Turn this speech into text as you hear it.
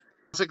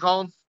it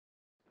called?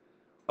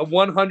 A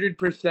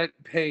 100%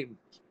 pain.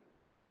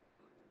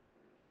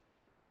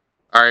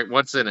 All right,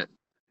 what's in it?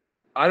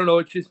 I don't know.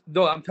 It's just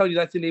no. I'm telling you,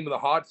 that's the name of the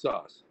hot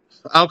sauce.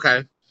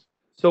 Okay.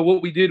 So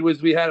what we did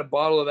was we had a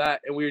bottle of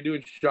that, and we were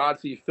doing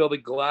shots. So you fill the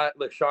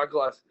shot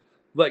glass,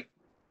 like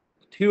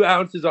 2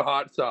 ounces of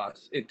hot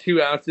sauce and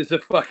 2 ounces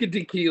of fucking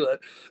tequila.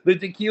 The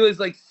tequila is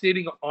like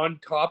sitting on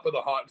top of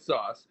the hot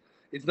sauce.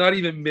 It's not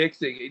even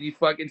mixing, and you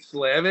fucking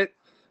slam it.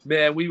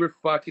 Man, we were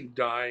fucking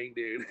dying,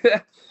 dude.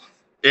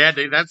 Yeah,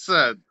 dude,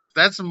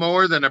 that's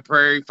more than a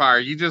prairie fire.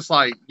 You just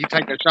like you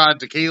take a shot of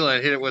tequila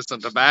and hit it with some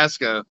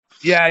Tabasco.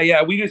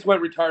 Yeah, we just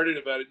went retarded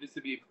about it just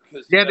to be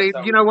because Yeah, that's dude.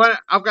 how. You know what?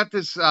 I've got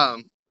this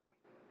El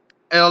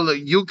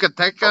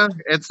Yucateca.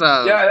 It's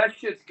Yeah, that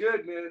shit's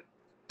good, man.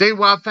 dude.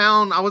 What I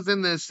found, I was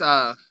in this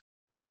what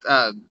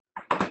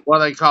do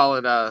they call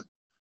it? I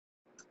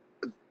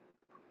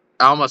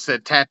almost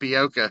said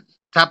tapioca.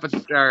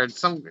 Or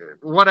some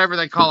whatever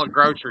they call a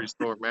grocery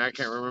store, man. I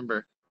can't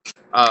remember.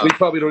 We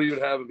probably don't even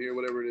have them here,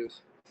 whatever it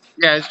is.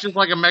 Yeah, it's just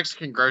like a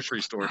Mexican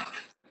grocery store.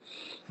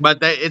 But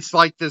it's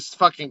like this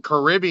fucking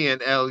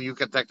Caribbean El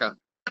Yucateca.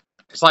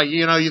 It's like,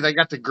 they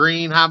got the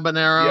green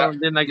habanero, Yeah,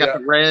 and then they got yeah,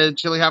 the red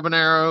chili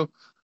habanero,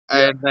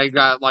 yeah. and they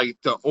got like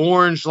the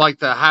orange, like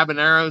the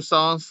habanero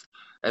sauce.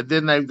 And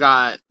then they've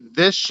got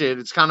this shit.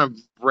 It's kind of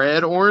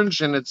red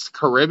orange and it's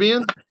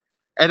Caribbean.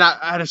 And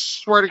I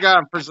just swear to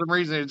God, for some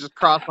reason, it just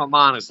crossed my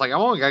mind. It's like, I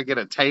want to get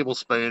a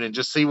tablespoon and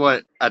just see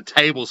what a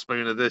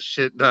tablespoon of this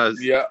shit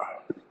does. Yeah.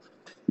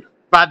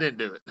 But I didn't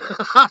do it.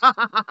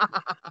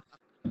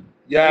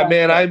 Yeah,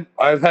 man,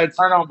 I've had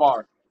Turn on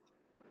bar.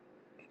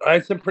 I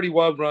had some pretty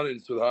wild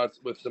run-ins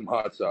with some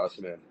hot sauce,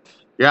 man.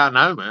 Yeah, I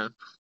know, man.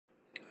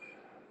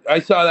 I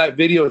saw that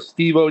video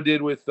Steve-O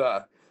did with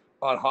on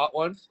Hot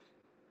Ones,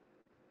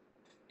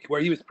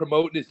 where he was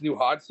promoting his new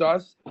hot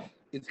sauce.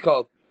 It's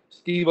called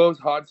Steve-O's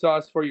Hot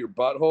Sauce for Your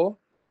Butthole.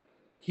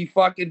 He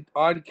fucking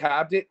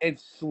uncapped it and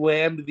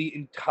slammed the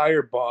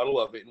entire bottle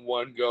of it in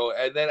one go.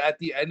 And then at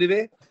the end of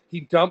it,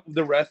 he dumped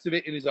the rest of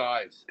it in his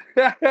eyes.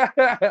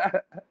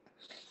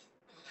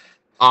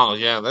 Oh,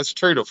 yeah, that's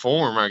true to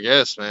form, I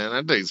guess, man.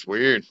 That dude's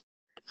weird.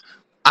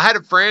 I had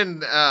a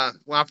friend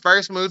when I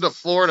first moved to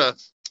Florida.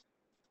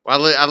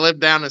 Well, I lived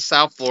down in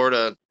South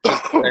Florida,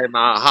 just in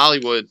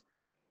Hollywood.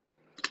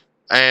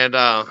 And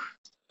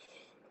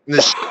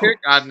this chick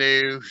I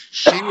knew,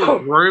 she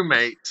was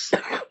roommates.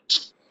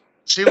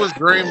 She was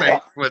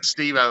roommates with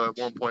Steve-O at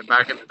one point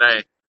back in the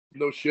day.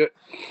 No shit.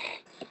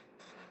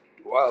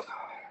 Wow.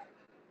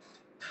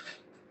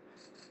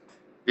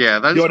 Yeah,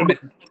 that's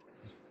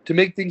to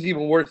make things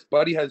even worse,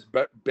 Buddy has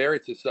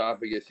Barrett's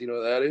esophagus. You know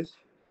what that is?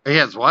 He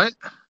has what?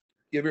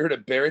 You ever heard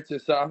of Barrett's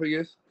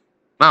esophagus?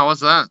 No, what's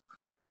that?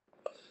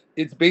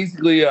 It's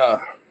basically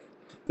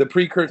the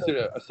precursor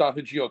to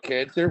esophageal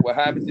cancer. What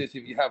happens is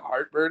if you have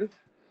heartburn,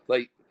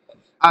 like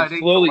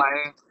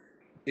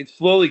it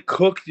slowly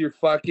cooks your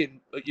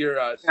fucking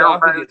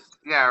esophagus.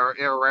 Yeah,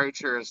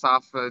 erodes your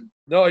esophagus.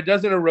 No, it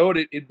doesn't erode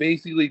it. It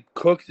basically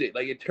cooks it.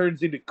 Like it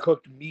turns into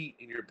cooked meat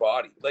in your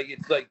body. Like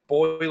it's like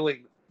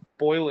boiling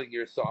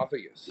your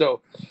esophagus.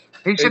 So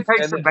he should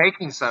take some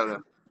baking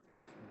soda.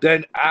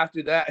 Then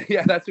after that,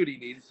 yeah, that's what he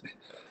needs.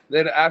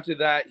 Then after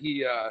that,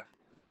 he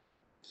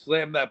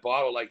slammed that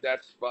bottle. Like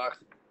that's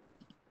fucked.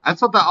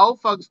 That's what the old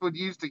folks would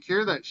use to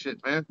cure that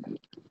shit, man.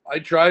 I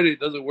tried it. It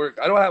doesn't work.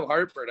 I don't have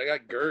heartburn. I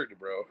got GERD,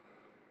 bro.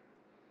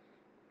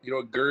 You know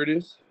what GERD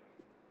is?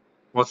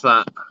 What's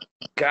that?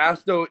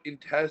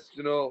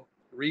 Gastrointestinal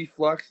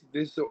reflux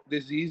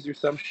disease or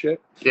some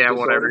shit. Yeah,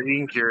 whatever. You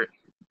can cure it.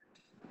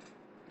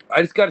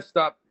 I just got to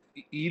stop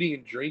eating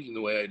and drinking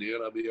the way I do,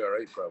 and I'll be all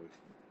right, probably.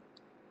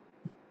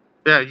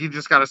 Yeah, you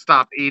just got to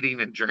stop eating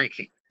and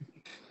drinking.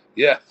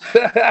 Yeah.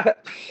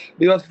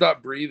 Maybe I'll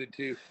stop breathing,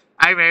 too.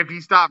 Hey, man, if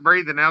you stop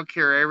breathing, that'll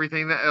cure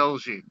everything that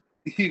ails you.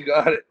 You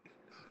got it.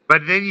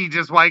 But then you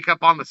just wake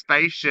up on the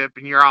spaceship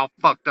and you're all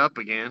fucked up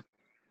again.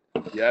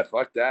 Yeah,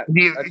 fuck that.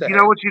 You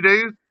know what you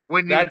do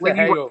when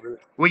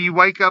you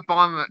wake up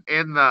on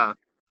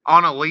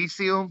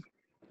Elysium?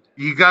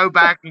 You go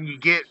back and you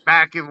get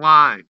back in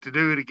line to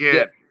do it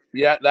again.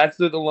 Yeah, that's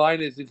what the line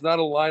is. It's not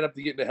a line up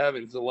to get into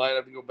heaven. It's a line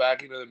up to go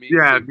back into the Matrix.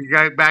 Yeah, you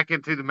go back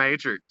into the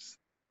Matrix.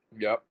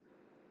 Yep.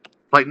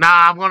 Like,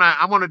 nah, I'm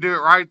gonna do it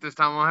right this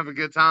time. I'm gonna have a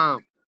good time.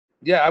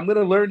 Yeah, I'm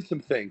gonna learn some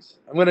things.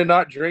 I'm gonna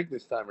not drink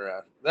this time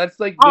around. That's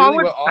like I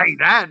wouldn't say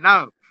that.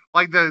 No,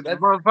 like the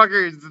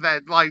motherfuckers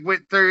that like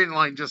went through and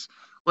like just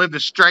lived a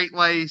straight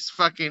lace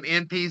fucking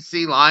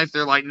NPC life.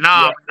 They're like,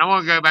 nah, I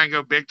want to go back and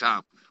go big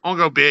time. I want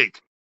to go big.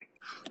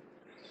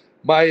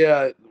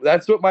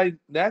 That's what my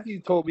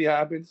nephew told me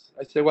happens.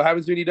 I said, what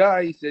happens when you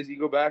die? He says you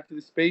go back to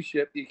the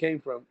spaceship you came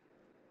from,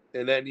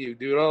 and then you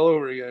do it all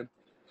over again.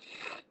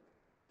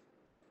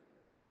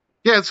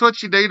 Yeah, it's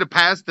what you do to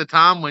pass the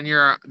time when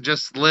you're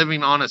just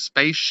living on a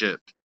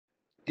spaceship.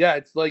 Yeah,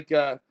 it's like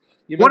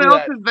what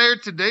else is there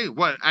to do?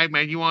 What, hey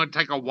man, you want to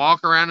take a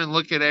walk around and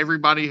look at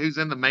everybody who's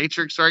in the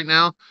Matrix right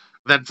now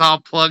that's all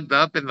plugged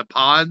up in the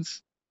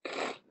pods?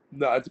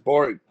 No, it's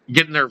boring.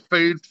 Getting their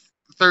food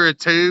through a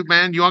tube,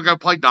 man. You want to go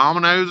play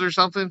dominoes or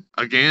something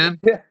again?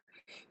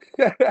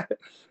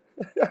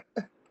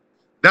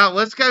 No,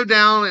 let's go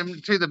down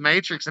into the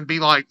Matrix and be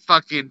like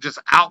fucking just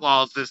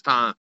outlaws this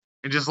time,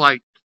 and just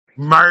like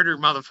murder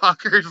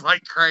motherfuckers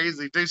like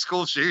crazy, do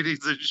school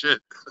shootings and shit.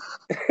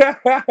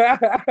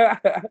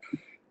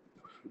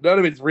 None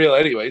of it's real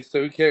anyway,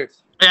 so who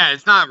cares? Yeah,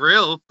 it's not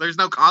real. There's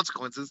no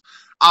consequences.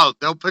 Oh,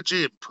 they'll put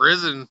you in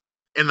prison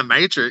in the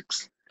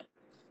Matrix.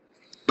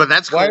 But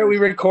that's Why cool. are we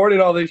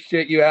recording all this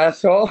shit, you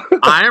asshole?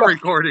 I am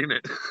recording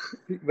it.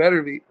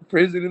 Better be.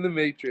 Prison in the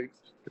Matrix.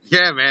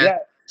 Yeah, man. Yeah.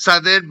 So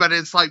then, but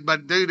it's like,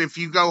 but dude, if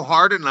you go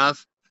hard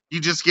enough,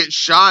 you just get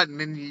shot and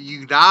then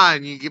you die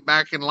and you get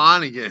back in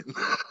line again.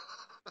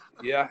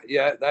 Yeah.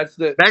 That's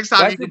the Next time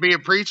that's you the, can be a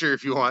preacher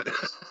if you want.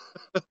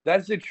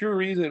 that's the true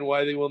reason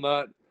why they will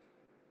not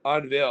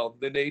unveil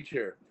the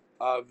nature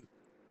of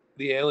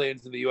the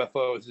aliens and the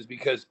UFOs is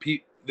because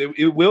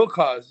it will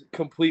cause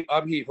complete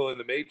upheaval in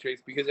the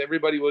Matrix because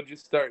everybody will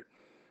just start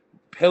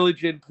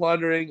pillaging,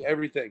 plundering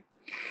everything.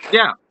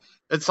 Yeah.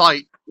 It's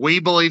like, we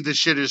believe this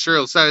shit is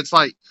real. So it's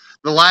like,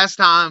 the last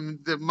time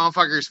the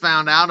motherfuckers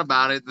found out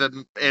about it,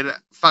 it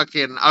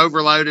fucking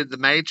overloaded the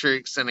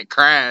Matrix and it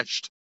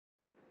crashed.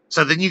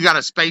 So then you got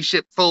a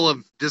spaceship full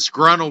of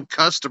disgruntled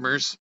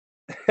customers.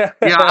 Yeah,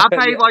 I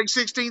paid like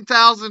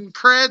 16,000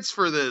 creds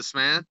for this,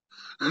 man.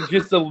 It's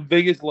just the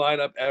biggest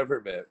lineup ever,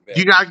 man.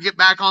 You got to get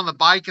back on the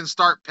bike and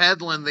start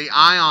pedaling the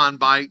ion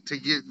bike to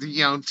get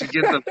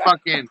the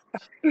fucking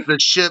the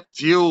ship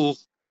fuel.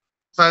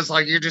 So it's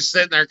like you're just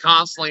sitting there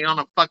constantly on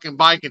a fucking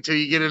bike until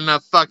you get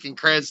enough fucking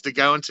creds to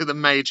go into the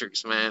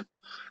Matrix, man.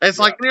 It's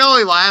like it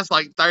only lasts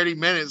like 30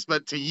 minutes,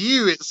 but to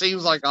you it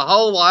seems like a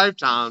whole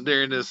lifetime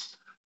during this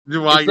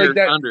while you're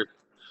under.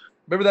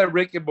 Remember that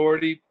Rick and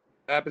Morty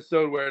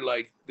episode where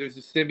like there's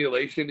a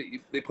simulation that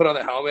they put on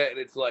the helmet and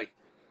it's like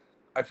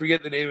I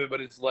forget the name of it,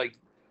 but it's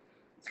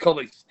called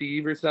like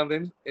Steve or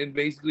something, and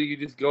basically you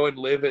just go and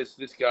live as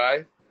this guy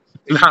and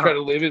you try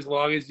to live as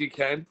long as you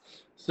can.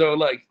 So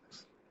like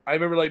I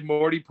remember like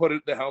Morty put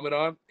the helmet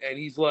on and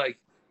he's like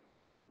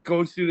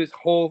goes through this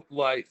whole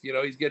life, he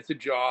gets a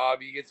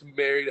job, he gets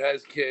married,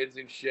 has kids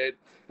and shit,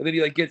 and then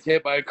he like gets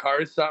hit by a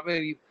car or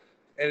something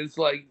and it's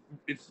like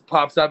it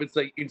pops up, it's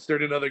like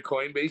insert another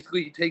coin.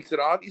 Basically, he takes it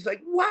off. He's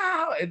like,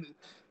 wow, and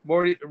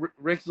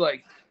Rick's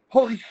like,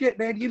 holy shit,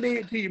 man, you made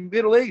it to your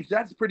middle age.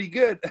 That's pretty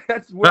good.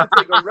 That's worth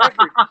like a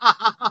record.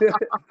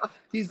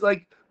 He's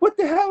like, what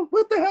the hell,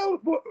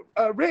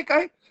 Rick?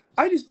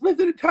 I just lived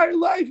an entire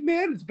life,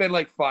 man. It's been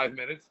like 5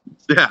 minutes.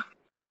 Yeah.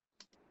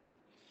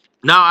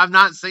 No, I've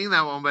not seen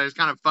that one, but it's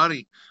kind of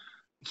funny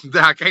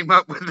that I came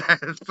up with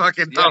that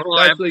fucking total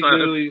that's episode. Like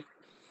literally.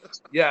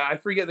 Yeah, I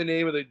forget the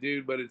name of the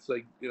dude, but it's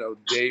like,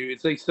 Dave.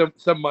 It's like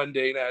some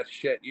mundane ass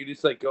shit. You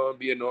just like go and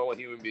be a normal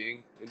human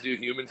being and do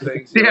human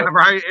things. Yeah,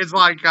 right. It's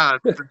like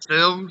The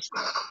Sims.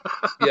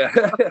 Yeah.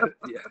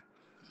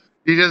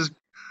 You just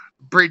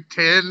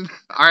pretend,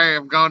 all right,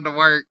 I'm going to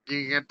work.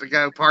 You get to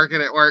go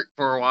parking at work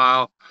for a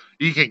while.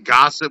 You can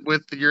gossip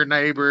with your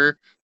neighbor,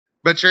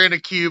 but you're in a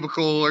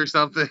cubicle or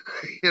something,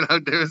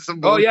 doing some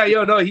bullshit. Oh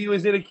yeah, no, he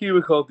was in a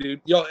cubicle,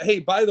 dude. Yo, hey,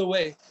 by the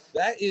way,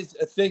 that is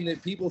a thing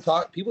that people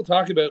talk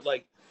about,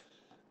 like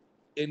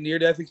in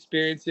near-death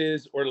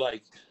experiences or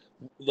like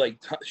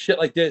shit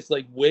like this,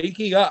 like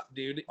waking up,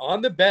 dude,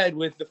 on the bed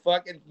with the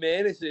fucking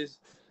Manises,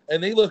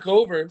 and they look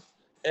over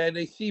and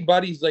they see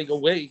Buddy's like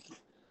awake,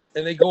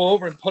 and they go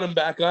over and put him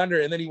back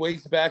under, and then he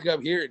wakes back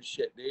up here and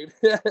shit, dude.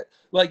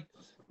 Like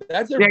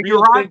that's a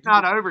real thing.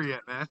 Not over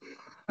yet, man.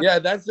 Yeah,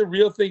 that's the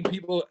real thing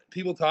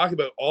people talk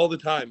about all the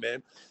time,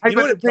 man. Hey, you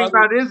know what the thing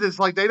about it is, it's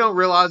like they don't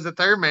realize that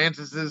they're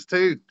mantises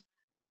too.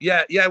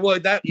 Yeah, well,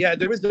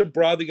 there was a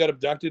broad that got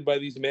abducted by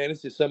these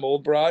Manises, some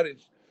old broad, and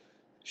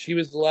she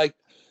was like,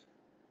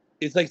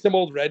 it's like some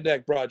old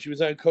redneck broad. She was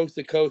on Coast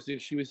to Coast,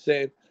 and she was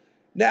saying,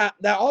 now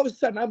all of a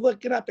sudden I'm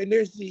looking up, and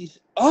there's these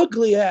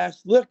ugly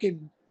ass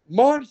looking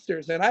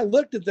monsters, and I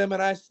looked at them,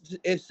 and I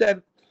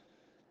said,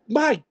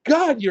 my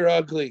God, you're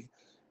ugly.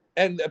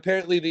 And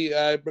apparently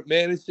the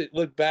Mantis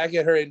looked back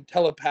at her and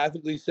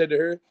telepathically said to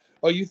her,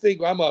 oh, you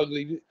think I'm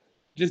ugly?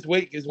 Just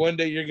wait, because one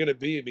day you're going to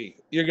be me.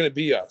 You're going to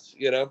be us,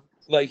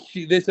 Like,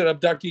 this an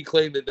abductee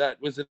claimed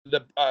that was in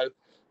the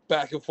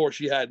back and forth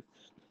she had.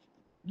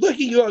 Look at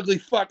you ugly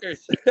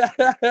fuckers.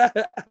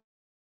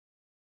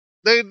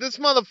 Dude, this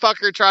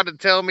motherfucker tried to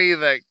tell me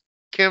that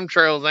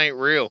chemtrails ain't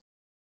real.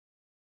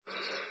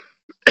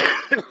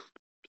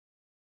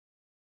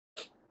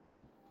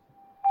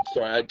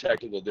 Sorry, I had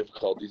technical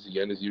difficulties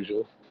again, as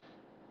usual.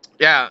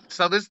 Yeah,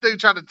 so this dude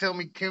tried to tell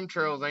me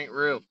chemtrails ain't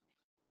real.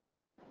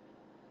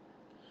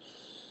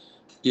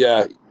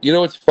 Yeah, you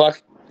know what's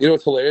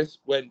hilarious?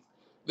 When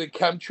the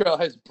chemtrail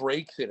has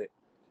brakes in it.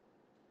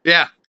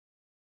 Yeah.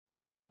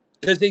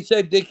 Because they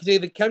say the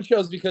chemtrail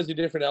is because of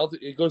different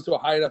altitude. It goes to a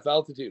high enough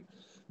altitude.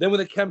 Then when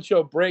the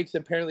chemtrail breaks,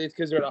 apparently it's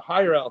because they're at a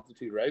higher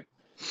altitude, right?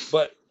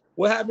 But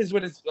what happens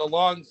when it's a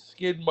long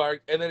skid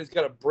mark and then it's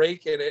got a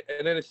break in it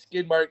and then a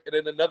skid mark and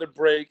then another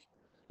break?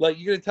 Like,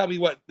 you're going to tell me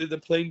what? Did the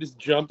plane just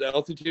jumped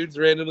altitudes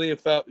randomly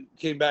and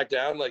came back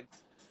down? Like,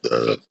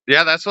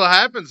 Yeah, that's what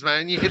happens,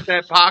 man. You hit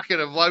that pocket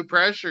of low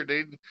pressure,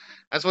 dude.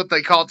 That's what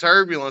they call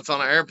turbulence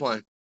on an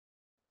airplane.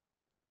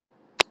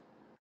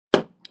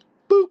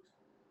 Boop.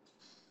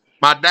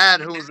 My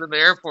dad, who was in the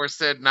Air Force,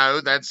 said,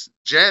 no, that's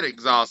jet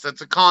exhaust.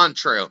 That's a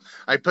contrail.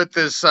 I put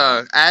this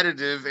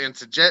additive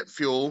into jet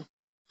fuel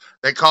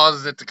that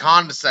causes it to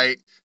condensate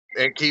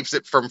and keeps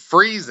it from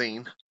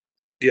freezing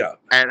Yeah.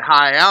 at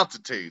high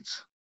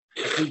altitudes.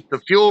 It keeps the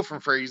fuel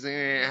from freezing,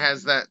 and it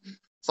has that.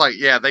 It's like,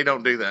 yeah, they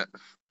don't do that.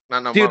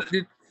 Not no more.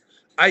 Dude,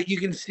 you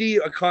can see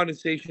a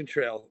condensation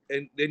trail,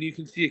 and then you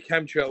can see a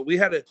chemtrail.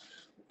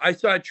 I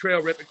saw a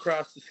trail rip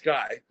across the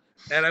sky,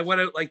 and I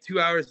went out like 2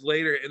 hours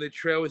later, and the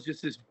trail was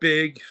just this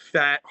big,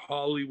 fat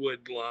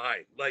Hollywood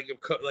line,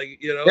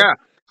 Yeah,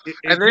 It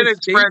and then just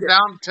it stayed spread there.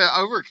 down to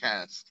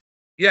overcast.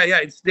 Yeah,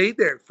 it stayed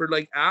there for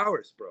like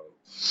hours, bro,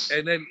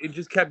 and then it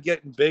just kept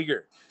getting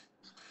bigger.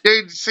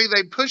 Dude, see,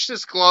 they push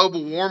this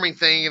global warming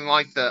thing, and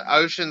like the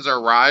oceans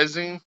are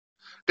rising.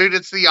 Dude,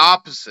 it's the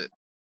opposite.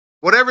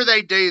 Whatever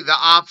they do, the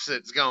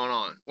opposite's going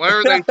on.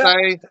 Whatever they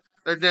say,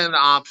 they're doing the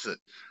opposite.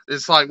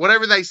 It's like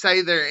whatever they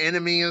say their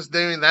enemy is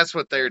doing, that's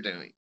what they're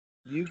doing.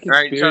 You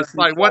Right? So it's conspiracy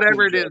like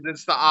whatever it fucking is,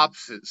 it's the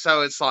opposite.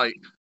 So it's like,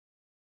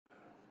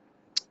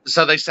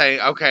 so they say,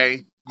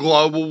 okay,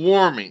 global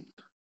warming.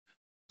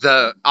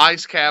 The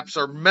ice caps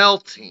are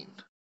melting.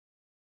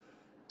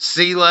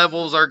 Sea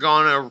levels are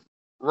going to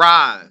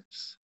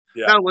rise.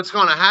 Yeah. No, what's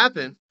going to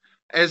happen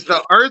is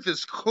the Earth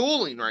is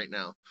cooling right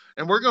now,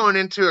 and we're going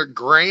into a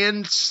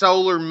grand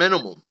solar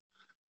minimum.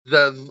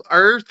 The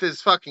Earth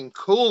is fucking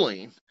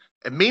cooling,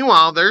 and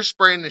meanwhile, they're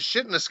spraying the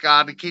shit in the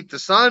sky to keep the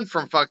sun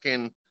from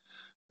fucking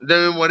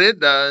doing what it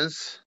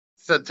does,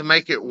 so to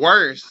make it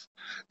worse.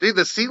 Dude,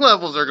 the sea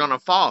levels are going to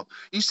fall.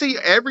 You see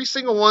every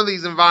single one of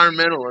these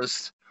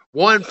environmentalists,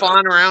 one,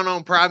 flying around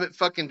on private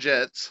fucking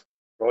jets.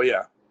 Oh,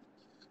 yeah.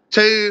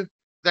 Two,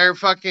 they're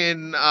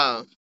fucking,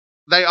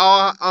 they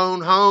all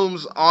own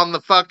homes on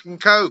the fucking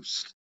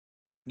coast.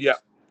 Yeah,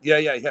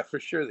 for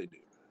sure they do.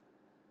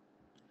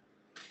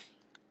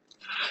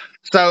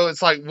 So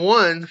it's like,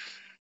 one,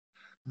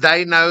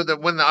 they know that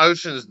when the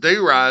oceans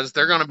do rise,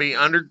 they're going to be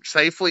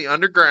safely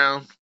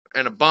underground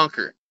in a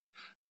bunker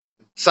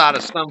side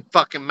of some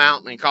fucking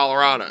mountain in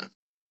Colorado.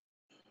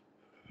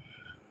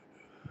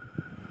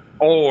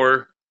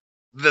 Or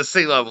the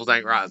sea levels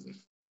ain't rising.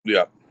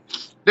 Yeah.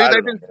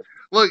 Dude,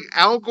 look,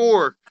 Al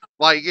Gore,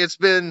 like, it's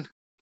been,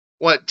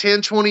 what,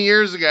 10, 20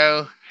 years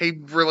ago, he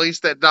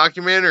released that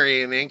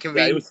documentary and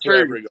Inconvenient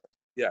Truth.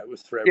 Yeah, it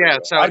was forever Yeah,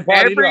 ago. so I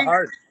bought into it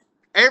hard.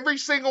 Every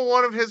single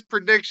one of his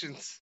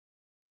predictions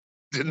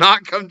did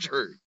not come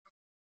true.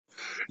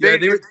 Yeah,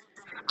 Dude,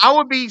 I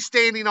would be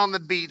standing on the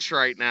beach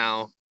right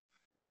now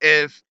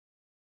if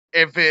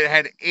it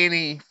had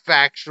any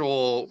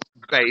factual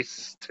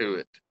base to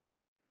it.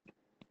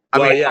 I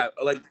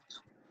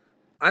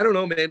don't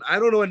know, man. I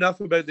don't know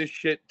enough about this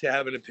shit to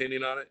have an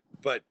opinion on it.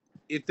 But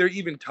if they're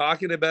even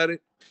talking about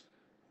it,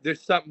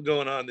 there's something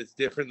going on that's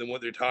different than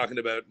what they're talking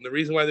about. And the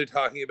reason why they're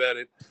talking about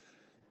it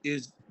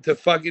is to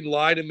fucking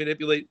lie to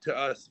manipulate to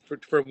us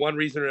for one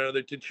reason or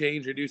another to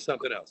change or do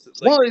something else.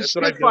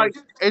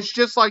 It's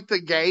just like the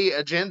gay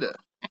agenda,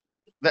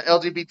 the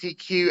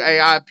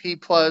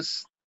LGBTQAIP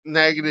plus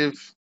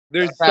negative.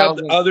 There's some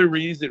other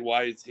reason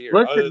why it's here.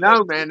 Listen,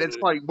 no, man, it's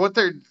like what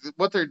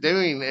they're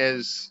doing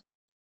is,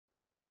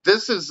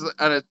 this is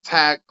an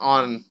attack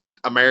on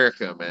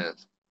America, man.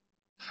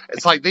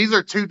 It's like these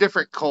are two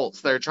different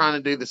cults. They're trying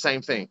to do the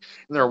same thing,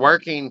 and they're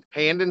working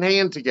hand in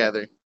hand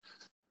together.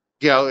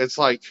 You know, it's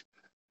like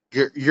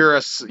you're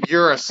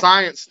a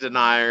science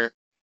denier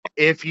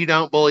if you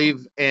don't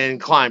believe in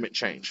climate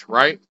change,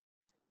 right?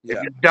 Yeah.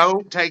 If you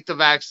don't take the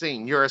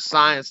vaccine, you're a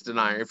science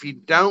denier. If you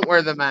don't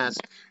wear the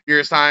mask,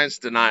 you're a science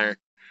denier.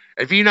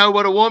 If you know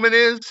what a woman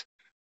is,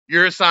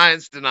 you're a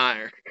science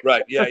denier.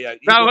 Right. Yeah.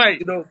 No,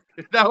 wait.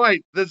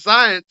 The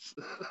science.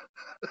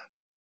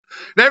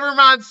 Never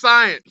mind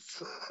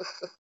science.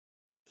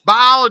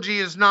 Biology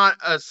is not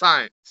a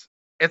science.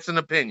 It's an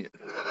opinion.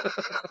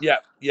 Yeah.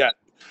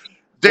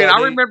 Dude,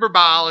 I remember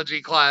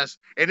biology class,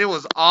 and it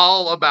was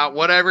all about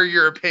whatever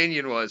your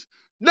opinion was.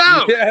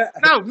 No,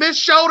 Miss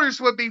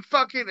Shoulders would be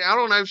fucking, I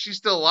don't know if she's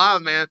still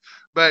alive, man,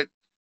 but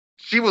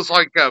she was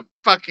like a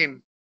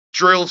fucking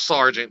drill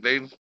sergeant,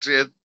 dude.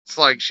 It's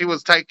like she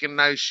was taking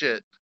no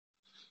shit.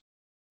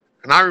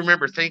 And I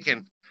remember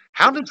thinking,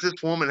 how does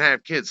this woman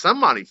have kids?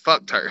 Somebody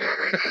fucked her.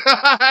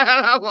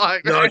 I'm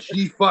like, no,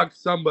 she fucked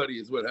somebody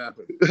is what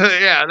happened.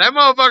 Yeah, that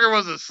motherfucker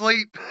was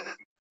asleep.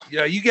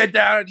 Yeah, you get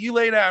down, you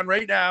lay down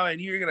right now, and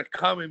you're going to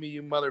come at me,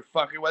 you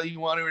motherfucker, whether you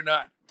want to or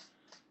not.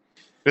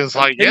 It's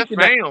like, yes,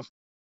 ma'am.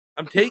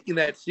 I'm taking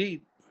that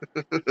seat.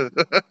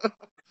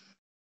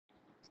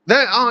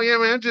 Oh yeah,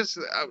 man.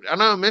 I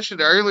know I mentioned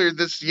earlier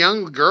this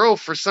young girl,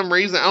 for some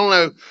reason, I don't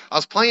know. I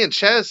was playing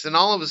chess, and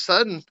all of a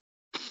sudden,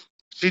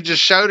 she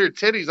just showed her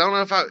titties. I don't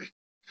know if I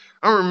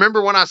don't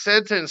remember what I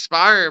said to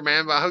inspire her,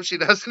 man, but I hope she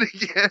does it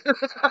again.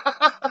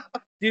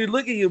 Dude,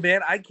 look at you,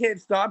 man. I can't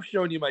stop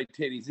showing you my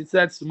titties. It's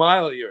that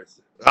smile of yours.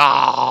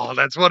 Oh,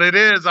 that's what it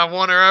is. I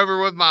won her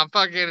over with my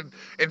fucking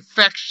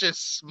infectious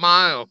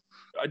smile.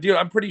 Dude,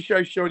 I'm pretty sure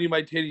I've shown you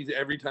my titties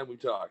every time we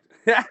talked.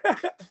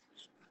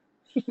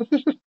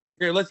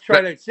 Here, let's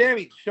try that.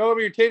 Sammy, show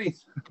over your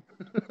titties.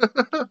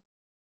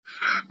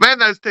 Man,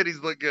 those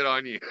titties look good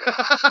on you.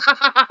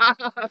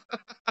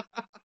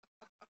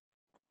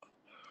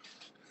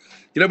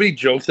 You know how many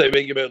jokes I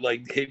make about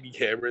like hidden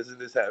cameras in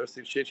this house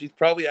and shit? She's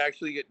probably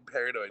actually getting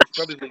paranoid. She's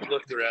probably like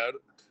looking around.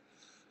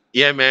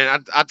 Yeah,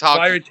 man. I talk.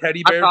 Buy her a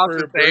teddy I bear talk for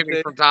to her Sammy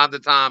birthday. from time to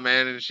time,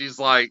 man, and she's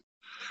like,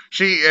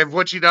 if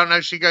what you don't know,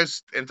 she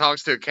goes and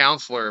talks to a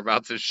counselor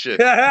about this shit.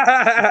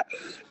 I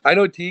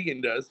know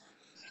Tegan does.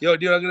 Yo,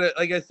 dude, I'm gonna,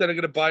 like I said, I'm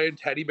gonna buy her a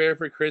teddy bear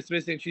for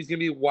Christmas, and she's gonna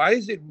be, why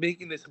is it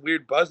making this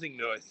weird buzzing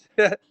noise?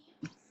 Yeah,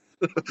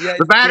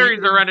 The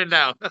batteries are running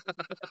down.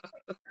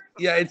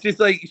 Yeah, it's just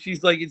like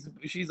she's like,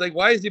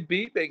 why is it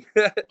beeping?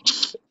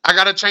 I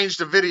gotta change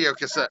the video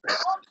cassette.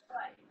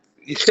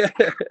 Yeah.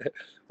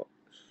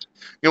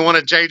 You want one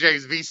of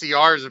JJ's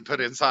VCRs and put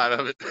inside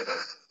of it.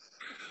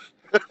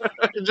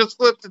 Just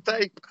flip the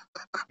tape.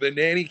 The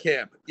nanny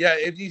cam. Yeah,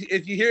 if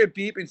you hear it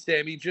beeping,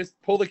 Sammy, just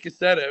pull the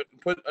cassette out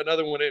and put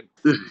another one in.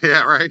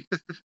 Yeah, right.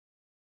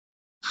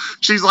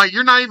 She's like,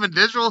 "You're not even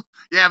digital."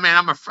 Yeah, man,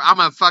 I'm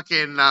a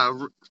fucking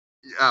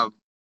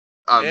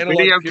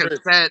video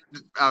cassette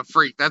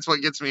freak. That's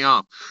what gets me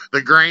off.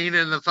 The grain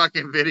in the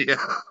fucking video.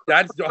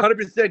 That's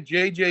 100%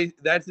 JJ.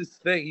 That's his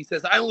thing. He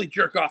says, I only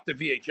jerk off the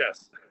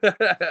VHS.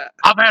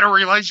 I've had a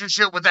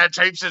relationship with that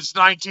tape since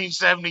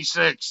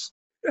 1976.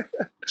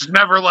 It's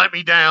never let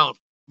me down.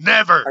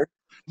 Never.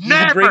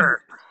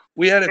 Never.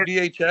 We had a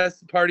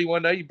VHS party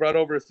one night. He brought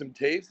over some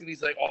tapes, and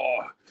he's like,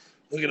 "Oh,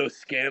 look at those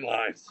scan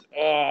lines.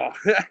 Oh."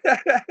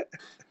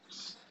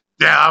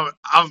 Yeah,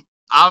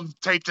 I've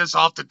taped this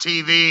off the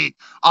TV,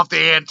 off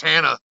the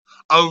antenna,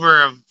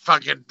 over a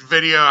fucking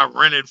video I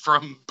rented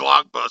from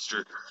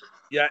Blockbuster.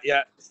 Yeah.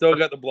 Still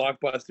got the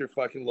Blockbuster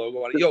fucking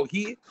logo on it. Yo,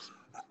 he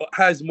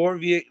has more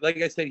like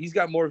I said, he's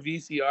got more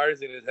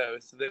VCRs in his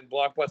house than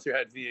Blockbuster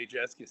had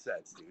VHS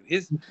cassettes,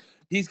 dude.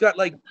 He's got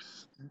like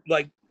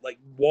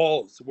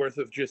walls worth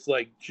of just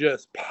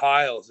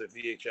piles of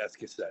VHS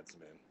cassettes,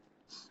 man.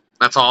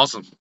 That's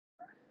awesome.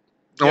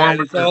 Yeah,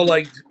 and it's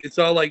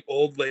all like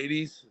old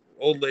lady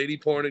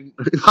porn and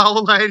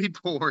old lady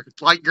porn,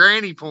 like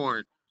granny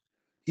porn.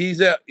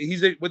 He's a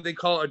what they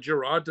call a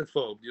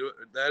gerontophobe. You know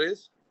what that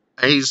is?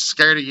 He's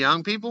scared of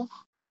young people?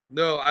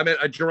 No, I meant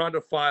a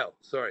gerontophile.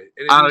 Sorry.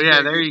 Oh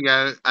yeah, there you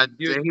go.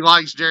 He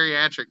likes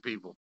geriatric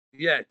people.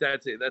 Yeah,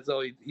 that's it. That's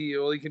all he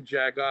only can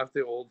jack off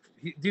the old.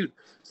 Dude,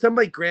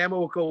 somebody grandma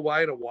will go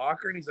by in a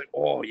walker, and he's like,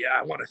 "Oh yeah,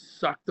 I want to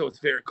suck those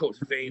varicose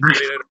veins right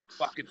out of her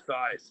fucking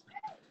thighs."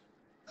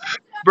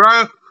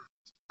 Bro.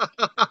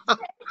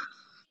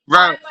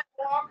 Right. My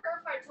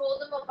walker, if I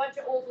told him a bunch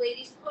of old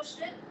ladies pushed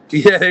it.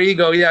 Yeah, there you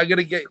go. Yeah, I'm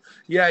gonna get.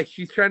 Yeah,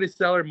 she's trying to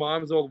sell her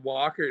mom's old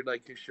walker,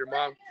 like, cause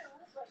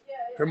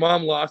her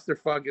mom lost her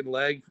fucking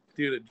leg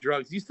due to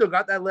drugs. You still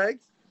got that leg?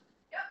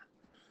 Yeah.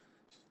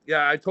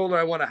 Yeah, I told her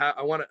I want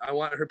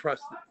her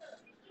prosthetic.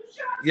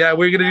 Yeah,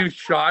 we're gonna do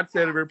shots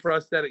out of her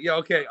prosthetic. Yeah,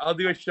 okay, I'll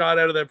do a shot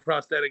out of that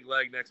prosthetic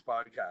leg next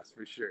podcast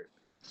for sure.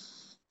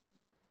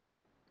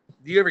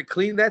 Do you ever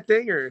clean that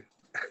thing or?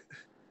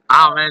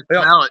 Oh man,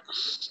 smell it.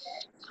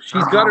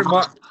 She's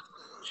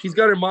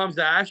got her mom's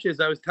ashes.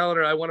 I was telling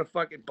her I want to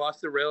fucking bust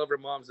the rail of her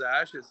mom's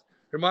ashes.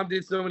 Her mom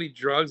did so many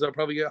drugs, I'll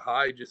probably get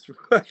high just for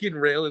fucking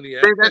railing the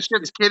ass. Dude, that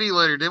shit's kitty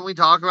litter. Didn't we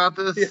talk about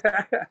this?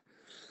 Yeah.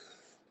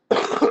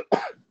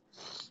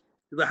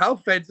 How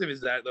offensive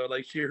is that though?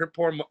 Like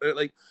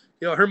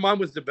her mom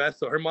was the best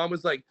though. Her mom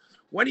was like,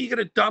 "When are you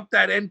gonna dump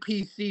that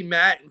NPC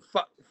Matt and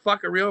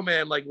fuck a real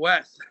man like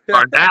Wes?"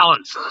 Or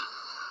Dallas.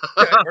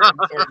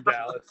 or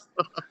Dallas.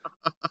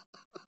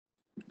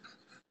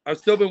 I've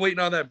still been waiting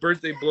on that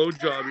birthday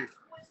blowjob. Was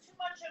too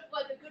much of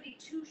like a goody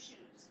two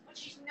shoes, but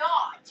she's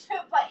not.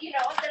 But you know,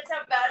 that's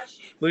how bad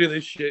she is. Look at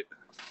this shit.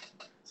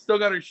 Still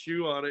got her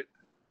shoe on it.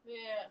 Yeah.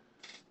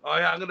 Oh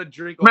yeah, I'm gonna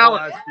drink a Smell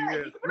whole it. ass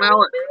beer.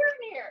 Smell it. Beer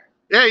in here.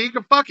 Yeah, you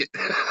can fuck it.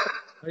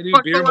 I need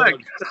beer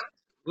mug.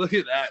 Look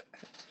at that.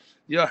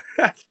 Yeah,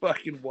 that's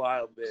fucking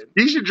wild, man.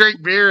 You should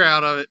drink beer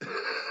out of it.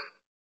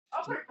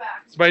 I'll put it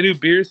back. It's my new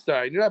beer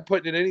style. You're not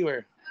putting it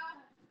anywhere.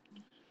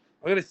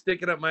 I'm gonna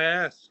stick it up my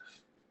ass.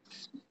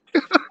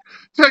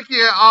 Took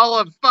you all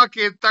of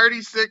fucking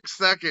 36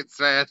 seconds,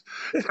 man.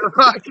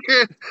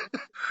 Fucking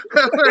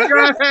go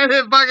ahead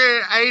and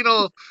fucking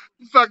anal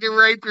fucking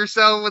rape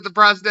yourself with the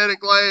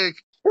prosthetic leg.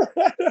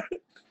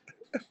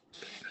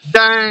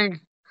 Dang.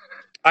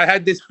 I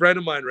had this friend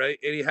of mine, right?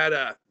 And he had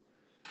a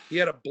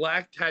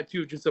black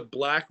tattoo, just a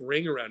black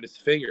ring around his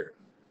finger.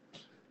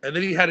 And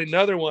then he had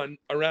another one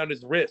around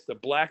his wrist, a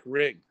black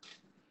ring.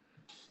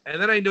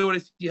 And then I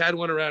noticed he had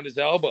one around his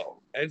elbow.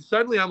 And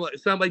suddenly I'm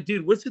like,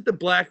 dude, what's with the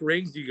black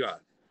rings you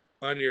got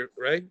on your,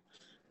 right?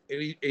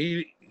 And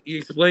he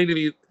explained to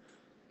me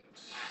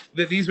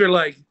that these were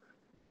like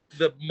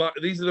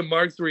these are the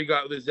marks where he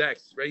got with his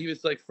ex, right? He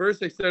was like,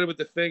 first I started with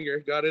the finger,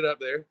 got it up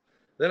there.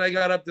 Then I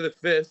got up to the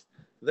fist.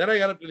 Then I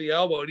got up to the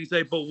elbow, and he's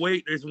like, "But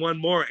wait, there's one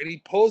more." And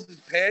he pulls his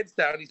pants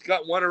down. He's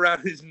got one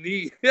around his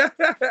knee.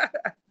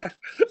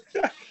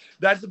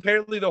 That's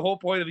apparently the whole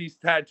point of these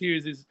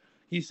tattoos. Is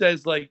he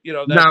says like, you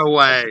know, No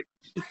way.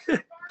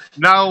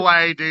 No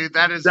way, dude.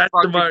 That is That's the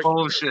fucking mark.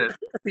 bullshit.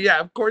 Yeah,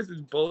 of course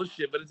it's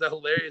bullshit, but it's a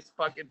hilarious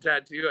fucking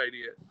tattoo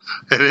idea.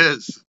 It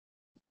is.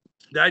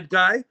 That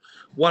guy,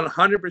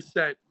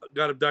 100%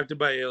 got abducted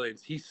by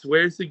aliens. He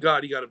swears to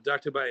God he got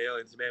abducted by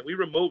aliens, man. We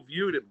remote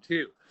viewed him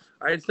too.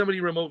 I had somebody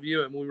remote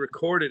view him. We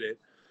recorded it.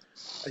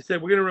 I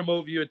said, we're going to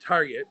remote view a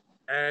target.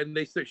 And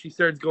she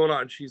starts going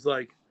on. She's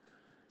like,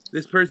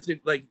 this person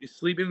like is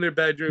sleeping in their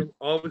bedroom.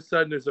 All of a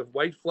sudden there's a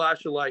white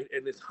flash of light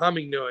and this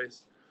humming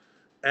noise.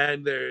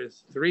 And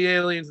there's 3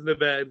 aliens in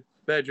the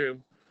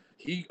bedroom.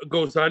 He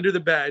goes under the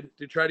bed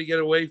to try to get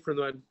away from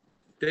them.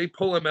 They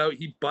pull him out.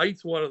 He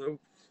bites one of them.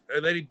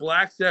 And then he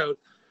blacks out.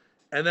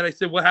 And then I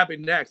said, what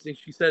happened next? And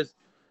she says,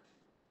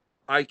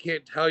 I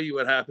can't tell you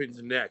what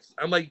happens next.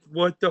 I'm like,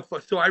 what the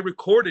fuck? So I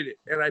recorded it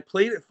and I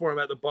played it for him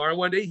at the bar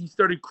one day. He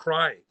started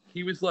crying.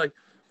 He was like,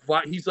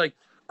 he's like,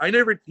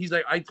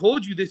 I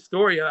told you this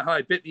story, how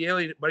I bit the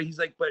alien. But he's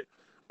like, but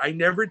I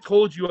never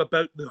told you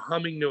about the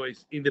humming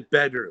noise in the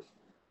bedroom.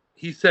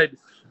 He said,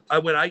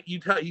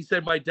 he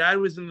said, my dad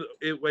was in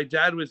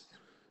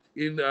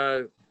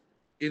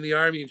the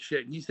army and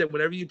shit. And he said,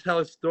 whenever you tell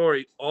a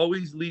story,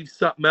 always leave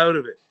something out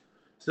of it.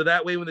 So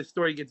that way, when the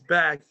story gets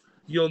back,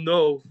 you'll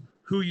know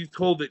who you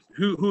told it,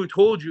 who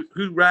told you,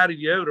 who ratted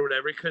you out or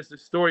whatever, because the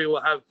story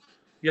will have,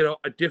 you know,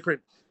 a different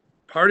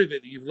part of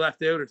it that you've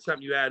left out or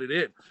something you added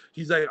in.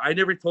 He's like, I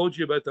never told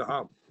you about the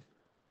hum.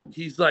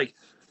 He's like,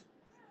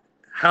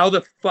 how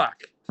the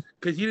fuck?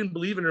 Because he didn't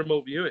believe in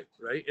remote viewing,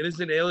 right? And this is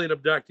an alien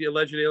abductee,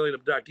 alleged alien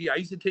abductee. I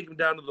used to take him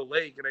down to the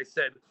lake, and I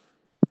said,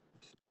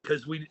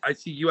 because I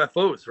see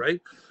UFOs, right?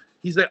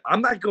 He's like,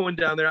 I'm not going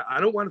down there. I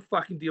don't want to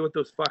fucking deal with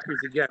those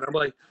fuckers again. I'm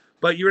like,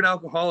 but you're an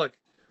alcoholic.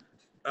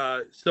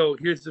 So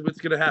here's what's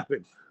going to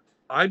happen.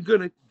 I'm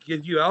going to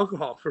give you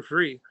alcohol for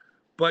free,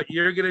 but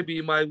you're going to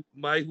be my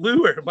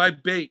lure, my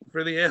bait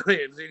for the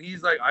aliens. And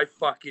he's like, I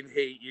fucking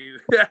hate you.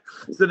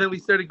 So then we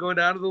started going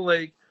down to the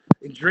lake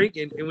and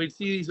drinking, and we'd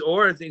see these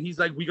auras, and he's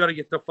like, we got to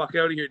get the fuck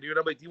out of here, dude.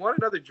 I'm like, do you want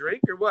another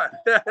drink or what?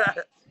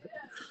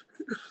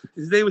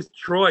 His name was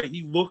Troy.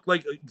 He looked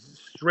like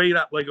straight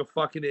up like a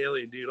fucking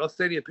alien, dude. I'll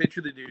send you a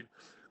picture of the dude.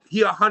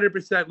 He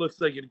 100%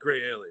 looks like a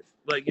gray alien.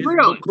 Like, as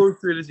Really? close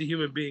to it as a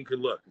human being could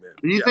look, man.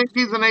 Do you think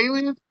he's an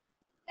alien?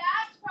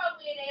 That's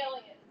probably an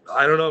alien.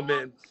 I don't know,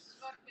 man.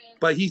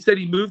 But he said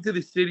he moved to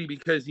the city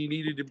because he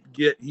needed to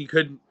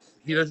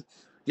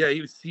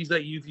he's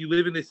like, if you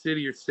live in this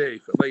city, you're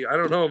safe. I'm like, I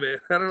don't know, man.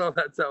 I don't know if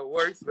that's how it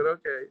works, but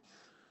okay.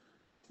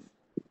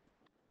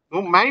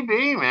 Well,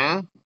 maybe,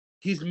 man.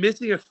 He's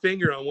missing a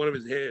finger on one of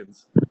his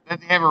hands.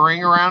 Does he have a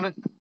ring around it?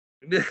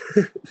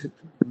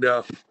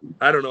 No,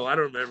 I don't know. I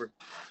don't remember.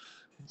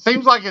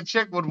 Seems like a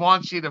chick would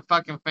want you to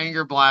fucking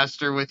finger blast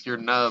her with your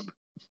nub.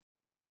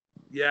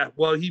 Yeah,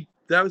 well,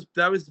 that was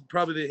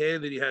probably the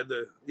hand that he had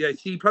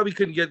he probably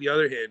couldn't get the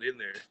other hand in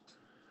there.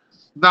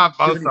 Not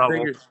both of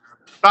them.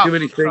 Too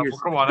many fingers.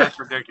 Come on, that's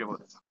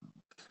ridiculous.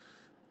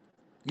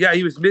 Yeah,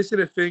 he was missing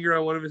a finger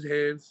on one of his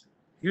hands.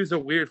 He was a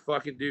weird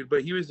fucking dude,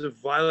 but he was a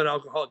violent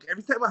alcoholic.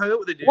 Every time I hung out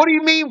with a dude. What do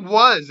you mean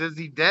was? Is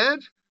he dead?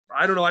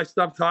 I don't know. I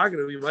stopped talking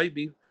to him. He might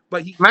be.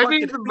 But maybe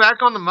he's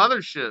back on the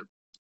mothership.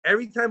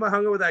 Every time I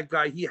hung out with that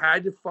guy, he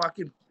had to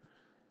fucking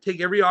take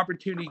every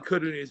opportunity he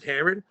could when he was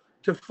hammered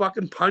to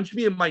fucking punch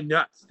me in my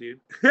nuts, dude.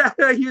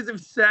 He was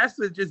obsessed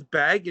with just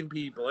bagging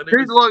people. And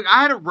dude, look,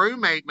 I had a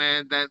roommate,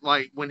 man, that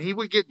like when he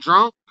would get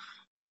drunk,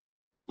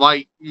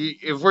 like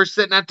if we're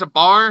sitting at the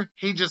bar,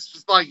 he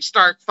just like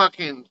start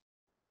fucking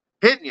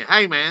hitting you.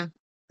 Hey, man.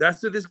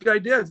 That's what this guy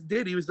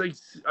did. He was like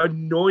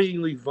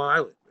annoyingly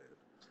violent,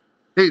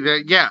 man.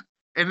 Dude, yeah.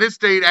 And this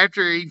dude,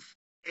 after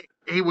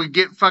he would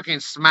get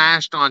fucking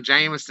smashed on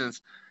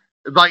Jameson's,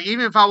 like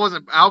even if I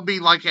wasn't, I'll be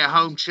like at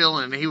home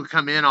chilling, and he would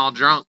come in all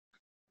drunk,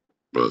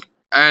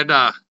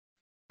 and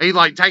he'd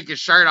like take his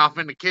shirt off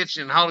in the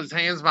kitchen, hold his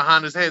hands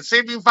behind his head, see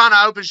if you can find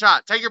an open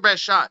shot, take your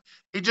best shot.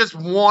 He just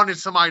wanted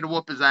somebody to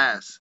whoop his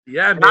ass.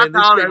 Yeah, and man.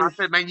 I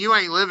said, man, you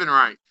ain't living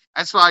right.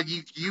 That's why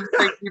you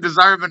think you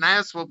deserve an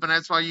ass whooping.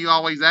 That's why you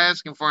always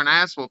asking for an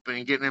ass whooping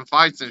and getting in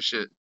fights and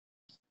shit.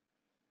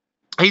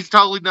 He's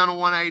totally done a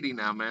 180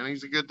 now, man.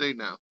 He's a good dude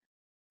now.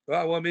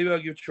 Well, maybe I'll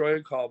give Troy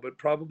a call, but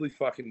probably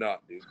fucking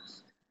not, dude.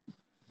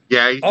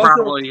 Yeah, he's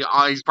probably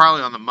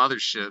on the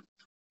mothership.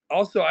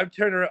 Also, I've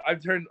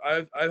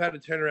had to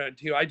turn around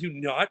too. I do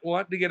not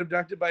want to get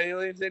abducted by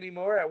aliens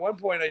anymore. At one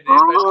point, I did.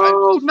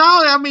 Oh no!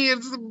 I mean,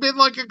 it's been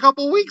like a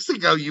couple weeks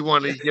ago. You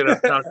wanted to get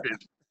abducted.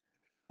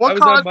 I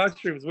was on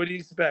mushrooms. What do you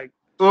expect?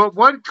 Well,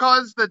 what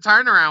caused the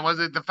turnaround? Was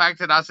it the fact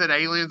that I said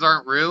aliens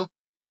aren't real?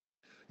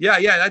 Yeah,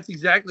 that's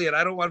exactly it.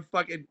 I don't want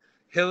fucking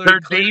Hillary. They're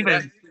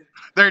demons.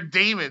 They're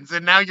demons,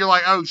 and now you're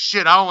like, oh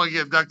shit! I don't want to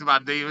get abducted by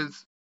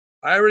demons.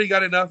 I already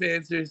got enough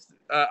answers.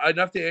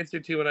 Enough to answer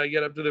to when I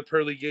get up to the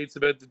pearly gates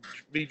about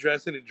me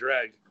dressing in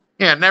drag.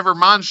 Yeah, never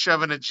mind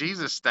shoving a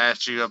Jesus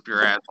statue up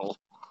your asshole.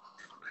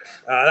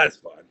 That's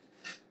fine.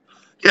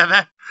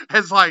 Yeah,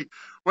 it's like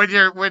when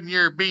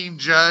you're being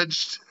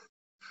judged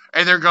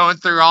and they're going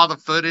through all the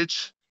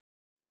footage.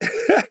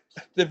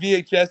 The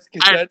VHS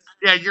And, cassettes.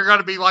 yeah, you're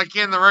gonna be like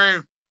in the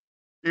room.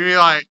 You'd be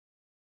like,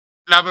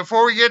 now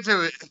before we get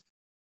to it,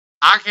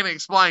 I can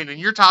explain. And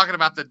you're talking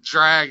about the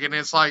drag, and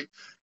it's like,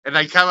 and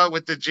they come up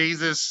with the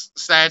Jesus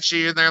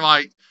statue, and they're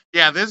like,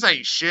 yeah, this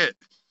ain't shit.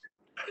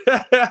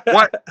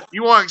 What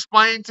you want to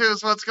explain to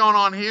us what's going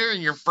on here?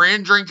 And your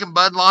friend drinking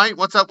Bud Light?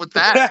 What's up with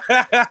that?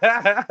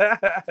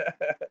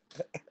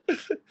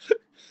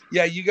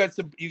 Yeah, you got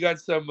some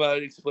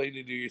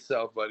explaining to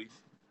yourself, buddy.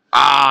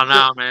 Oh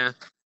no, man.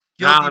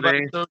 Guilty No, by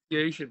dude.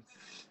 association.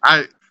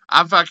 I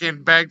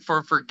fucking beg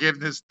for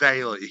forgiveness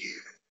daily.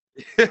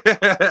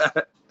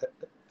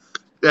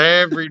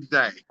 Every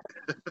day.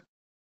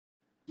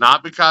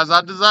 Not because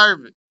I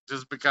deserve it,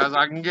 just because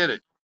I can get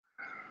it.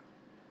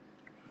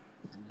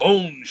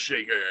 Bone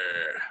shaker.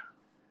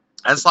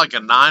 That's like a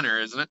niner,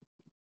 isn't it?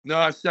 No,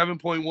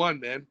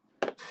 7.1, man.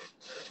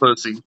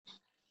 Pussy.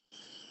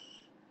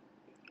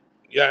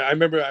 Yeah, I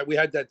remember we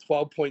had that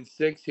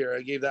 12.6 here.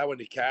 I gave that one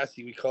to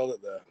Cassie. We called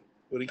it the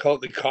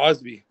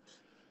Cosby.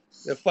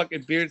 The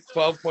fucking beer's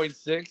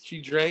 12.6.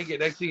 She drank it.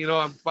 Next thing you know,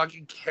 I'm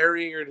fucking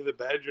carrying her to the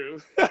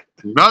bedroom.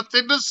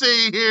 Nothing to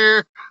see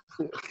here.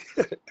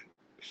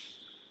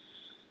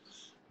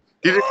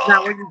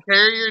 Now, when you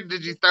carry her,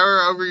 did you throw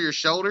her over your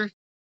shoulder?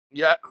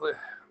 Yeah,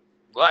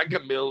 like a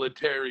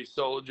military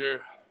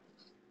soldier.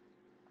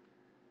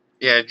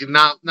 Yeah,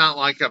 not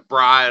like a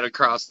bride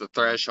across the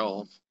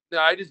threshold. No,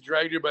 I just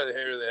dragged her by the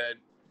hair of the head.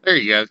 There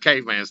you go,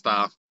 caveman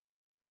style.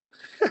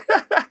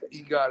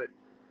 You got it.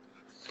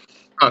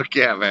 Oh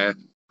yeah,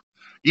 man.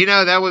 You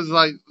know,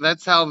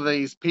 that's how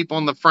these people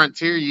on the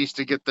frontier used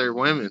to get their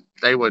women.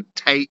 They would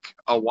take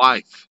a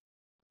wife.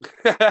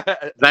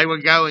 They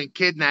would go and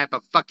kidnap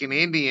a fucking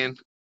Indian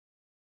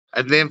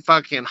and then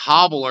fucking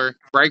hobble her,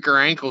 break her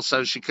ankle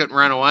so she couldn't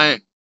run away.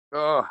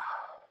 Oh,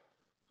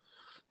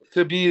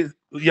 to be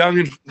young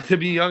and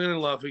in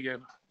love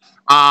again.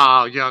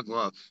 Oh, young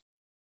love.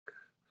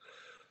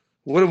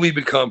 What have we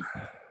become?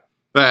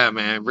 Yeah,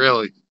 man,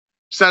 really.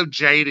 So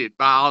jaded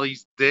by all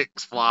these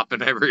dicks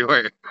flopping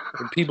everywhere.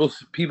 And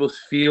people's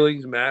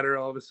feelings matter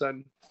all of a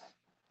sudden.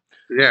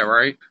 Yeah,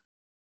 right.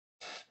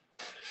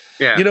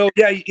 Yeah.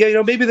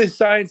 Maybe the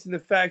science and the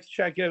facts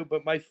check out,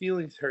 but my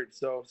feelings hurt.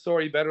 So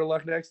sorry, better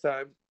luck next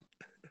time.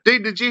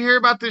 Dude, did you hear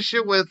about this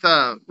shit with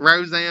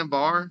Roseanne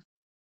Barr?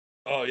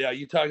 Oh yeah,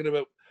 you talking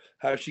about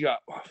how she got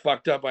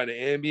fucked up by the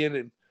Ambien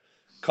and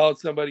called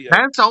somebody?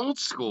 That's old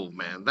school,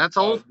 man. That's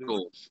old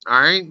school.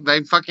 All right,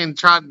 they fucking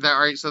tried that.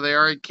 All right, so they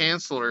already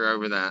canceled her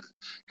over that.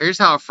 Here's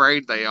how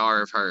afraid they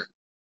are of her.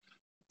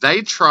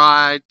 They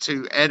tried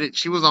to edit.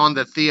 She was on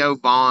the Theo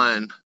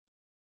Vaughn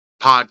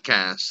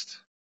podcast.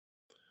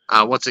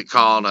 What's it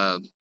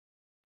called?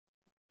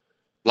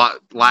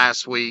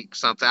 Last week,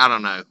 something. I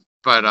don't know,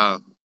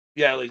 but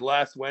yeah, like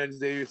last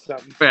Wednesday or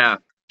something. Yeah,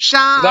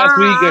 shine last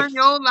week,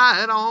 your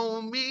light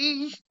on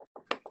me.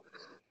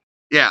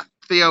 Yeah,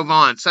 Theo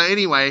Vaughn. So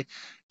anyway,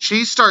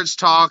 she starts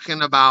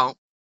talking about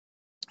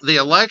the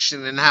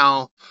election and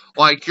how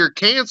like you're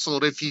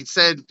canceled if you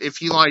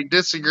like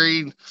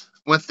disagreed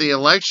with the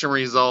election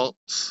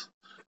results.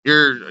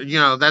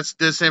 That's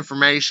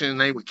disinformation and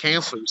they would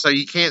cancel you. So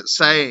you can't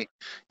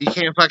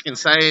fucking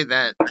say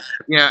that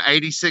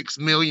 86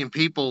 million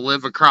people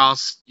live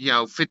across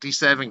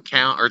 57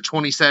 count or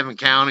 27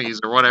 counties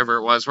or whatever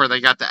it was where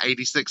they got the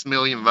 86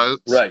 million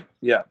votes. Right.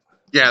 Yeah.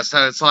 Yeah,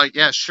 so it's like,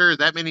 yeah, sure,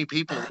 that many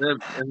people live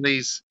in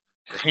these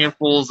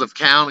handfuls of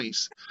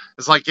counties.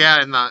 It's like,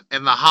 yeah, and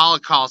the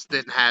Holocaust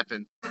didn't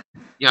happen.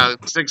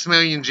 6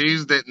 million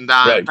Jews didn't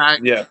die.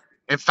 Right.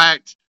 In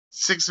fact,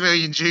 6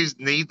 million Jews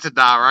need to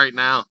die right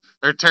now.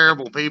 They're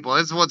terrible people.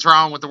 This is what's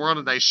wrong with the world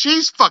today.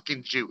 She's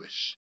fucking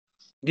Jewish.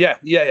 Yeah,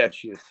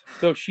 she is.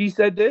 So she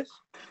said this?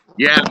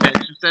 Yeah, man,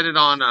 she said it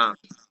on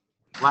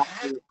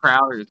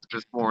Crowders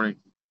this morning.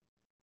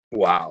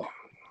 Wow.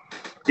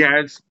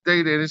 Yeah,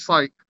 it's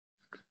like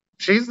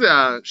she's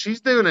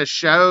doing a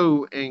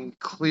show in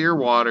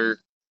Clearwater.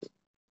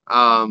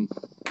 Might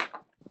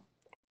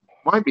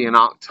be in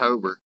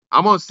October.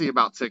 I'm gonna see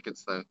about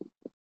tickets though.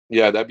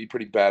 Yeah, that'd be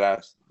pretty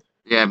badass.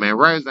 Yeah, man,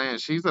 Roseanne,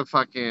 she's a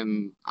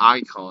fucking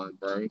icon,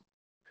 bro.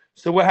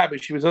 So what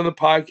happened? She was on the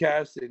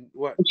podcast and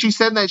what? She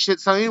said that shit.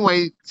 So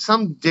anyway,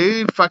 some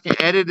dude fucking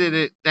edited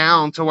it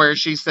down to where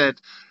she said,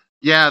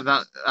 "Yeah,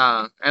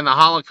 and the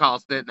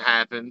Holocaust didn't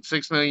happen.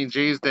 6 million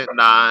Jews didn't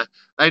die.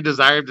 They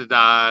deserve to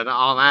die, and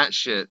all that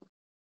shit."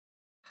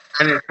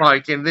 And it's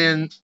like, and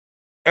then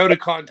out of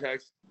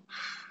context.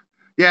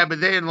 Yeah,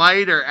 but then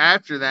later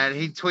after that,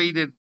 he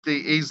tweeted.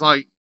 He's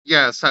like,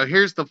 "Yeah, so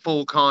here's the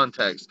full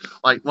context."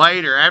 Like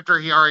later, after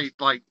he already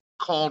like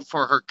called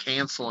for her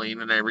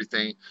canceling and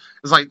everything,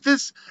 it's like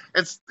this.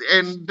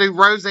 And dude,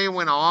 Roseanne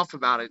went off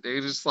about it,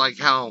 dude. It's like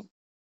how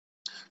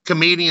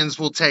comedians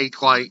will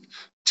take like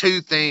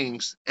two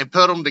things and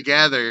put them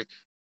together,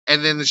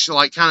 and then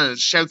like kind of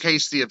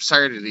showcase the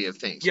absurdity of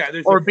things. Yeah,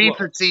 or be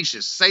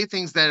facetious, say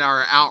things that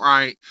are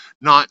outright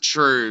not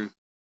true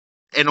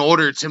in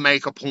order to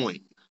make a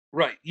point.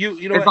 Right.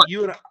 You know It's what?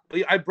 You and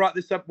I brought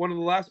this up one of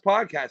the last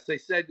podcasts. They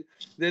said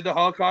that the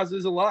Holocaust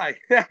is a lie.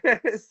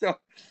 So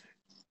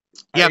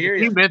Yeah, I but hear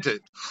you you. meant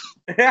it.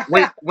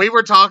 We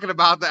were talking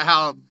about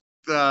how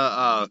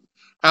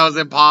it's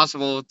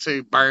impossible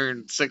to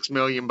burn 6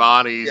 million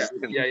bodies.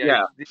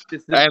 yeah. It's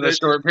In a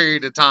short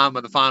period of time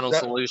of the final the-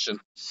 solution.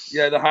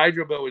 the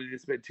hydro bill would have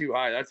just been too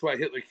high. That's why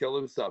Hitler killed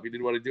himself. He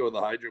didn't want to deal with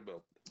the hydro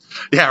bill.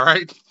 Yeah,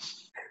 right.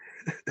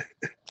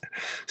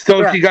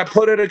 So Yeah. she got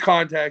put into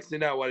context, and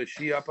now what? Is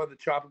she up on the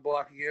chopping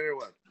block again, or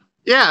what?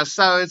 Yeah,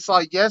 so it's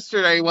like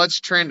yesterday, what's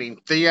trending?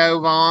 Theo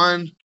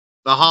Vaughn,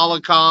 the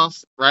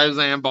Holocaust,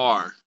 Roseanne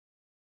Barr.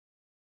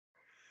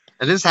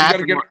 And this We gotta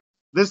happened. get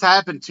This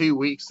happened 2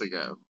 weeks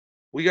ago.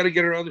 we got to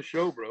get her on the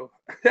show, bro.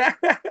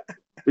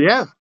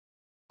 Yeah,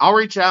 I'll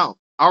reach out.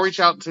 I'll reach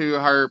out to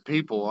her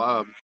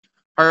people.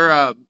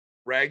 Her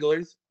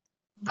Wranglers.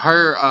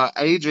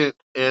 agent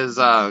is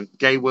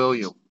Gay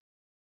William.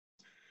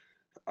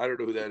 I don't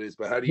know who that is,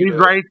 but how do you He's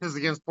know? racist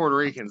against Puerto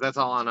Ricans. That's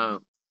all I know.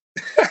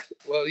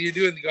 Well, you're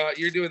doing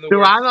the Do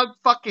work. I look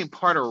fucking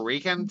Puerto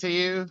Rican to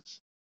you?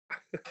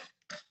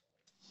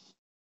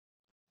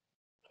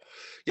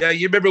 Yeah,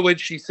 you remember when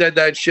she said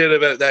that shit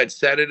about that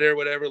senator or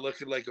whatever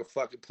looking like a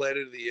fucking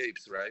Planet of the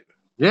Apes, right?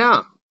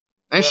 Yeah.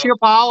 And she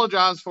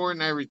apologized for it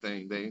and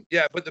everything, dude.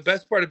 Yeah, but the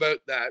best part about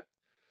that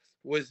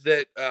was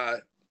that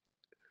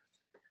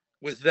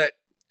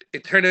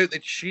it turned out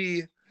that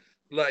she,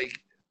 like,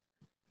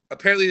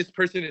 apparently this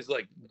person is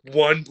like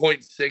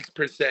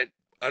 1.6%,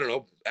 I don't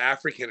know,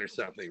 African or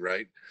something,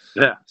 right?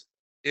 Yeah.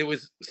 It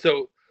was,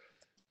 so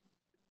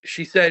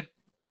she said,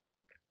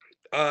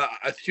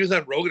 she was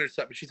on Rogan or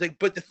something. She's like,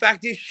 but the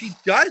fact is, she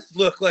does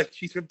look like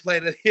she's from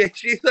Planet.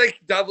 She's like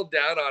doubled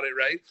down on it,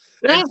 right?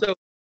 Yeah. And so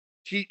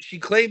she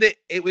claimed that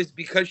it was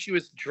because she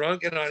was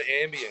drunk and on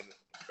Ambien,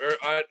 or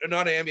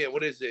not Ambien.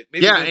 What is it?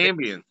 Maybe yeah,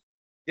 Ambien.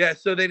 Yeah.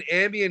 So then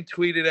Ambien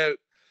tweeted out,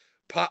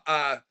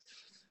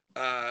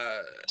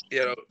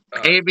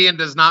 Ambien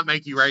does not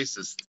make you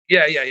racist.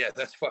 Yeah.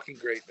 That's fucking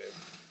great, man.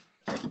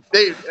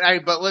 Hey,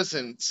 but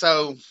listen.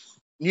 So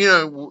you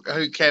know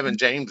who Kevin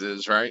James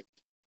is, right?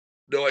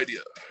 No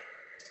idea.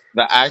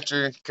 The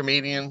actor,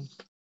 comedian.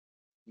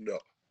 No.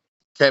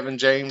 Kevin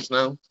James,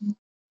 no.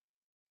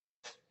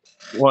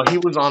 Well, he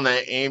was on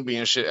that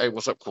Ambien shit. Hey,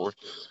 what's up, Corey?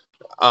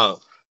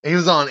 He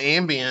was on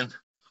Ambien,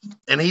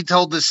 and he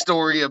told this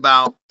story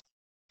about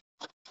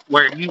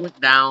where he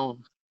went downstairs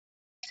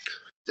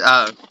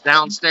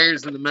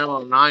in the middle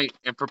of the night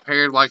and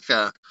prepared like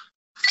a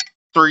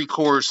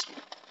 3-course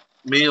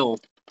meal.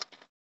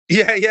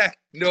 Yeah.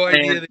 No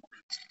idea.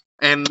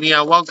 And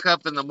woke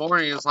up in the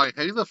morning and was like,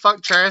 who the fuck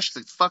trashed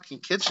the fucking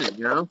kitchen,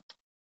 you know?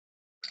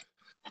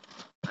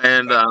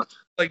 And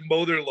like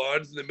mow their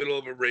lawns in the middle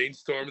of a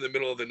rainstorm in the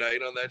middle of the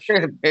night on that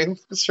shit. Man,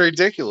 it's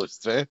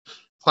ridiculous, man.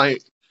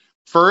 Like,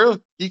 for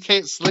real, you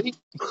can't sleep.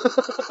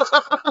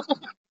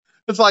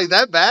 It's like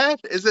that bad?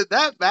 Is it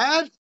that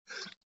bad?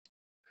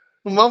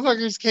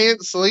 Motherfuckers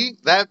can't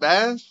sleep that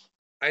bad?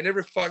 I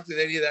never fucked with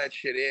any of that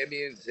shit.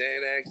 Ambien,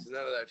 Xanax,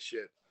 none of that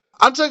shit.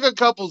 I took a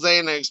couple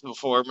Xanax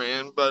before,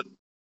 man, but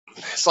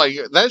it's like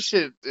that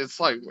shit. It's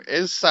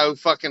so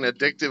fucking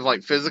addictive,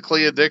 like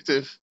physically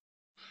addictive.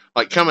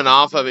 Like coming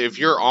off of it, if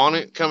you're on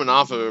it, coming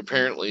off of it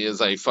apparently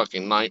is a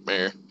fucking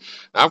nightmare.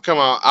 I've come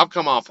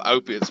off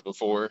opiates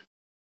before,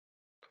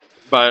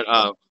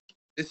 but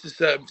this is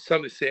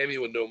something Sammy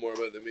would know more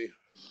about than me.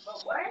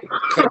 What?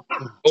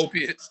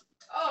 Opiates.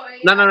 Oh,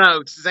 yeah.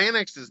 No.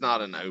 Xanax is not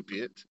an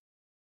opiate.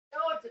 No,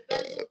 it's a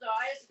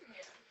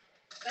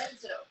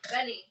benzodiazepine.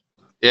 Benny.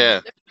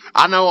 Yeah,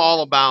 I know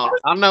all about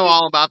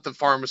the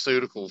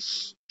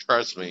pharmaceuticals.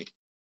 Trust me.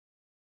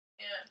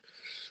 Yeah.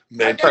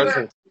 Man, Trust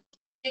me.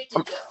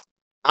 Addicted though.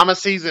 I'm a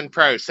seasoned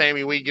pro,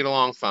 Sammy. We get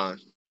along fine.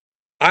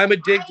 I'm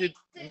addicted.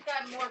 I think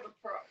I'm more of a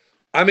pro.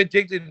 I'm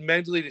addicted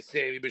mentally to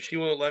Sammy, but she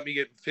won't let me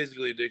get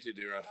physically addicted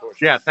to her,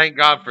 unfortunately. Yeah, thank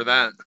God for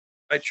that.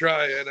 I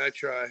try.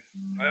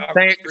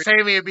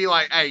 Sammy would be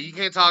like, "Hey, you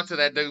can't talk to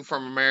that dude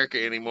from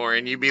America anymore,"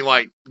 and you'd be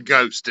like,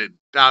 "Ghosted."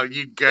 Oh,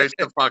 you ghost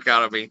the fuck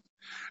out of me.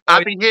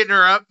 I'd be hitting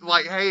her up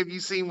like, "Hey, have you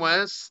seen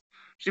Wes?"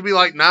 She'd be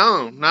like,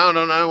 "No,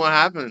 what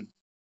happened?"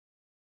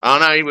 I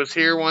don't know. He was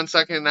here 1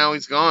 second, now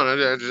he's gone. I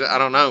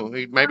don't know.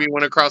 He maybe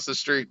went across the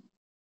street.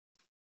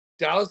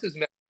 Dallas is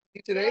mad at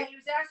me today. Yeah, he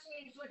was asking me,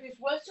 he's like, is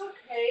Wes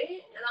okay?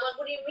 And I'm like,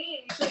 what do you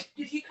mean? He's like,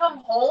 did he come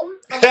home?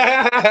 I'm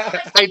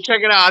like, Hey,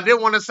 check it out. I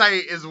didn't want to say,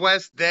 is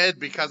Wes dead?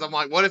 Because I'm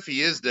like, what if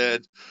he is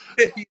dead?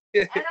 and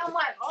I'm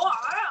like, oh,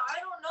 I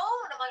don't know.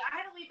 And I'm like, I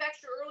had to leave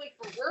extra early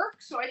for work,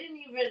 so I didn't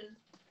even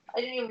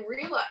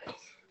realize.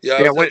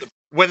 Yeah,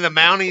 when the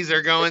Mounties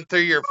are going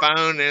through your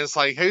phone and it's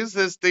like, who's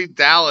this dude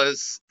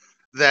Dallas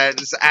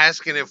that's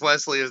asking if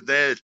Wesley is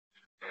dead?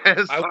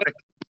 Here's what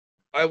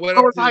I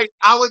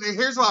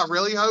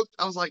really hoped.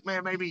 I was like,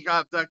 man, maybe he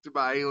got abducted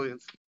by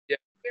aliens. Yeah.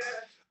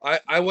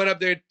 I went up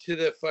there to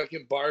the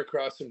fucking bar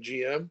across from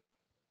GM.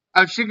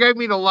 Oh, she gave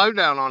me the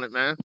lowdown on it,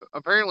 man.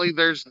 Apparently,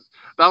 there's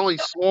the only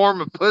swarm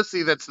of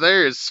pussy that's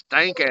there is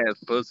stank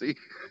ass pussy.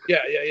 Yeah.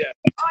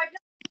 Oh, I've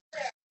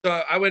So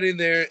I went in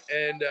there,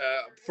 and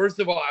first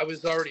of all, I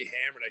was already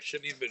hammered. I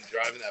shouldn't even been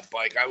driving that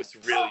bike. I was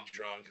really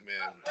drunk,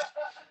 man.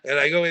 And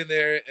I go in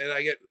there, and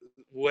I get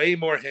way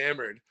more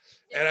hammered.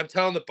 And I'm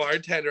telling the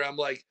bartender, I'm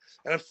like,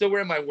 and I'm still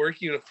wearing my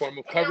work uniform.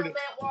 I'm covered in,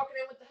 walking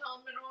in with the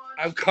helmet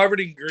on. I'm covered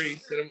in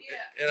grease, and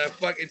I'm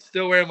fucking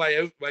still wearing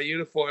my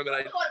uniform.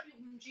 And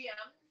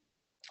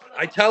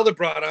I tell the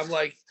broad, I'm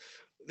like,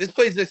 this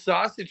place is a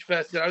sausage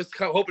fest, and I was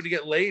hoping to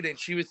get laid, and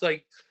she was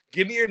like,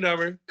 give me your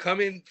number,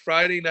 come in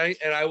Friday night,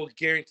 and I will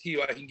guarantee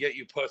you I can get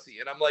you pussy.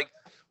 And I'm like,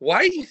 why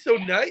are you so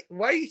nice?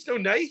 Why are you so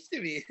nice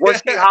to me?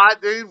 Was she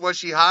hot, dude? Was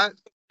she hot?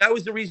 That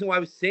was the reason why I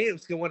was saying I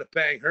was gonna want to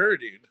bang her,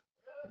 dude.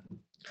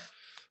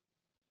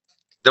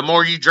 The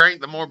more you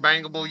drink, the more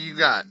bangable you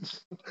got.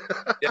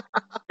 Yeah.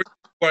 The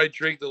more I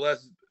drink, the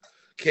less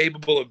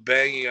capable of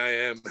banging I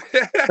am.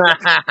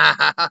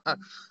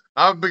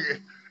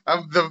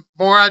 The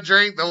more I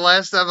drink, the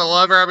less of a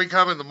lover I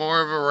become, and the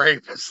more of a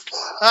rapist.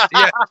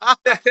 Yeah.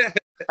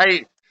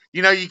 Hey,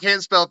 you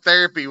can't spell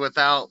therapy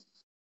without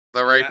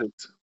the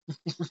rapist.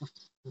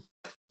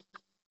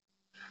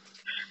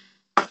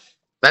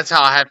 That's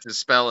how I have to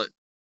spell it.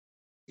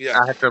 Yeah.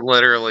 I have to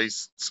literally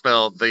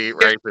spell the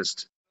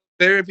rapist.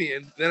 Therapy,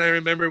 and then I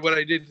remember what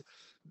I did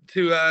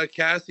to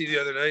Cassie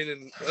the other night,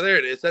 and there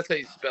it is. That's how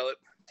you spell it.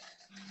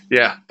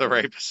 Yeah, the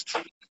rapist.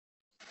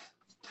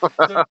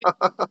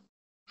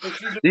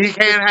 You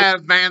can't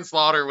have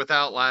manslaughter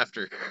without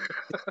laughter.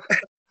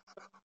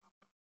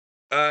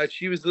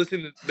 She was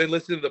been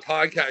listening to the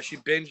podcast. She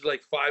binged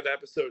like 5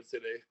 episodes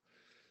today.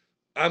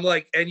 I'm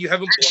like, and you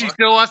haven't blocked. She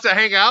still wants to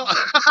hang out?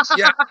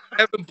 Yeah,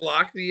 haven't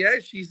blocked me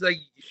yet. She said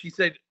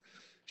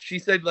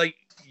like,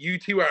 you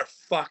two are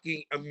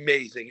fucking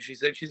amazing. She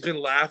said she's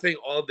been laughing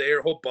all day.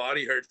 Her whole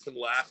body hurts from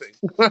laughing.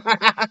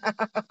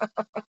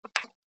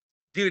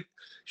 Dude,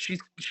 she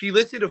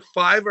listened to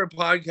 5 of our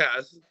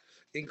podcasts,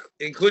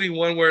 including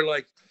one where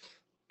like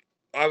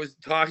I was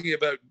talking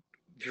about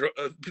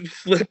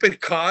flipping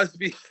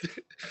Cosby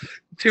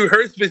to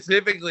her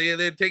specifically, and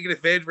then taking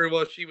advantage of her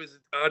while she was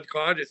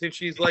unconscious. And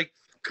she's like,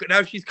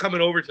 now she's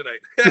coming over tonight.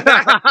 Like,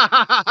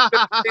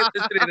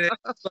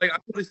 I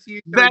want to see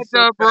you. That's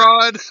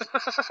abroad.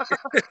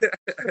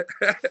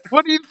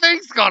 What do you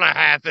think's gonna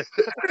happen?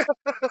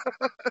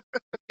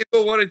 It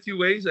go one of 2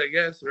 ways, I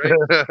guess, right?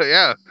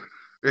 Yeah.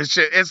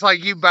 It's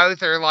like you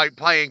both are like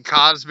playing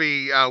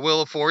Cosby,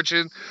 Wheel of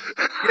Fortune.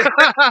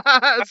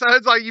 So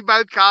it's like you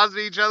both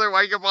Cosby each other,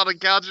 wake up on the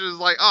couch and it's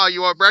like, oh,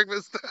 you want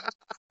breakfast?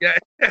 Yeah.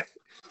 I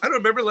don't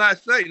remember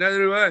last night. Neither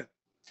do I.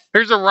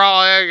 Here's a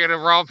raw egg and a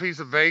raw piece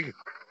of bacon.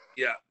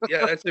 Yeah,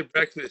 that's a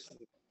breakfast.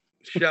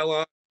 Shell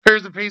on.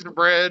 Here's a piece of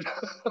bread.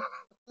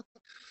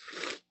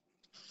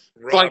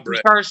 Raw like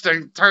bread. First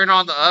to turn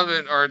on the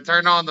oven or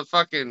turn on the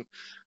fucking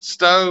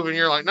stove, and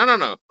you're like,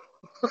 no.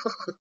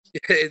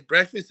 Yeah,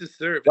 breakfast is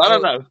served.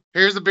 No.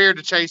 Here's a beer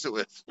to chase it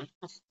with.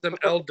 Some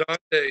El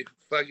Dante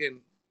fucking.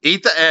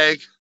 Eat the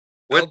egg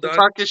with the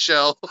fucking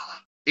shell.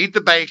 Eat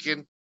the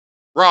bacon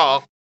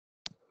raw.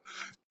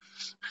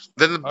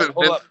 Then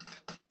hold up.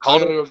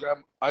 Hold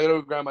I gotta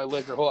go grab my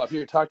liquor. Hold up.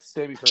 Here, talk to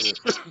Sammy for a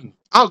minute.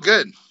 Oh,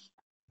 good.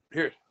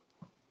 Here,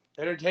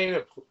 entertain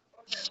him.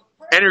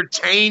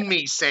 Entertain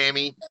me,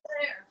 Sammy.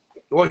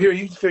 Well, here,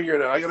 you can figure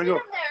it out. I gotta go.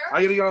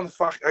 I gotta get on the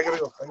fuck. I gotta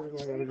go. Going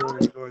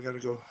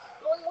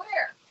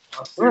where?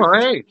 Oh,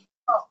 hey.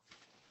 Oh.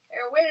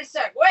 Here, wait a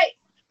sec.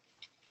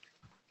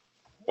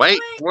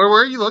 Wait. Where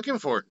were you looking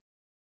for?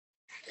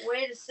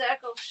 Wait a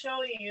sec. I'll show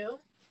you.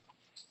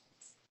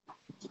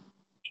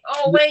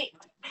 Oh, wait.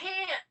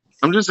 Pants.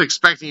 I'm just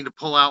expecting you to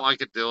pull out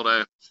like a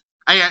dildo.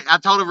 Hey, I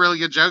told a really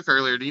good joke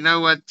earlier. Do you know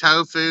what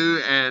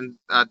tofu and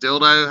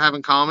dildo have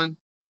in common?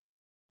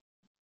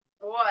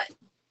 What?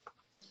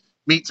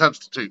 Meat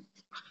substitute.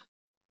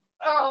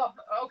 Oh,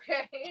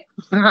 okay.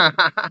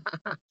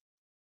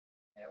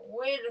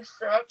 Wait a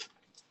sec.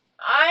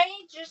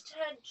 I just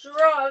had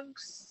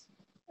drugs.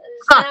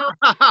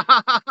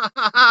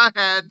 I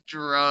had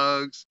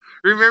drugs.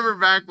 Remember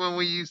back when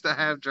we used to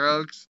have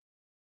drugs?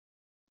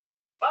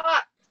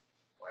 Fuck.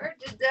 Where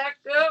did that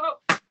go?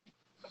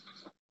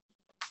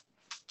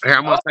 Here,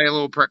 I'm going to say a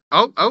little prayer.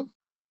 Oh.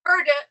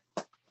 Heard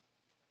it.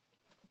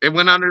 It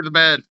went under the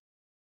bed.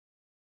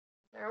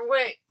 There,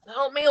 wait.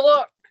 Help me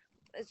look.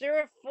 Is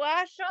there a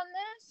flash on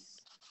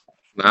this?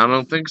 I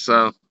don't think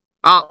so.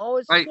 Oh,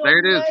 it's wait, there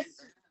it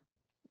is.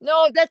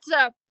 No, that's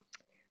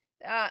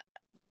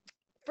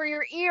for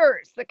your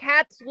ears. The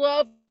cats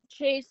love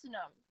chasing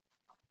them.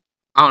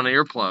 Oh, an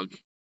earplug.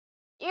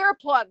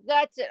 Earplug,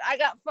 that's it. I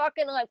got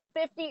fucking like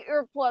 50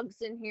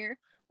 earplugs in here.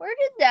 Where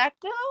did that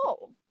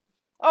go?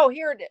 Oh,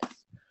 here it is.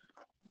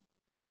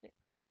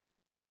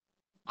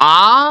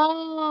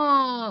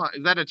 Ah,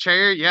 is that a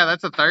chair? Yeah,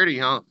 that's a 30,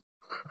 huh?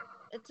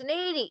 It's an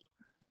 80.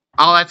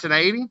 Oh, that's an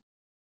 80?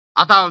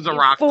 I thought it was a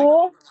rock.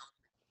 Fool.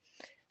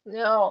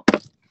 No.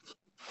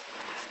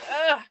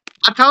 I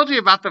told you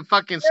about the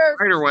fucking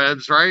spider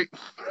webs, right?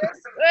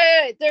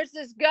 There's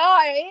this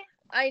guy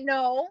I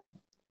know.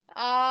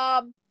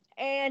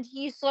 And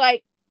he's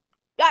like,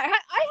 I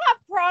have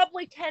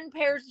probably 10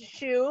 pairs of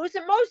shoes,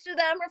 and most of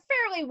them are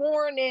fairly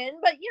worn in,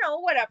 but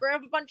whatever. I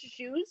have a bunch of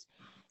shoes.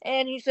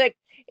 And he's like,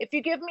 if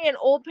you give me an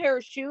old pair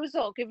of shoes,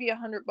 I'll give you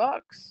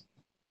 $100.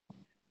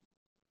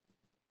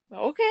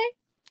 Okay.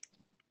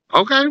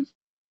 Okay.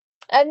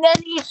 And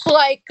then he's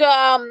like,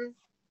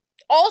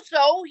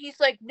 also, he's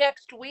like,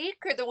 next week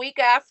or the week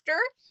after,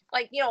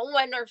 like,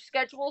 when our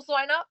schedules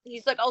line up,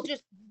 he's like, I'll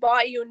just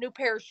buy you a new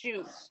pair of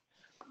shoes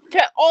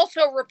to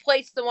also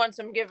replace the ones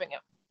I'm giving him.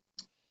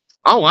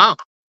 Oh, wow.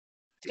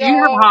 So, you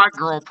have hot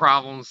girl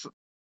problems.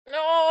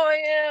 Oh,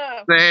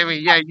 yeah. Sammy,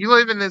 yeah, you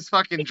live in this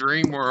fucking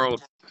dream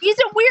world. He's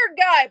a weird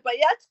guy, but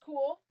that's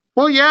cool.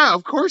 Well, yeah,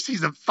 of course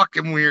he's a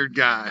fucking weird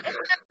guy.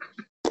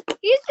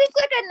 He's just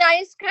like a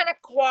nice, kind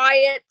of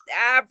quiet,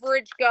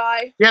 average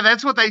guy. Yeah,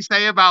 that's what they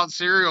say about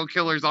serial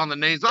killers on the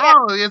news. Yeah.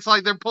 Oh, it's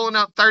like they're pulling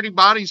out 30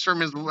 bodies from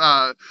his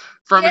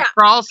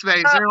crawl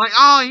space. They're like,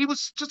 oh, he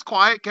was just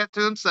quiet, kept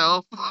to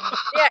himself.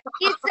 Yeah,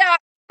 he's a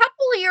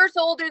couple of years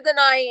older than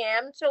I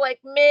am, so like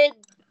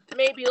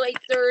maybe late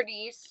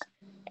 30s.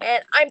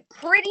 And I'm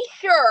pretty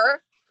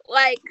sure,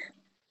 like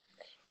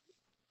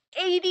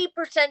 80%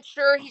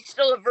 sure he's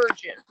still a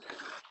virgin.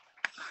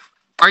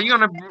 Are you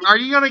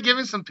gonna give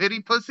him some pity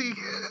pussy?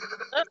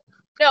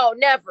 No,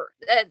 never.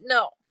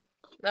 No.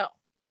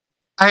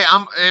 Hey,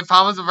 if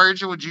I was a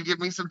virgin, would you give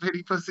me some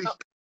pity pussy?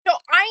 So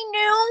I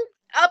knew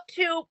up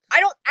to, I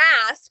don't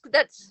ask,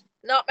 that's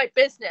not my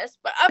business,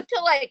 but up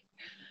to like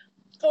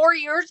 4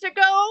 years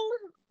ago,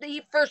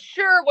 he for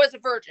sure was a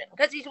virgin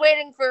because he's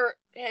waiting for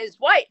his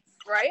wife,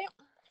 right?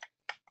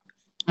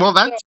 Well,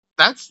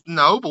 that's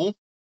noble.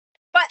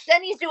 But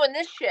then he's doing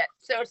this shit,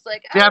 so it's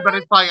like, yeah, but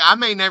it's like I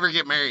may never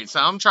get married,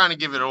 so I'm trying to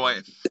give it away.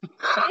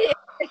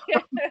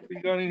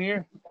 You got in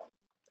here?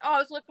 Oh, I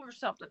was looking for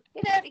something.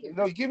 Get out of here.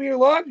 No, give me your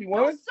laundry,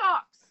 woman.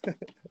 No socks.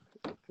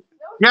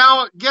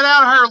 Now get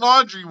out of her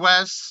laundry,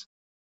 Wes.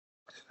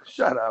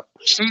 Shut up.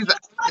 She's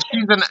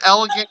an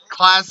elegant,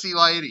 classy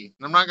lady.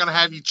 I'm not gonna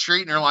have you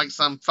treating her like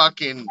some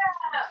fucking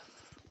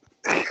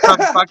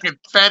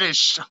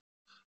fetish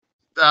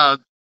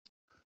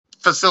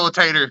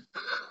facilitator.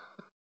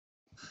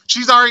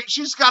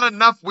 She's got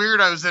enough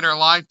weirdos in her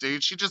life,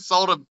 dude. She just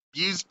sold a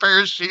used pair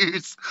of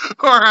shoes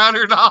for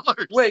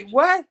 $100. Wait,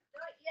 what?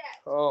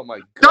 Oh my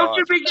god! Don't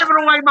you be giving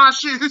away my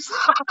shoes. That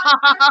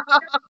are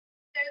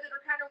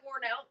kind of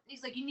worn out.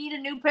 He's like, you need a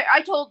new pair.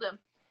 I told him,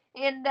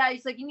 and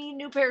he's like, you need a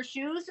new pair of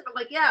shoes. And I'm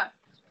like, yeah.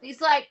 He's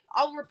like,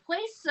 I'll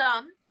replace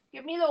some.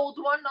 Give me the old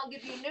one, and I'll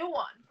give you a new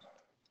one.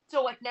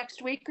 So like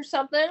next week or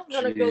something, I'm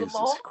gonna go to the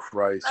mall. Jesus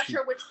Christ! Not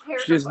sure which pair.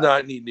 She does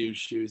not need new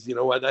shoes. You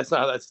know what? That's not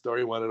how that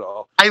story went at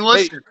all. Hey,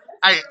 listen.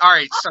 All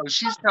right, so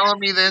she's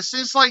telling me this.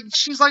 It's like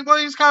she's like, well,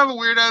 he's kind of a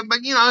weirdo, but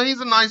he's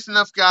a nice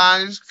enough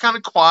guy. He's kind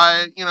of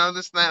quiet, this and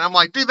that. I'm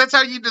like, dude, that's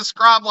how you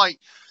describe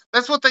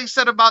that's what they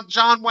said about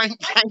John Wayne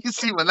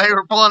Gacy when they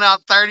were pulling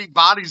out 30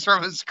 bodies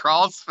from his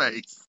crawl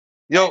space.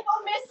 Yo, go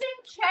missing.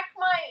 Check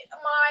my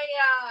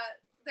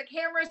the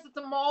cameras at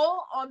the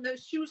mall on the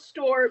shoe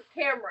store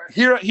cameras.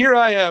 Here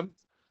I am,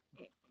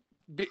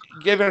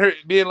 giving her,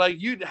 being like,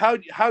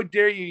 how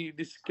dare you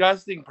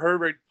disgusting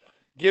pervert,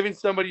 giving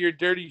somebody your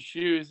dirty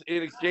shoes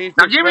in exchange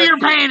for. Now give me your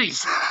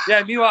panties.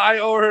 Yeah, meanwhile I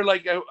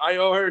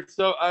owe her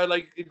so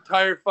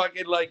entire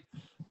fucking like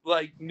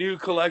new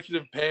collection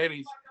of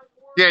panties.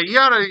 Yeah, you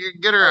oughta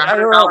get her a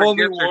whole $100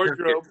 new gift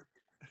wardrobe.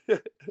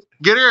 certificate.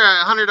 Get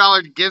her a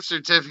 $100 gift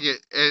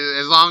certificate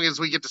as long as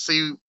we get to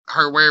see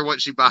her wear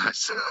what she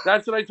buys.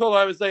 That's what I told her.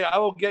 I was like, I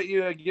will get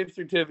you a gift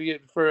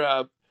certificate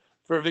for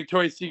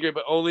Victoria's Secret,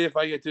 but only if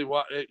I get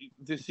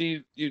to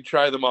see you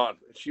try them on.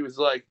 She was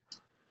like,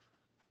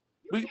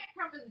 You can't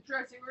come to the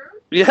dressing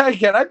room. yeah, I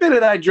can. I've been in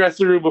that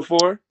dressing room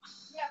before.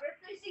 Yeah, but if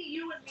they see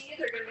you and me,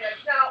 they're gonna be like,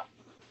 no.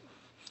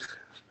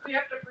 We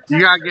have to protect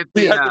You gotta her. get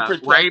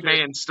the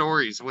Ray-Ban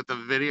stories with the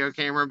video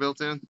camera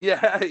built in.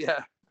 Yeah,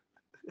 yeah.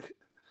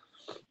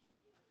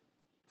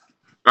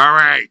 All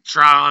right,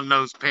 try on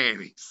those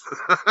panties.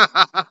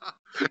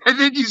 And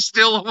then you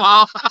steal them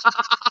all.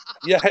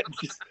 Yeah.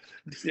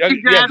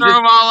 You gather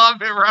them all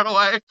up and run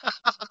away.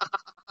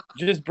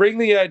 Just bring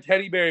the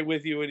teddy bear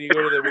with you when you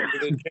go to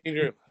the change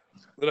room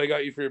that I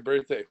got you for your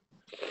birthday.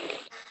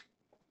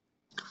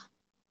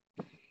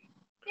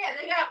 Yeah,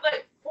 they got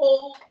like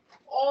full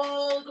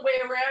all the way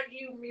around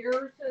you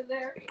mirrors in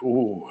there.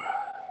 Ooh.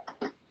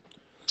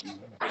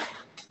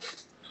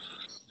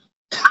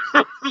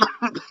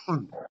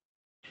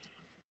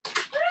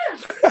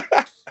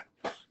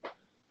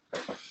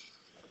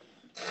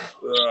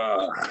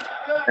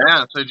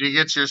 Yeah, so did you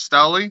get your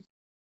Stoli?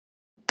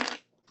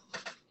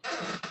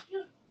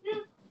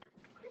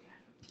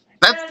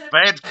 That's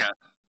vodka.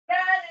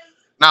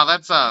 No,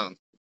 that's not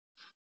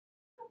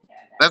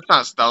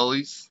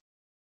Stoli's.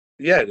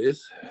 Yeah, it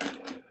is.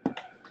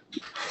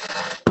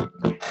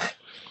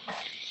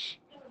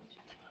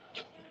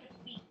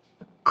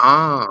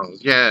 Oh,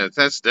 yeah,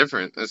 that's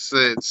different. It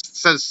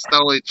says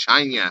Stoli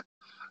China.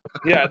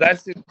 Yeah,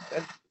 that's it.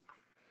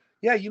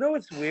 Yeah, you know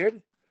what's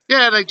weird?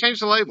 Yeah, they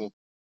changed the label.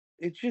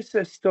 It just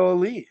says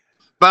Stoli.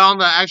 But on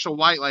the actual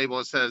white label,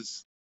 it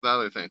says the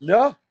other thing.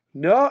 No,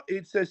 No,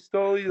 it says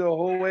Stoli the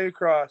whole way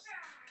across.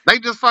 They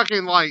just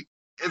fucking like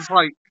it's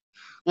like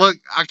look,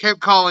 I kept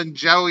calling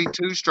Joey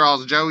Two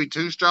Straws,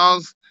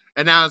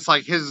 and now it's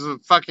like his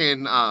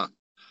fucking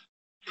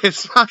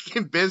his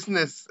fucking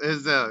business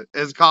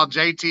is called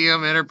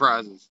JTM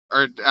Enterprises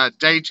or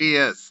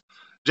JTS,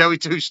 Joey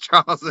Two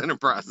Straws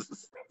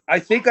Enterprises. I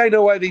think I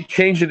know why they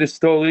changed it to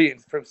Stoli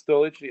from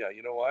Stolichnaya.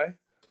 You know why?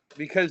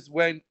 Because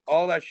when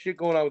all that shit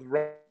going on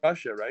with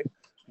Russia, right?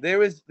 They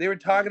were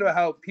talking about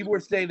how people were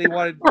saying they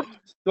wanted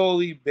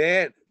Stoli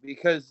banned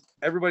because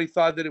everybody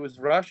thought that it was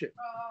Russian,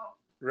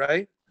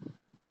 right?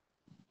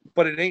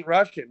 But it ain't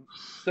Russian.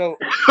 So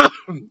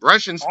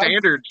Russian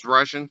standards,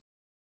 Russian.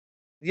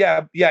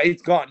 Yeah,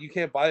 it's gone. You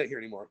can't buy it here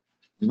anymore.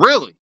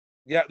 Really?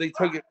 Yeah, they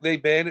took it. They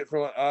banned it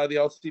from the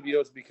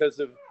LCBOs because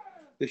of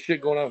the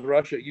shit going on with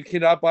Russia. You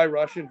cannot buy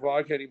Russian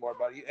vodka anymore,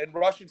 buddy. And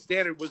Russian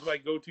Standard was my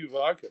go-to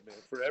vodka, man,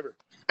 forever.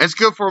 It's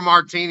good for a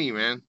martini,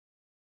 man.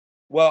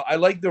 Well, I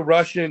like the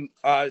Russian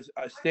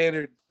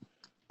Standard.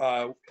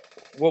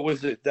 What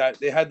was it that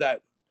they had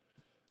that?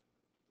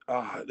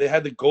 They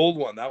had the gold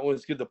one. That one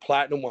was good. The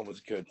platinum one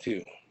was good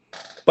too.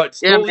 But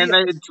Stoli, yeah,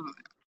 and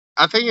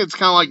I think it's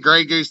kind of like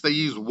Grey Goose. They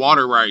use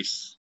water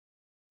rice.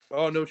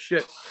 Oh no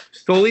shit!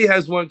 Stoli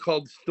has one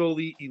called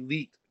Stoli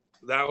Elite.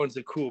 That one's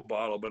a cool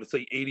bottle, but it's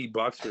like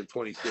 $80 for a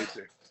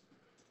 26er.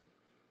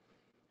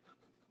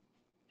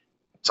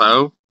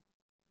 So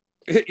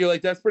you're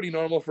like, that's pretty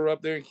normal for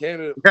up there in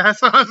Canada.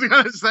 That's what I was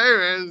gonna say,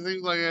 man. It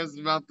seems like it's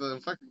about to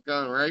fucking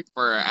go right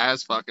for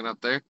ass fucking up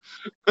there.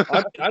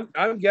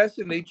 I'm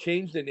guessing they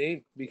changed the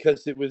name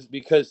because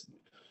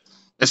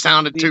it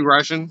sounded too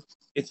Russian.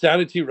 It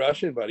sounded too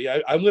Russian, buddy. I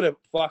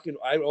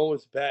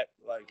almost bet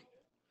like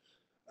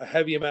a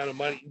heavy amount of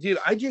money. Dude,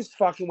 I just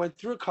fucking went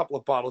through a couple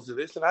of bottles of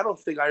this, and I don't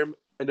think I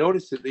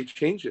noticed it. They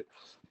changed it.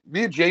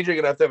 Me and JJ are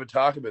going to have a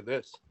talk about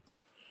this.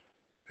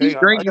 He's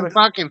drinking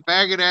fucking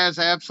faggot-ass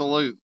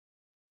Absolute.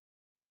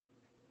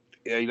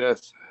 Yeah, he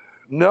does.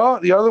 No,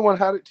 the other one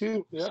had it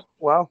too. Yeah,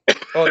 wow.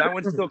 Oh, that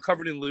one's still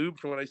covered in lube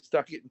from when I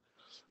stuck it in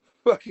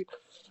fucking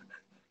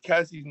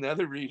Cassie's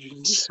nether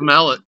region.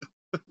 Smell it.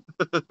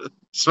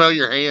 Smell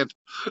your hand.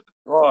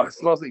 Oh, it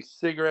smells like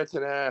cigarettes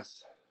and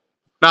ass.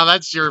 No,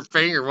 that's your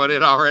finger. What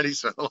it already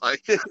smelled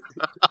like.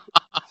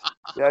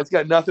 Yeah, it's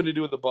got nothing to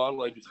do with the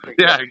bottle I just picked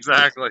Yeah, up.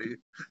 exactly.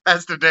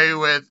 Has to do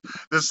with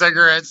the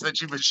cigarettes that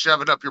you've been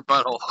shoving up your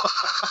butthole.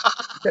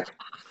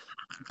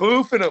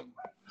 Boofing them.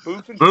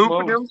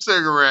 Boofing them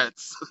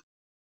cigarettes.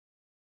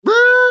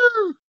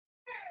 Woo!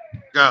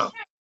 Go.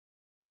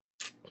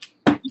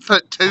 You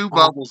put 2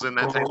 bubbles in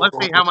that thing. Let's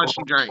see how much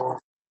you drank.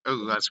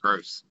 Oh, that's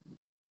gross.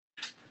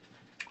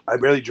 I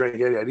barely drank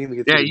any. I didn't even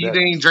get to you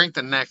didn't even drink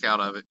the neck out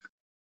of it.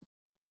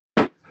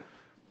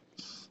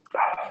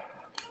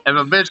 If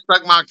a bitch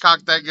sucked my cock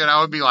that good, I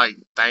would be like,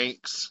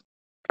 thanks.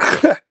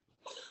 You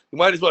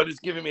might as well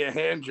just give me a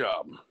hand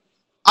job.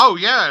 Oh,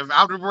 yeah.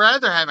 I would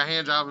rather have a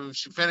hand job if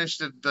she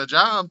finished the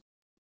job.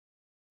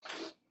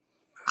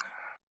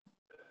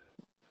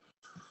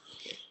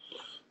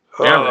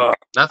 Yeah,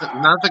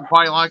 nothing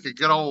quite like a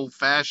good old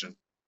fashioned.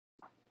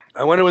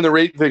 I wonder when the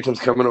rape victim's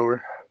coming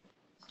over.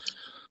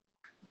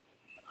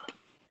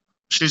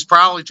 She's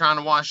probably trying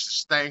to wash the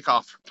stank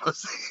off her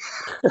pussy.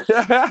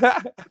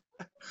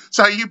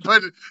 So you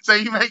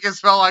make it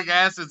smell like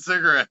acid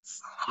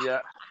cigarettes.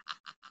 Yeah.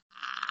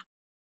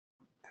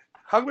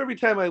 How come every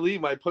time I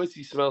leave, my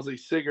pussy smells like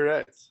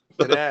cigarettes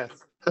and ass?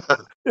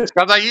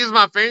 Because I use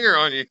my finger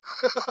on you.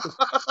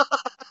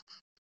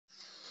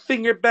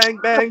 Finger bang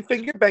bang,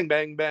 finger bang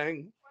bang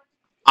bang.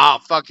 Oh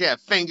fuck yeah!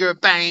 Finger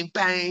bang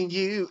bang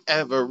you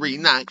every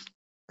night.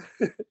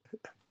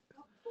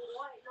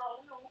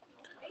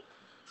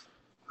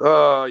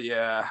 Oh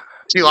yeah.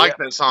 She likes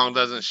that song,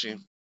 doesn't she?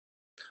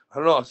 I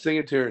don't know. I'll sing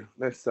it to her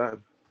next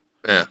time.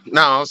 Yeah.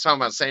 No, I was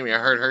talking about Sammy. I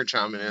heard her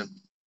chiming in.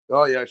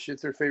 Oh yeah,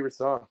 shit's her favorite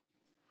song.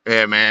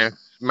 Yeah, man.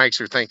 Makes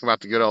her think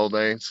about the good old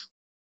days.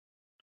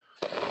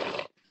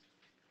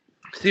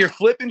 So you're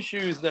flipping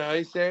shoes now,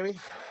 eh, Sammy? Yeah,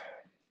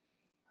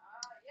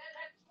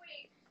 that's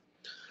sweet.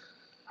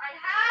 I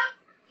have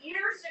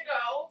years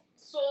ago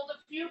sold a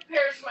few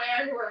pairs of my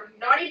underwear,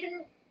 not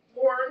even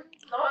worn.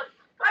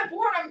 I've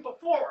worn them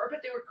before,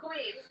 but they were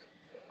clean.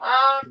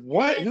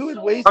 What? Who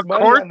would waste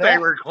money on that? Of course they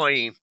were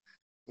clean.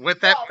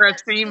 With that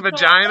pristine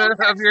vagina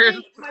of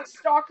yours? My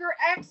stalker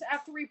ex,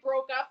 after we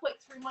broke up like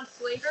 3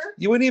 months later.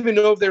 You wouldn't even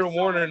know if they were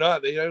worn or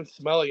not. They don't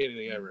smell like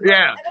anything ever.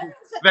 Yeah.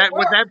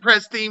 With that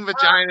pristine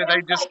vagina,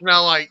 they just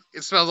smell like,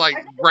 it smells like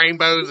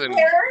rainbows and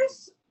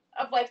pairs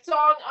of like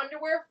thong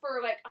underwear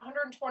for like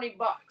 $120.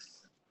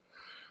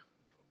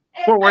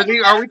 Well,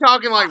 are we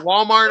talking like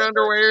Walmart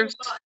underwears?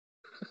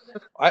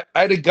 I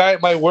had a guy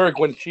at my work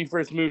when she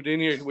first moved in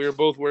here. We were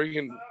both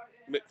working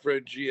for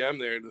a GM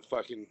there.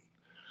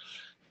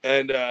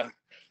 And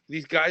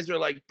these guys are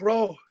like,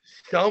 bro,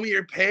 sell me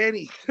your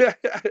panties.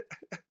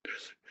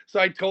 So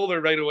I told her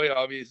right away,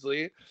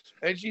 obviously.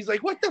 And she's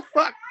like, what the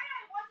fuck?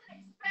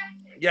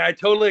 Yeah, I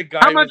totally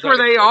got. How much were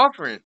they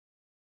offering?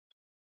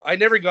 I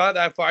never got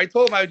that far. I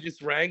told him I would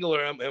just wrangle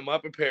him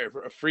up a pair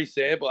for a free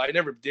sample. I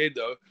never did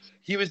though.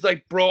 He was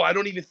like, "Bro, I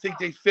don't even think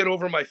they fit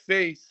over my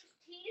face."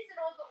 Teasing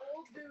all the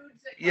old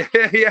dudes.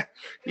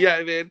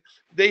 Yeah, man.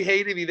 They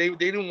hated me. They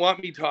didn't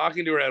want me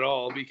talking to her at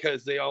all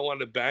because they all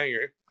wanted to bang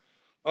her.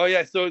 Oh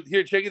yeah, so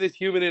here, check out this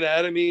human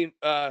anatomy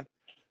Outside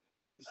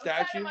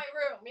statue. of my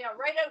room. Yeah,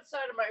 right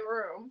outside of my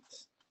room.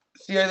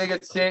 See how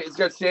it's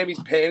got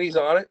Sammy's panties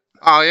on it.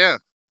 Oh yeah,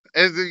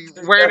 is he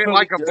There's wearing it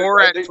like a definitely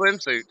Borat dirt.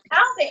 swimsuit?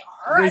 Now they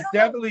are. There's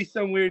definitely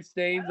some weird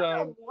stains I on don't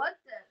them. know what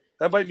that is.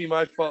 That might be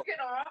my fault.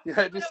 Jerking off.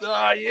 Yeah, just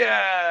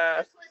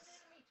yeah.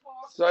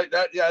 So and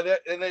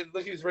then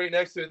look, he's right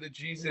next to the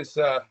Jesus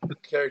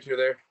character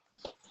there.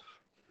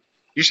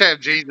 You should have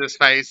Jesus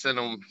face and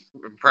him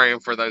praying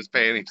for those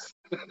panties.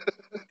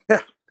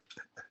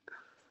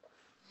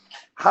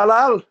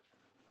 Halal.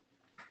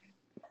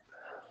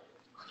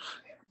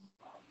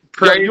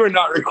 Pray, You are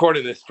not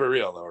recording this for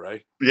real though,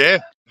 right? yeah.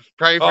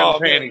 Pray for Oh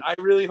the man, panties. I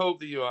really hope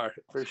that you are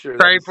for sure.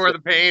 Pray for the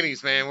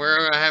panties, man. We're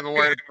gonna have a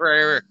word of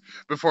prayer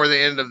before the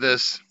end of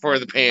this for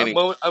the panties.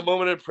 a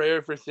moment of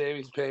prayer for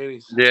Sammy's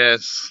panties.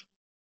 Yes.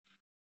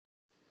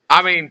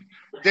 I mean,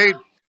 dude,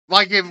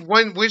 like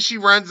when she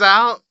runs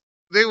out,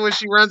 then when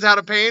she runs out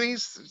of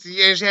panties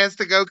and she has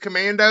to go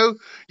commando,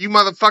 you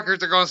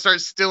motherfuckers are gonna start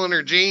stealing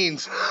her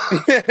jeans.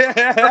 You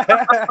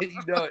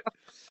know it.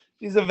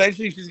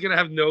 She's gonna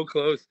have no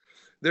clothes.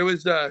 There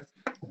was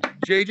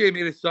JJ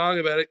made a song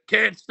about it.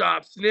 Can't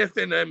stop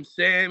sniffing them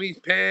Sammy's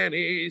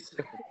panties.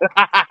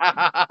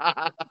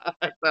 That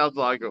sounds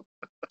like him.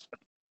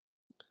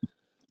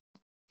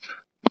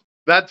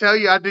 Did I tell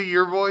you I do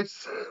your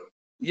voice?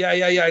 Yeah.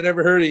 I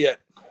never heard it yet.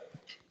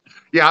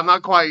 Yeah, I'm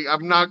not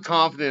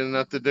confident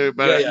enough to do it,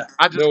 but Yeah.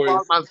 I just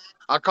No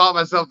I caught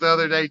myself the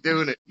other day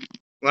doing it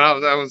when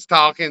I was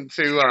talking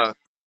to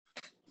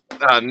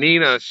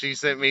Nina. She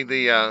sent me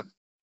the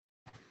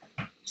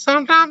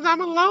sometimes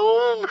I'm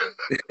alone.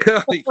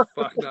 Holy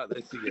fuck, not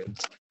this again.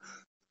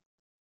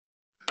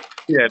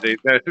 Yeah, dude,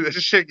 this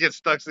shit gets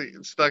stuck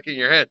in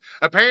your head.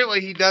 Apparently,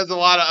 he does a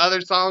lot of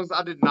other songs.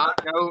 I did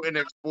not go and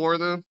explore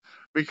them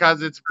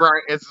because it's a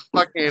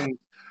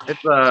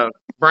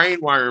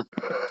brainworm.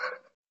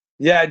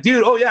 Yeah,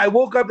 dude. Oh yeah, I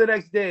woke up the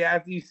next day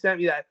after you sent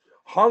me that,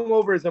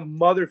 hungover as a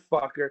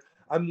motherfucker.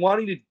 I'm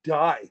wanting to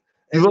die.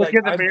 You look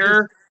in the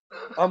mirror.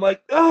 I'm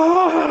like,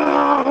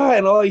 ah,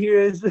 and all I hear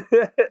is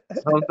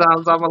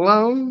sometimes I'm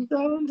alone.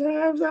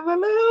 Sometimes I'm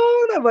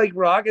alone. I'm like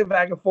rocking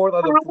back and forth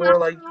on the floor,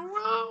 like,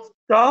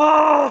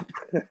 stop.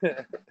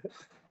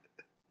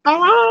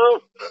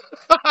 Hello.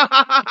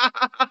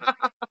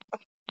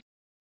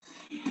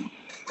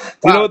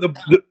 You know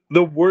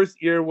the worst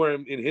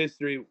earworm in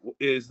history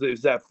is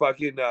that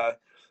fucking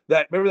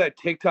remember that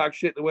TikTok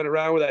shit that went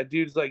around where that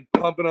dude's like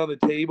pumping on the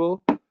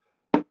table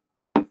and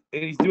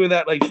he's doing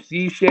that like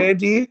sea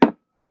shanty.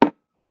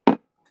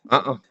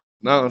 No.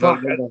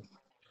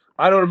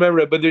 I don't remember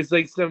it, but there's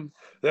like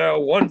there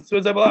once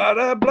was a blah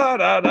blah blah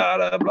blah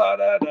blah blah.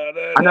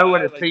 I know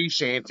what a sea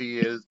shanty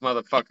is,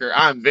 motherfucker.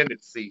 I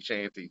invented sea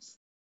shanties.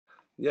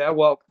 Yeah,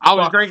 well, I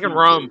was drinking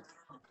rum.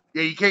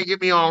 Yeah, you can't get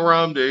me on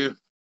rum, dude.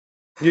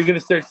 You're gonna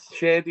start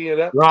shantying it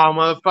up? Raw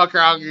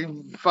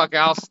motherfucker,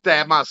 I'll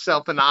stab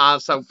myself in the eye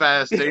so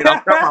fast, dude.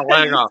 I'll cut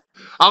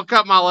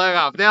my leg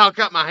off. Then I'll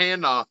cut my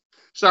hand off.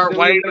 Start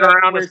waving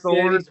around the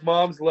store.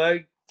 Mom's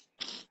leg.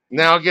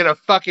 Now I'll get a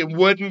fucking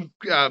wooden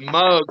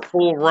mug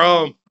full of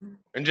rum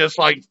and just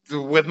like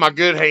with my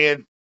good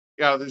hand,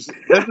 this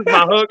is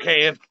my hook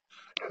hand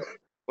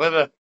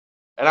and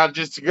I'll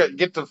just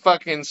get the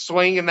fucking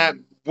swinging that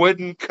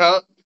wooden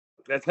cup.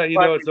 That's how you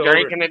know it's over.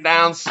 Drinking it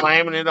down,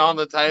 slamming it on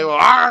the table.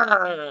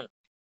 Arr!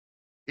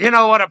 You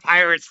know what a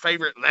pirate's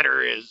favorite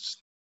letter is?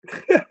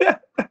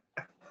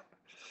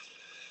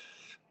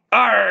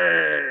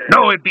 Arr!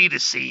 No, it be the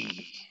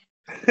C.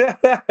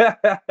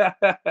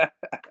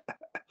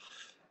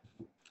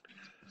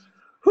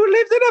 Who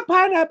lives in a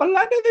pineapple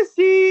under the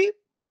sea?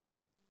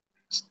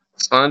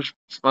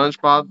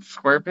 SpongeBob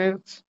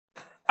SquarePants?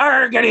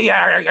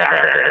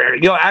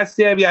 Yo, ask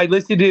Sammy. I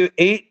listened to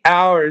 8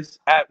 hours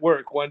at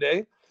work one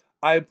day.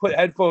 I put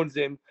headphones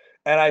in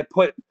and I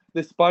put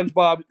the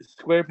SpongeBob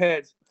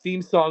SquarePants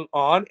theme song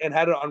on and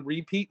had it on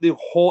repeat the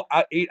whole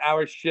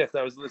 8-hour shift.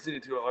 I was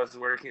listening to it while I was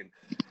working.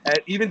 And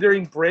even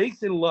during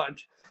breaks and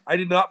lunch, I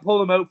did not pull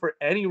them out for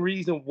any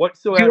reason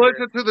whatsoever. You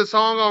listened to the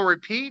song on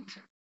repeat?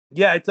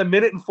 Yeah, it's 1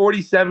 minute and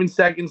 47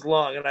 seconds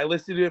long, and I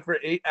listened to it for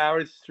 8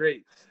 hours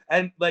straight.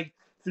 And like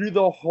through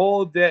the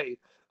whole day,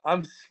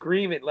 I'm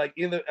screaming like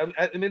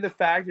I'm in the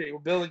factory. We're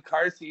building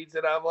car seats,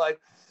 and I'm like,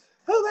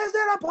 "Who lives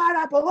in a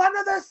pineapple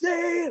under the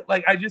sea?"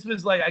 Like I just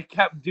was like, I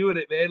kept doing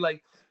it, man.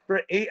 Like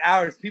for 8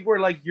 hours, people were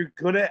like, "You're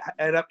gonna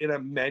end up in a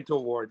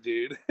mental ward,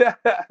 dude."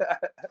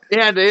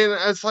 Yeah, dude.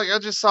 It's like I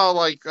just saw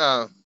like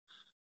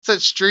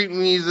such street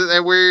music.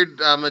 That weird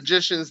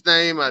magician's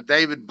name,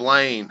 David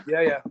Blaine.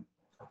 Yeah.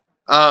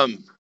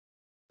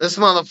 This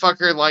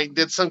motherfucker like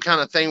did some kind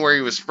of thing where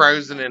he was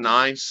frozen in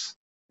ice.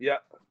 Yeah,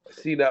 I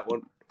see that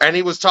one. And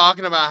he was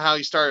talking about how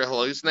he started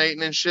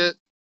hallucinating and shit.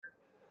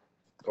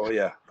 Oh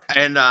yeah.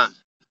 And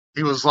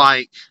he was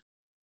like,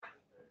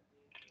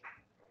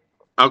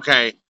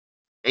 okay.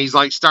 And he's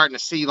like starting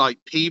to see like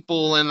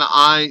people in the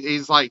eye.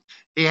 He's like,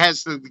 he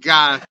has the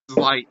guy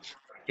like,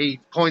 he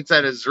points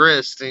at his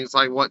wrist and he's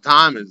like, what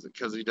time is it?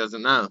 Because he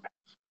doesn't know.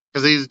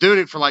 Because he's doing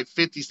it for like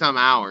 50 some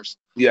hours.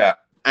 Yeah.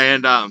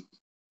 And, all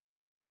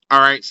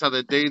right. So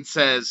the dude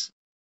says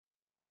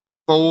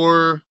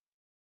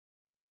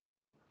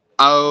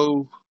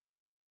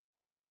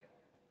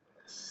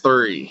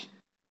 4:03.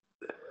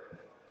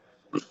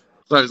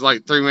 So it's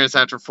like 3 minutes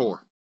after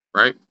 4,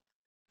 right?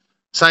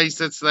 So he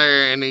sits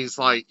there and he's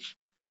like,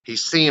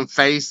 he's seeing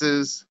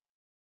faces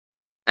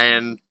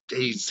and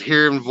he's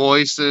hearing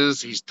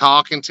voices. He's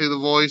talking to the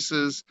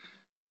voices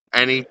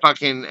and he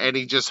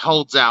just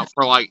holds out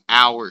for like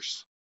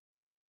hours.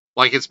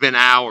 Like it's been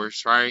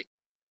hours, right?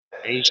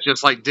 And he's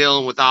just like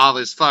dealing with all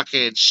this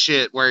fucking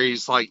shit where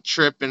he's like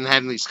tripping,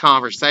 having these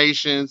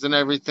conversations and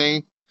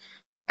everything.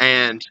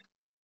 And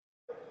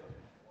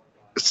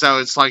so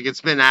it's like it's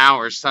been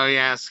hours. So he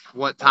asks,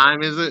 what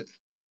time is it?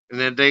 And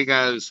then they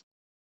goes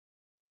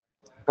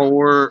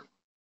 4:04.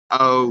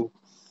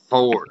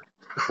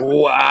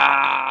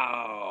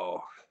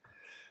 Wow.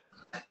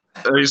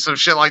 Or some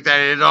shit like that.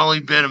 It had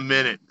only been a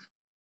minute.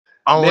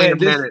 Only Man, a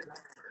minute.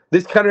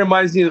 This kind of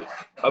reminds me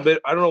a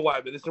bit. I don't know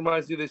why, but this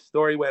reminds me of this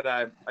story when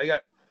I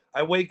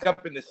wake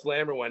up in the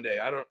slammer one day.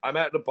 I'm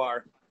at the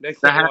bar.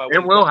 Next time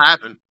It will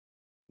happen.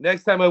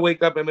 Next time I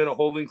wake up, I'm in a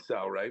holding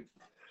cell, right?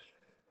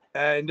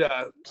 And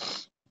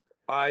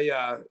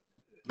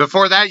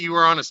Before that, you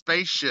were on a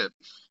spaceship.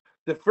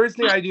 the first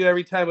thing I do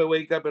every time I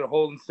wake up in a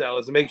holding cell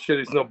is to make sure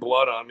there's no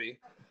blood on me.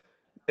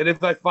 And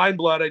if I find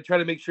blood, I try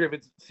to make sure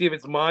see if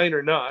it's mine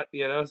or not,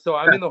 you know? So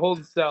I'm in the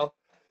holding cell,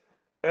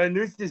 and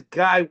there's this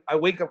guy. I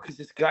wake up because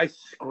this guy's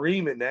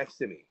screaming next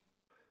to me.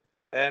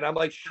 And I'm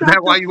like, shut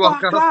the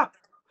fuck up.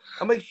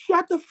 I'm like,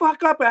 shut the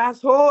fuck up,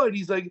 asshole. And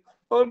he's like,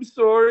 I'm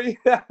sorry.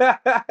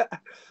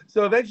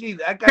 So eventually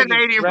that guy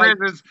Canadian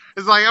prisons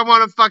is like, I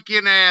want to fuck you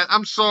in the ass.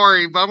 I'm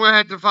sorry, but I'm going to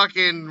have to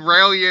fucking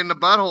rail you in the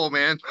butthole,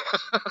 man.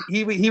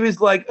 He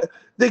was like,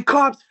 the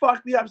cops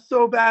fucked me up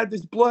so bad.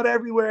 There's blood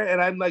everywhere.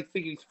 And I'm like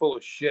thinking he's full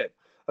of shit.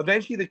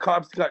 Eventually the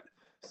cops got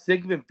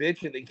sick of him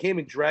bitching. They came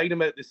and dragged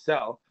him out of the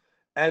cell.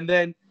 And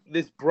then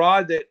this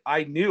broad that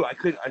I knew,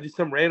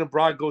 some random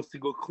broad goes to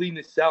go clean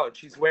the cell. And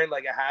she's wearing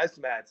like a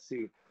hazmat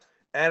suit.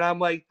 And I'm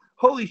like,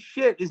 holy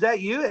shit, is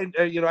that you? And,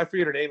 I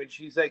forget her name. And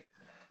she's like,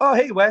 oh,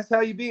 hey, Wes, how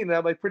you been? And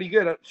I'm like, pretty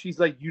good. She's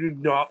like, you do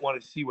not want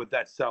to see what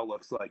that cell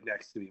looks like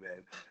next to me,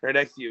 man. Or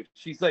next to you.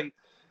 She's like,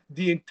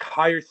 the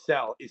entire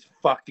cell is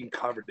fucking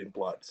covered in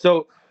blood.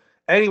 So,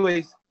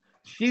 anyways,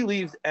 she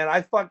leaves, and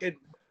I fucking,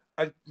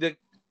 a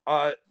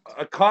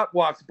cop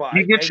walks by.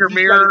 You get your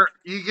mirror.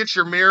 You get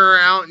your mirror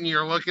out, and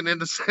you're looking in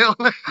the cell.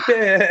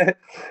 Yeah.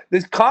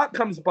 This cop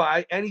comes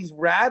by, and he's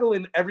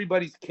rattling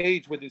everybody's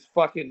cage with his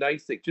fucking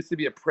nightstick just to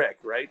be a prick,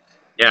 right?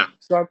 Yeah.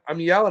 So I'm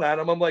yelling at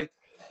him. I'm like,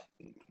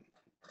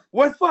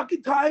 what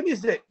fucking time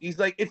is it? He's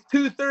like, it's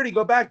 2:30.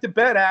 Go back to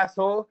bed,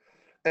 asshole.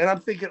 And I'm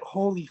thinking,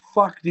 holy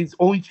fuck, it's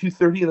only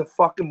 2:30 in the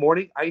fucking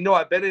morning. I know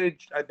I've been in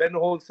the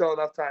holding cell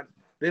enough times.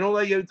 They don't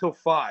let you out until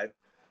 5.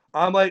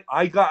 I'm like,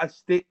 I got a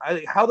state.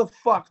 How the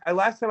fuck?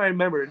 Last time I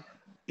remembered,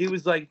 it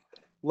was like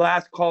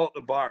last call at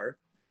the bar,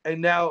 and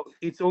now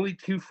it's only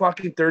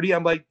 2:30.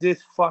 I'm like,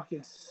 this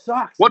fucking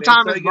sucks. What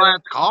time is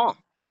last call?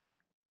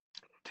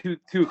 2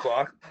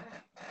 o'clock.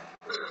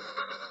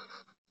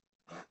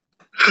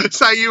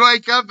 So you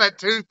wake up at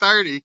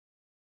 2:30.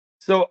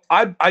 So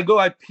I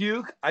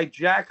puke, I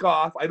jack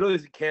off. I know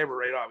there's a camera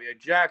right on me. I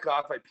jack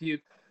off, I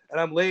puke,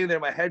 and I'm laying there.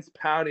 My head's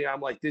pounding. I'm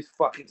like, this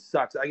fucking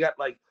sucks. I got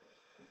like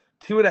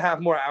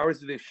 2.5 more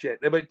hours of this shit.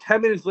 And about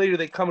 10 minutes later,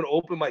 they come and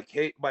open my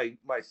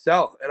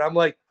cell, and I'm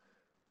like,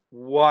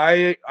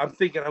 why? I'm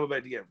thinking I'm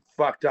about to get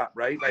fucked up,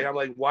 right? Like I'm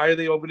like, why are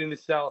they opening the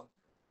cell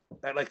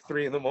at like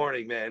 3 a.m,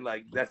 man?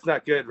 Like that's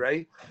not good,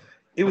 right?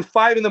 It was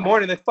 5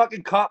 a.m. The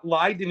fucking cop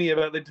lied to me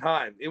about the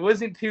time. It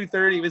wasn't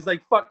 2:30. It was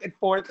like fucking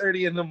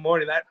 4:30 in the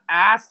morning. That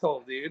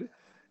asshole, dude.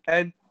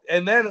 And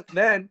then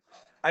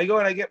I go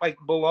and I get my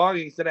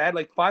belongings, and I had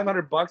like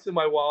 $500 in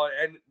my wallet,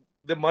 and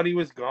the money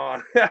was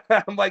gone.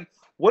 I'm like,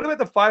 what about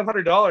the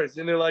 $500?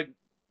 And they're like,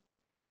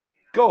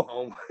 go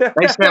home.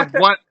 They said,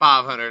 what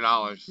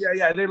 $500?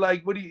 Yeah. They're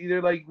like, what do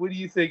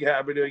you think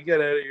happened to it?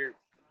 Get out of here.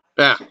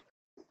 Yeah.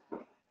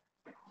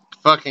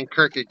 Fucking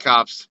crooked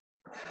cops.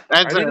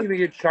 I didn't even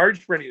get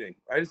charged for anything.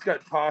 I just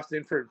got tossed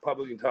in for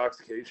public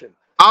intoxication.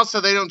 Also,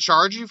 they don't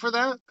charge you for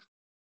that?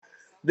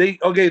 They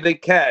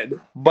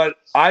can, but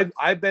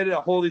I've been in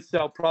a holding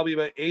cell probably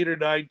about 8 or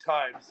 9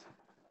 times,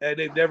 and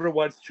they've never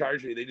once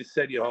charged me. They just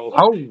send you home.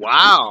 Oh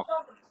wow!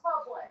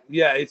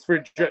 Yeah, it's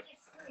for.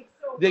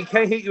 They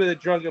can't hit you with a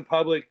drunk in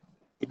public.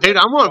 Dude,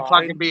 I'm gonna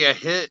fucking be a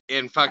hit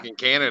in fucking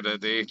Canada,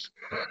 dude.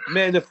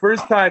 Man, the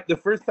first time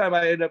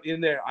I ended up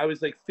in there, I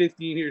was like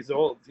 15 years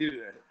old,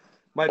 too.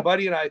 My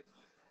buddy and I,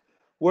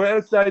 we're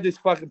outside this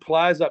fucking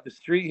plaza up the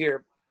street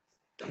here,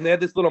 and they had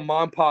this little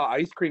mom and pop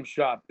ice cream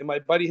shop, and my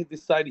buddy had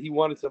decided he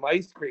wanted some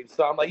ice cream.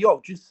 So I'm like, yo,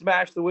 just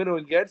smash the window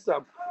and get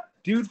some.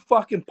 Dude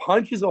fucking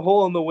punches a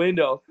hole in the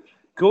window,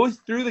 goes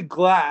through the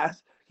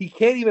glass. He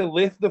can't even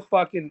lift the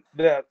fucking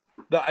the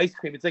ice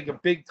cream. It's like a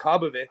big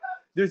tub of it.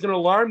 There's an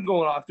alarm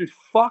going off. There's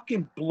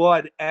fucking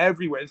blood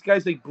everywhere. This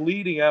guy's like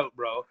bleeding out,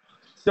 bro.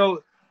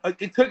 So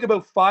it took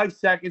about 5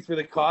 seconds for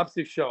the cops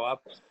to show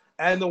up,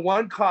 and the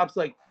one cop's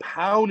like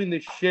pounding the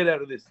shit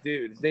out of this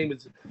dude. His name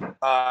is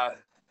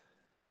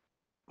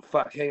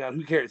fuck. Hang on,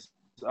 who cares?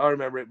 I don't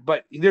remember it.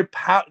 But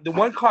the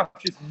one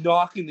cop just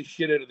knocking the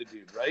shit out of the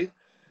dude, right?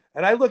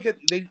 And I look at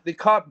the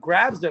cop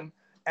grabs him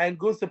and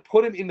goes to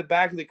put him in the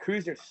back of the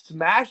cruiser,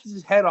 smashes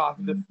his head off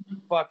the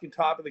fucking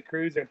top of the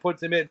cruiser and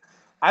puts him in.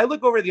 I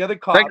look over at the other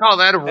cop. They call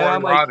that a Roy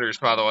Rogers,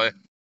 by the way.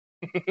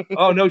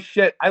 Oh, no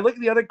shit. I look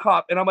at the other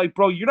cop and I'm like,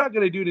 bro, you're not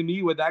going to do to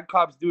me what that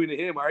cop's doing to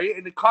him, are you?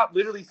 And the cop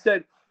literally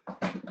said,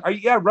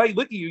 yeah, right.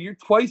 Look at you. You're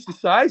twice the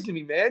size of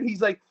me, man.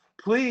 He's like,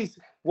 please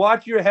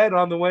watch your head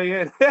on the way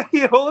in.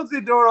 He holds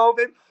the door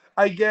open.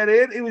 I get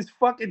in. It was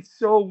fucking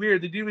so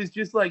weird. The dude was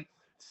just like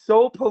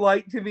so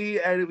polite to me.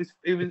 And it was,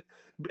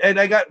 and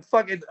I got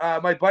fucking,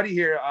 my buddy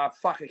here,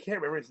 fuck, I can't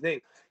remember his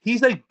name.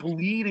 He's like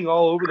bleeding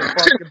all over the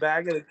fucking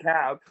back of the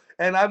cab.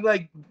 And I'm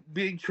like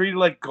being treated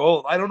like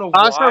gold. I don't know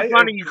why. That's so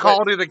funny you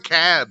called it a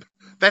cab.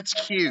 That's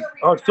cute.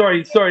 Oh,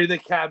 sorry, the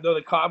cab, no,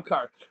 the cop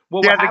car.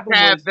 Well, Yeah, what the happened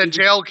cab, was the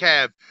jail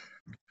cab.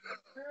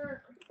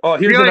 Oh,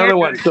 here's another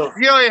one. So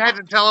you only had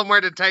to tell them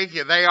where to take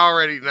you. They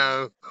already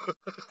know.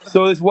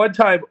 So this one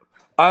time,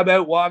 I'm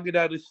out walking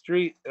down the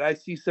street and I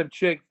see some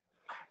chick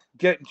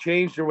getting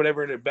changed or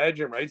whatever in her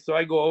bedroom, right? So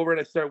I go over and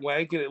I start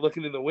wanking it,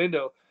 looking in the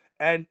window,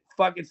 and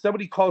fucking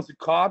somebody calls the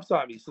cops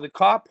on me. So the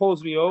cop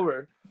pulls me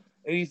over,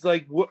 and he's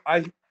like,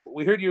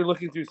 we heard you were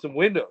looking through some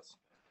windows.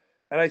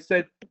 And I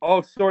said,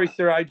 oh, sorry,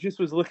 sir. I just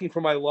was looking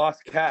for my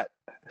lost cat.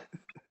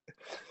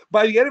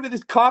 By the end of it,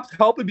 this cop's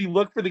helping me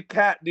look for the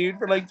cat, dude,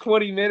 for like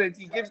 20 minutes.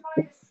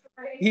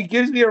 He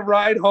gives me a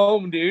ride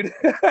home, dude.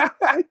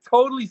 I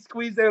totally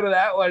squeezed out of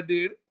that one,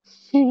 dude.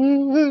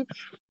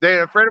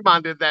 A friend of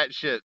mine did that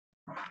shit.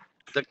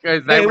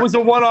 It was a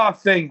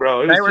one-off thing,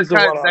 bro. They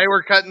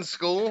were cutting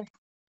school,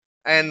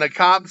 and the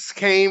cops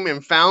came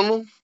and found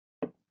them.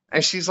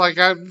 And she's like,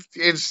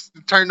 it's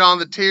turned on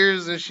the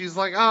tears, and she's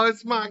like, oh,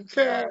 it's my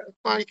cat.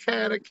 My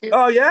cat. I can't.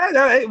 Oh, yeah?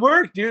 No, it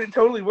worked, dude. It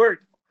totally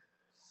worked.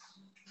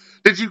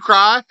 Did you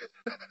cry?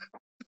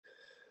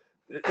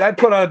 I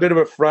put on a bit of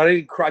a front.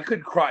 I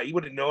couldn't cry. You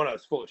would have known I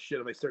was full of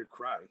shit if I started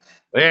crying.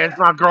 Yeah, it's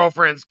my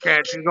girlfriend's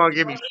cat. She's going to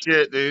give me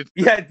shit, dude.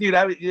 Yeah, dude.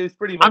 It was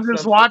pretty much. I'm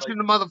just watching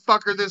the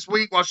motherfucker this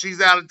week while she's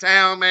out of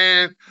town,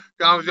 man.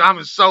 I'm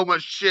in so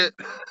much shit.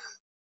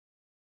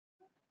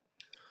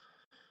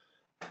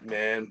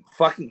 Man,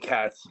 fucking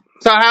cats.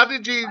 So how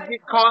did you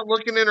get caught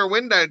looking in her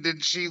window?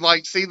 Did she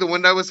like see the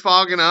window was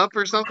fogging up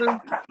or something?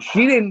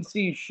 She didn't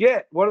see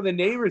shit. One of the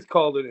neighbors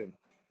called it in.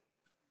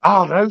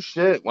 Oh, no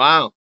shit.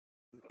 Wow.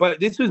 But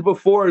this was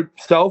before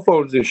cell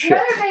phones and shit.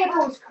 Your neighbor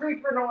was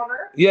creeping on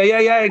her. Yeah.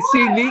 I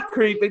seen me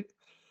creeping.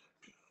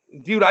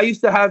 Dude, I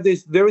used to have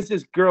this. There was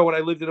this girl when I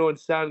lived in Owen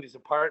Sound in these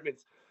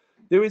apartments.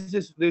 There's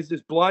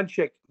this blonde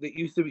chick that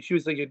used to be, she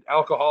was like an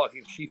alcoholic,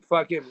 and she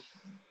fucking,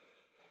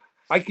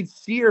 I could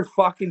see her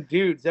fucking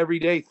dudes every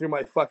day through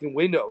my fucking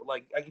window.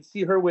 Like I could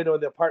see her window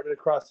in the apartment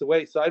across the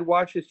way. So I'd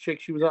watch this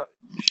chick. We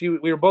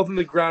were both on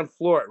the ground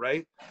floor,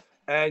 right?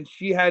 And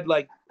she had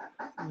like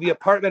the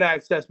apartment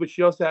access, but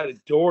she also had a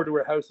door to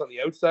her house on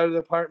the outside of the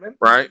apartment.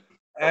 Right.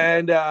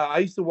 And I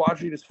used to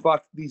watch her just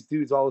fuck these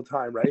dudes all the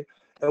time, right?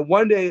 And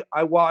one day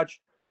I watched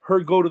her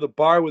go to the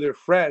bar with her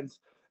friends,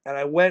 and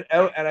I went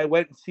out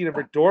and seen if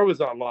her door was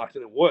unlocked,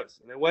 and it was.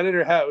 And I went in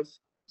her house.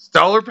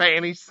 Stole her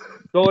panties.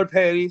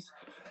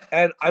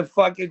 And I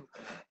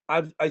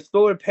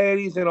stole her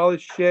panties and all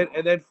this shit.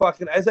 And then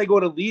fucking, as I go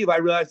to leave, I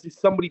realized there's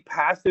somebody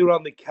passed out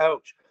on the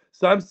couch.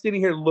 So I'm sitting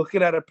here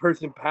looking at a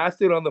person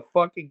passed out on the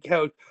fucking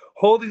couch,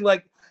 holding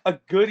like a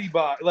goodie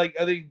bag,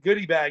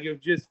 goodie bag of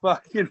just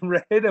fucking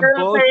random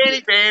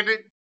bullshit.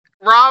 Bandit.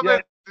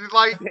 Robin,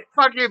 like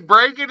fucking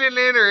breaking and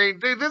entering.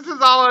 Dude, this is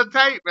all on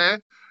tape,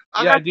 man.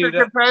 I got your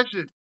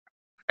confession.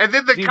 And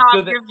then the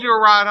cop gives you a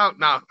ride home.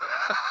 No.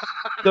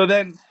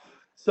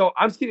 So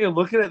I'm sitting here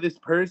looking at this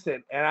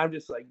person, and I'm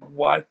just like,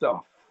 what the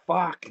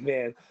fuck,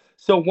 man?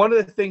 So one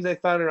of the things I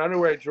found in her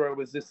underwear drawer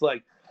was this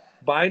like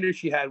binder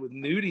she had with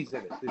nudies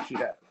in it that she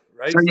had,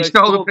 right? So you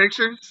stole the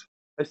pictures?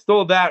 I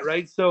stole that,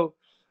 right? So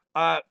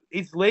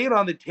it's laying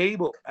on the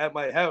table at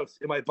my house,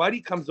 and my buddy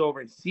comes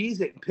over and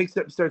sees it and picks it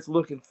up and starts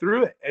looking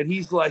through it. And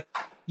he's like,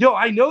 yo,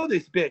 I know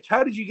this bitch.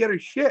 How did you get her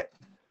shit?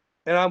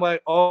 And I'm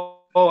like,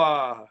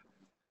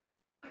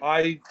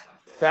 I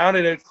found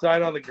it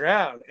outside on the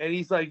ground. And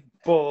he's like,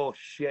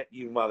 bullshit,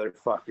 you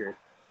motherfucker.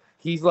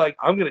 He's like,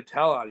 I'm going to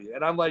tell on you.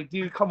 And I'm like,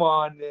 dude, come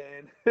on,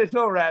 man. There's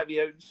no rat me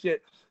out and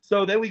shit.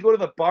 So then we go to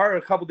the bar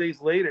a couple days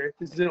later.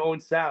 This is in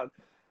Owen Sound.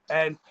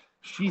 And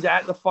she's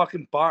at the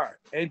fucking bar.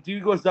 And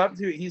dude goes up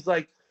to her. He's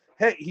like,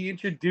 hey, he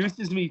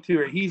introduces me to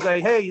her. He's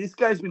like, hey, this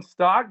guy's been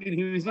stalking.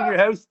 He was in your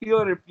house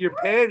stealing your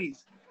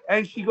panties.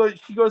 And she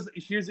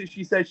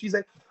said, she's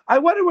like, I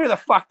wonder where the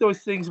fuck those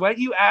things went,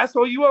 you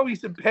asshole. You owe me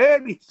some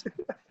panties.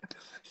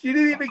 She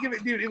didn't even give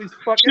it, dude. It was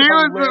fucking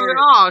hilarious.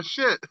 Oh,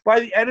 shit. By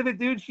the end of it,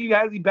 dude, she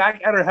had me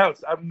back at her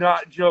house. I'm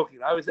not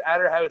joking. I was at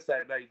her house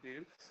that night,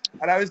 dude.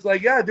 And I was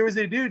like, yeah, there was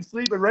a dude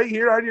sleeping right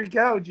here on your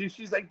couch. And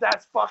she's like,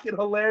 that's fucking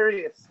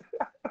hilarious.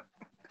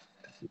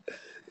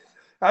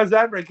 How's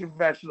that for a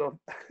confessional?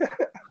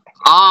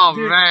 Oh,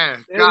 Dude,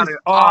 man. it Got was it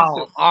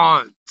awesome. all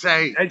on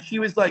tape. And she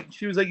was like,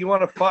 you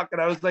want to fuck?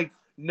 And I was like,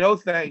 no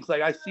thanks.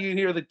 Like, I see you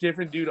here with a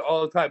different dude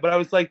all the time. But I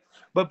was like,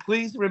 but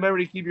please remember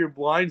to keep your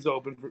blinds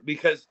open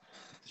because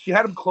she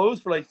had them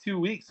closed for like 2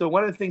 weeks. So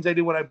one of the things I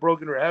did when I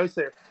broke into her house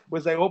there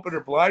was I opened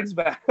her blinds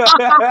back.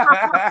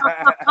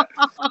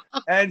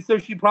 And so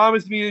she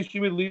promised me that she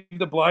would leave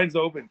the blinds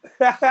open.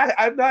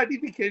 I'm not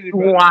even kidding.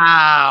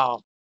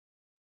 Brother.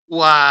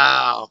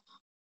 Wow.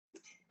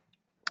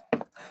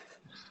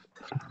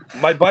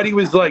 My buddy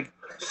was like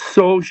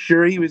so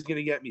sure he was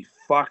gonna get me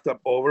fucked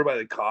up over by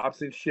the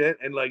cops and shit,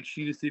 and like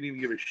she just didn't even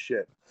give a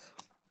shit.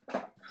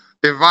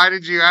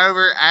 Invited you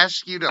over,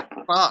 asked you to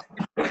fuck.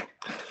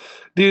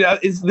 Dude,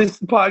 this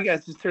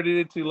podcast is turning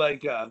into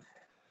like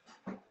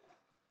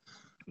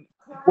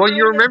Well,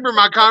 you remember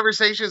my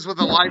conversations with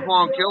a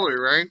lifelong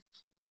killer, right?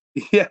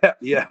 Yeah.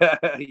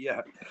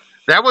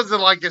 That was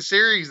like a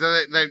series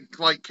that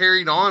like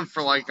carried on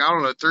for like, I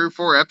don't know, 3 or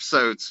 4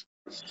 episodes.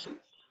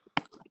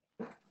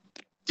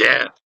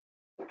 Yeah.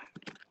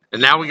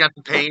 And now we got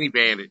the Panty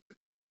Bandit.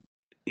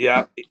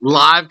 Yeah.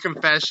 Live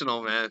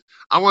confessional, man.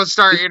 I want to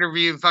start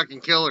interviewing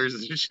fucking killers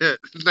and shit.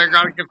 They're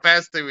gonna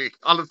confess to me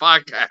on the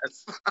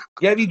podcast.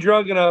 Get me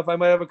drunk enough. I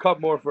might have a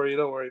couple more for you.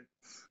 Don't worry.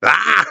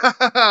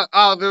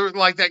 Oh, there was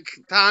like that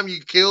time you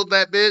killed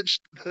that bitch.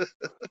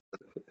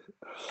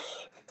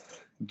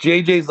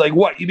 JJ's like,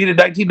 what? You mean in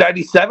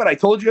 1997? I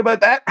told you about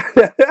that?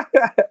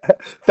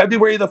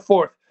 February the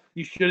 4th.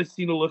 You should have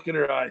seen the look in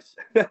her eyes.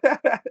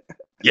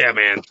 Yeah,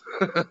 man.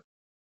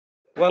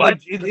 Well,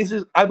 like,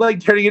 I'm like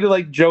turning into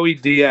like Joey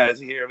Diaz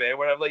here, man.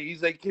 Where I'm like,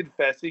 he's like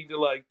confessing to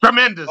like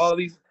tremendous. all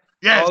these.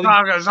 Yeah,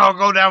 it's all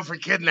go down for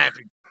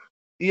kidnapping.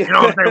 Yeah. You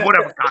know what I'm saying?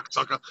 Whatever,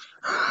 cocksucker.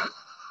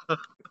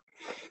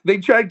 They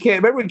tried.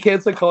 Remember when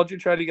cancel culture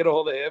tried to get a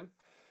hold of him?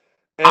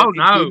 And oh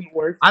no, it didn't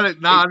work. I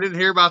didn't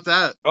hear about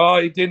that. Oh,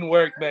 it didn't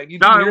work, man. You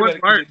no, didn't it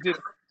wouldn't work.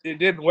 It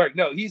didn't work.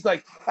 No, he's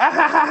like,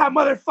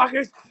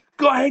 motherfuckers,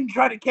 go ahead and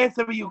try to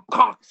cancel me, you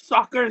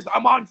cocksuckers.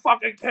 I'm on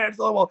fucking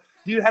cancelable.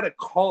 Dude had a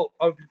cult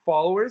of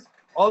followers.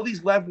 All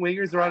these left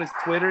wingers are on his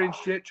Twitter and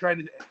shit, trying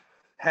to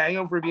hang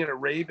him for being a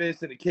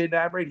rapist and a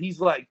kidnapper. And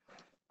he's like,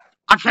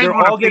 I came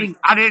on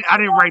I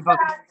didn't rape her.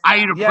 I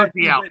ate a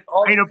pussy out.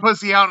 I ate a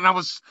pussy out, and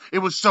it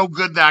was so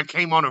good that I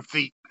came on her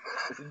feet.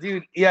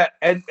 Dude, yeah,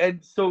 and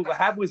so what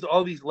happened was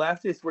all these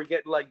leftists were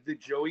getting like the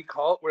Joey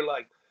cult were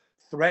like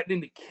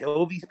threatening to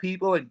kill these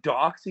people and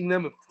doxing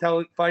them and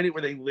finding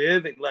where they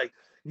live and like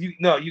you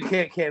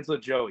can't cancel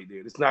Joey,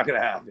 dude. It's not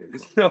gonna happen.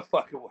 There's no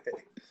fucking way.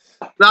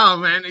 No,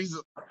 man, he's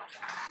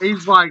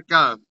like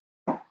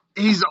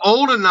he's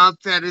old enough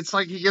that it's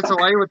like he gets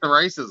away with the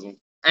racism,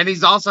 and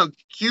he's also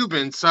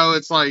Cuban, so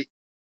it's like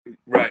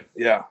right,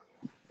 yeah,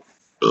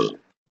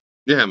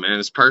 yeah, man,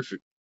 it's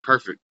perfect.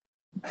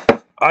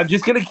 I'm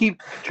just gonna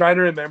keep trying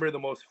to remember the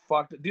most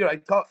fucked. Dude,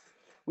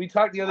 we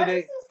talked the other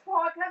day.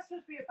 What is this podcast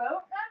supposed to be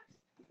about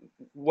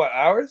next? What,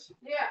 ours?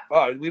 Yeah.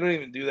 Oh, we don't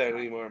even do that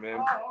anymore, man.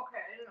 Oh,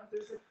 okay. I didn't know if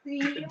there's a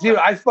theme. Dude,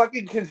 I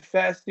fucking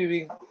confessed to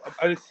being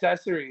an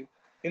accessory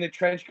in the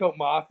Trenchcoat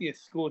Mafia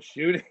school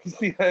shootings.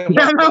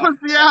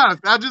 Yeah,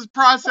 I just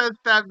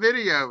processed that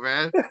video,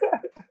 man.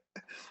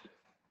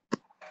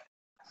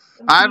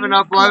 I haven't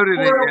uploaded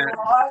it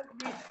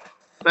yet.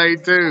 Stay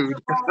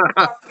tuned.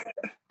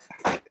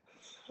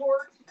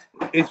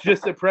 It's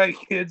just a prank,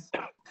 kids.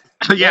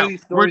 Yeah,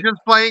 we're just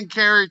playing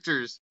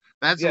characters.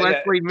 That's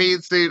Wesley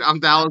Meat Suit. I'm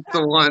Dallas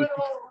the One.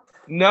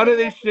 None of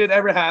this shit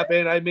ever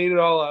happened. I made it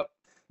all up.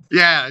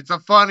 Yeah, it's a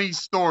funny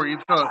story.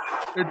 It's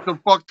a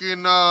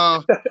fucking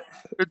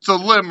it's a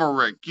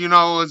limerick. You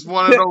know, it's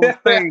one of those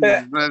things.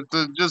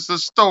 It's just a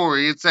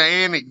story. It's an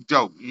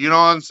anecdote. You know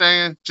what I'm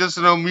saying? Just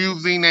an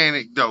amusing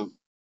anecdote.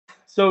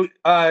 So,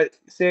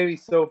 Sammy,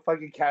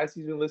 fucking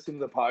Cassie's been listening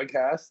to the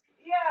podcast.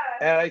 Yeah.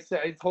 And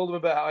I told him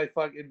about how I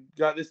fucking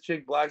got this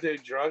chick blacked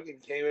out drunk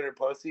and came in her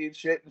pussy and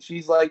shit. And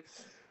she's like,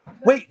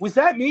 wait, was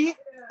that me?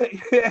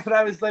 Yeah. And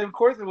I was like, of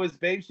course it was,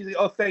 babe. She's like,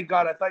 oh, thank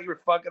God. I thought you were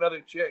fucking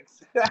other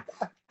chicks.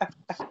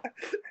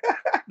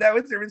 That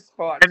was her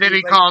response. And then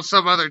he called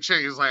some other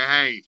chick. He's like,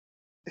 hey,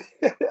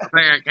 I think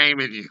I came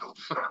in you.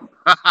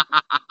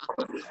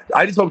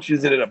 I just hope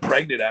she's ended up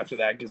pregnant after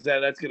that because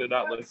that's going to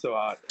not look so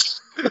hot.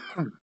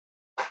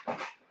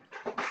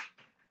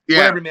 Yeah.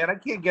 Whatever, man. I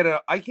can't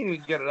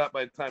even get it up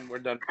by the time we're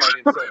done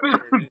fighting.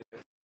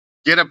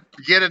 Get a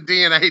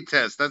DNA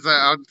test.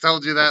 I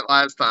told you that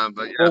last time,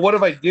 but yeah. Well, what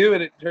if I do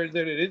and it turns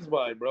out it is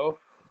mine, bro?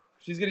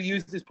 She's gonna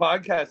use this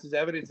podcast as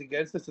evidence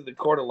against us in the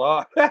court of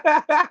law. Yep.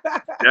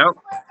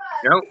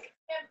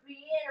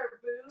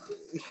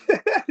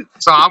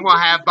 So I'm gonna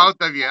have both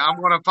of you.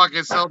 I'm gonna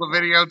fucking sell the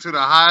video to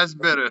the highest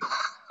bidder.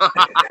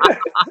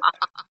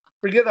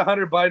 Forget the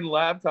Hunter Biden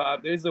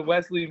laptop. There's the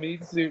Wesley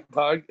Meat Suit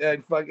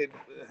and fucking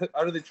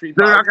Under the Tree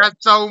Dude, I podcast. got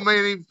so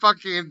many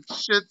fucking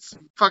shits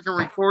fucking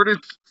recorded.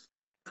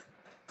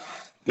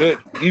 Good.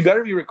 You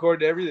better be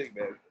recording everything,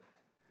 man.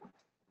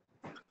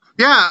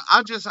 Yeah,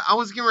 I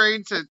was getting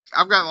ready to.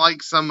 I've got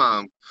like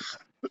some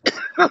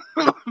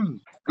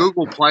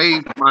Google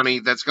Play money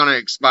that's gonna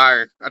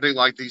expire. I do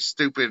like these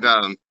stupid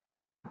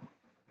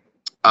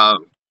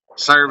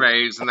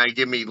surveys, and they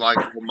give me like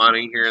little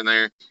money here and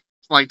there. It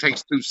like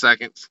takes 2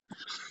 seconds.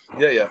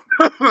 Yeah.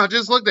 I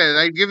just looked at it.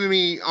 They've given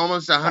me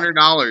almost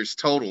 $100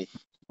 total.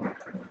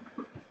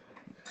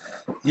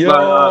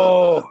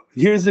 Yo,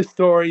 here's the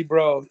story,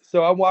 bro.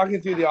 So I'm walking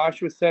through the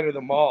Oshawa Center,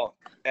 the mall,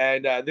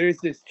 and there's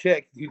this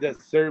chick who does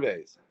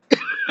surveys,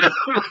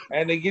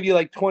 and they give you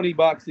like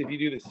 $20 if you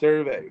do the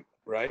survey,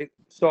 right?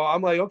 So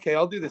I'm like, okay,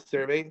 I'll do the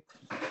survey.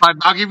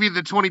 I'll give you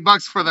the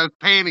 $20 for those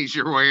panties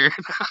you're wearing.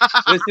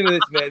 Listen to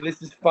this, man.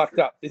 This is fucked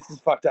up.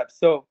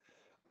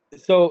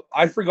 So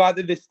I forgot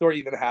that this story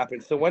even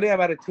happened. So one day I'm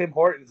at a Tim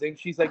Hortons, and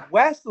she's like,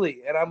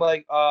 Wesley, and I'm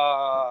like,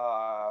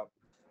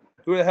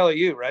 who the hell are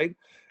you, right?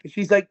 And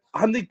she's like,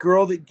 I'm the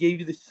girl that gave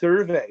you the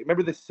survey.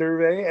 Remember the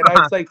survey? And I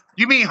was like,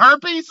 you mean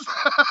herpes?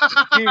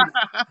 Dude,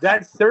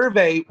 that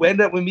survey ended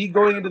up with me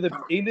going into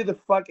the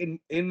fucking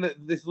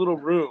this little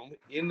room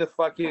in the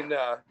fucking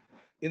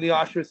in the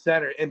Oshawa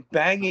Center and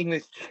banging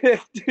this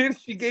chick, dude.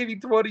 She gave me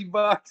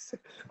 $20.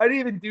 I didn't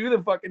even do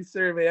the fucking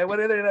survey. I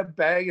went in there and I'm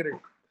banging her.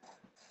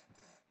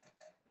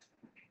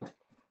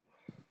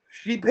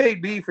 She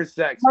paid me for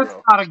sex, That's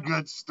bro. not a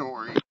good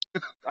story.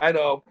 I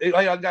know.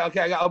 I got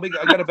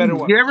a better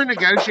one. You ever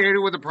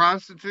negotiated with a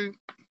prostitute?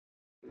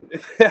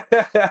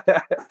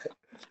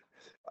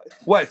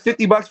 What,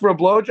 $50 for a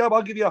blowjob?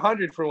 I'll give you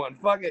 100 for one.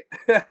 Fuck it.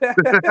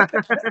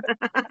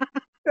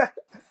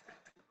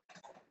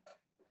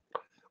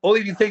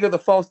 Only if you take out the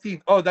false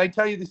teeth. Oh, did I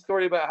tell you the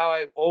story about how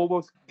I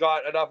almost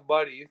got enough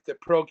money to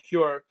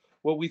procure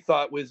what we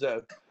thought was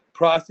a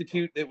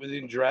prostitute that was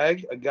in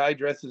drag, a guy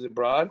dressed as a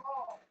broad?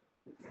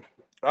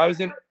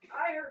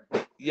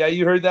 Yeah,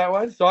 you heard that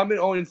one? So I'm in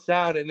Owen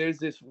Sound, and there's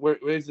this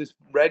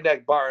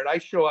redneck bar, and I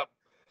show up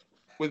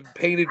with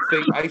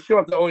I show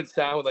up to Owen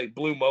Sound with like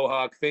blue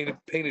mohawk, painted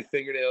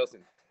fingernails,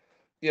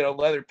 and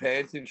leather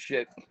pants and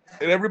shit.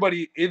 And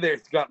everybody in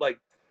there's got like,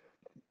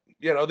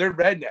 they're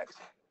rednecks,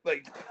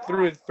 like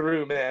through and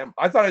through, man.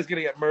 I thought I was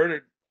gonna get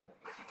murdered.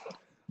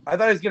 I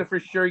thought I was gonna for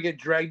sure get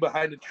dragged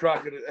behind a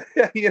truck.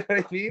 You know what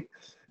I mean?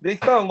 They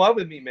fell in love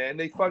with me, man.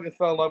 They fucking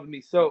fell in love with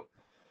me. So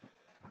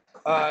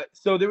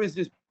there was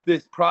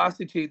this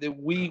prostitute that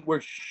we were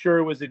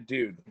sure was a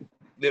dude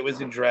that was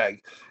in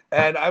drag,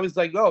 and I was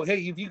like, oh, hey,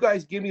 if you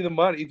guys give me the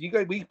money,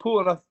 we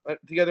pool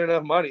together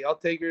enough money, I'll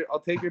take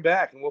her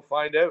back, and we'll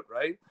find out,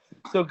 right?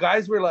 So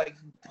guys were like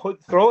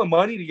throwing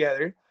money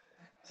together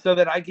so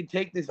that I could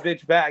take this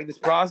bitch back, this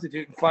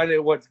prostitute, and find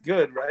out what's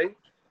good, right?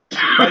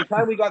 By the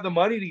time we got the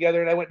money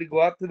together and I went to go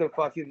up to the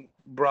fucking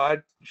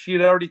broad, she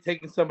had already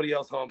taken somebody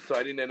else home, so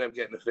I didn't end up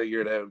getting to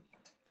figure it out.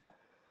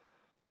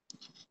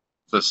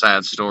 It's a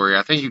sad story.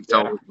 I think you've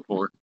told it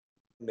before.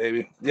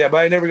 Maybe. Yeah, but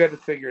I never got to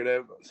figure it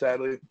out,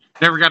 sadly.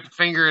 Never got to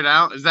figure it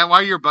out? Is that why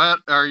your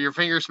butt or your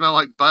fingers smell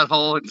like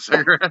butthole and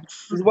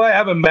cigarettes? This is why I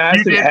have a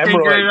massive You did hemorrhoid.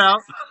 figure it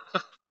out?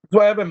 That's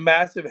why I have a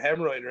massive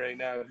hemorrhoid right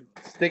now.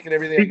 Sticking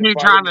everything. You keep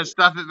trying to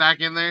stuff it back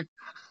in there?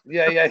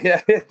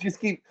 Yeah. Just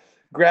keep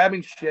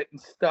grabbing shit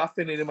and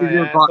stuffing it in my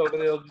ass,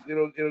 hoping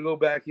it'll go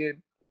back in.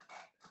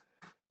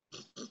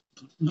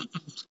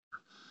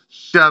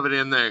 Shove it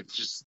in there.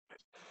 Just.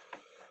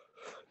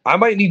 I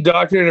might need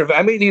doctor intervention.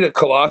 I may need a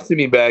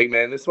colostomy bag,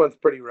 man. This one's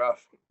pretty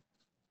rough.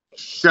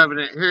 Shove it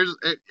in.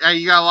 Hey,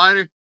 you got a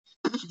lighter?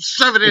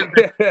 Shove it in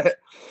there.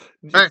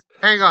 Hey,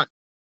 hang on.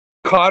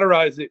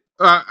 Cauterize it.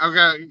 I've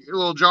got a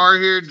little jar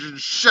here.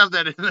 Just shove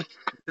that in there.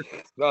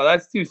 No,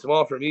 that's too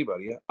small for me,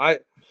 buddy. All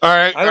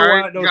right. I don't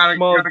want no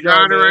small got a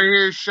grinder right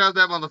here. Shove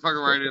that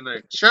motherfucker right in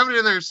there. Shove it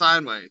in there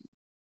sideways.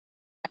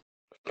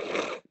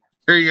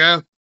 Here you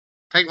go.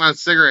 Take my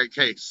cigarette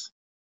case.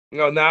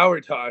 No, now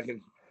we're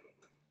talking.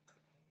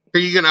 Are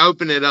you gonna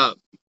open it up?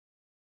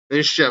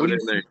 Then shove it in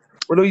there.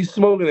 What are you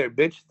smoking there,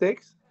 bitch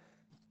sticks?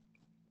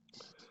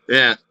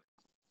 Yeah.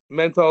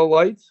 Menthol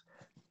lights?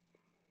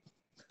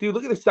 Dude,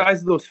 look at the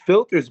size of those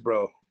filters,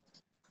 bro.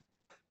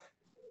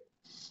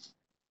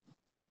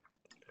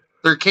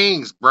 They're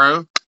kings,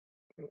 bro.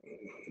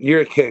 You're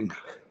a king.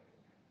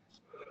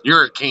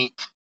 You're a kink.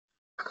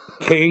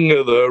 King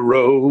of the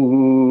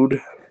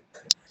road.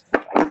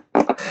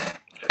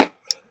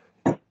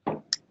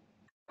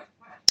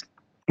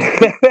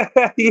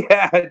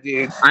 Yeah,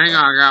 dude. Hang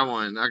on, I got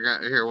one.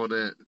 Here, we'll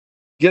do it.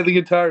 Get the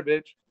guitar,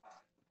 bitch.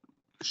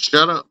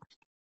 Shut up.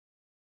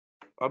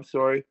 I'm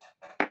sorry.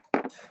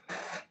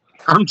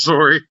 I'm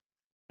sorry.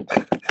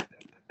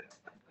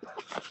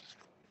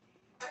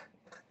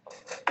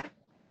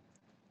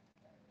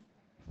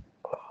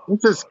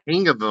 What's this?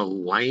 King of the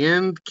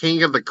land?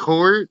 King of the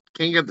court?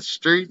 King of the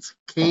streets?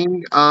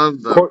 King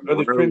of the Court of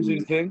the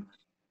Crimson King?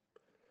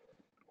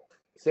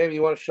 Sammy,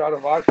 you want a shot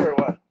of vodka or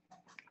what?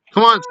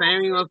 Come on,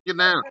 Sammy, let's get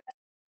down.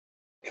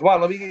 Come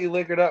on, let me get you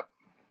liquored up.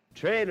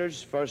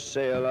 Trailers for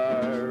sale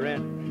or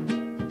rent.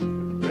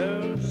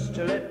 Rooms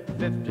to let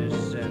 50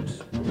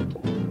 cents.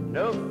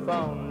 No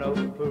phone, no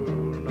pool,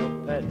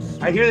 no pets.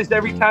 I hear this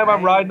every time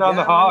I'm riding on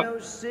the hog.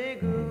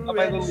 No On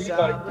my little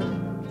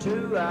e-bike.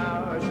 2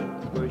 hours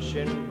of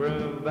pushing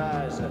broom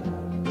visor.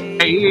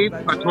 8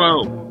 by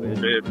 12.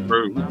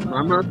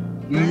 I'm a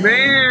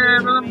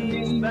man of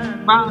me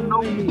by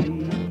no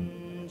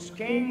means.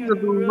 King of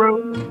the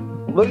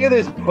road. Look at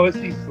this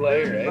pussy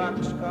slayer, eh?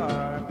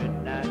 Boxcar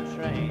midnight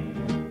train.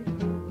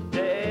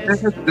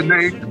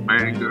 Destination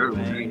mango.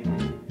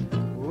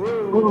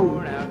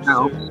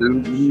 Now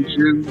Susan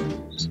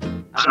shoes.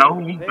 I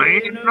don't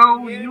pay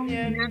no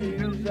union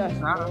dues.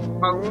 I'm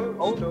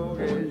both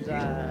stories I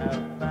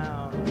have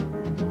found.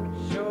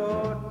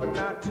 Short but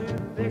not too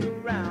big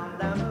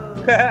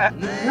around.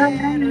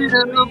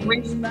 man of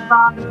me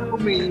by no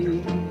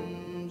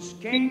means.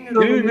 King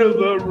King of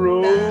the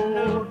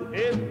road.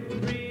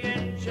 every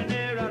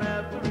engineer on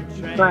every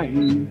train.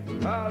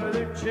 Thing. All of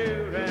the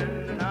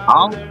children and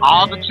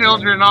All the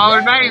children, all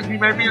their names, he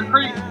may be a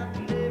creep.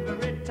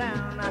 every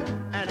town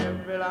and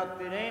every lock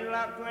that ain't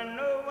locked when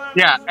no one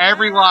Yeah,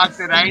 every lock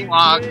that ain't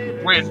locked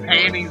when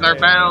panties are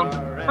bound.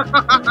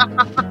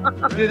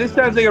 Dude, this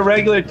sounds like a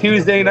regular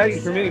Tuesday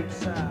night for me. No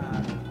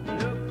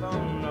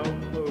phone, no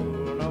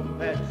pool, no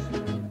pets.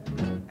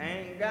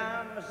 Ain't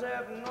got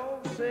myself no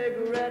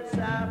cigarettes.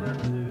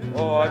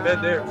 Oh, I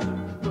bet there.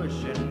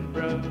 Pushing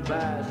broom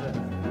visor.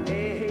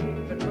 8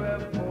 by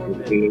 12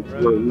 4-bit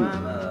broom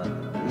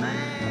mama.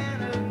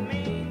 Man of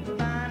means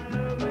by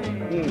no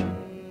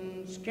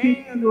means.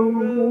 King of the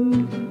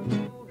road.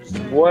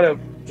 What a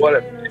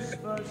Trailers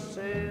for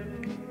sale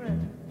or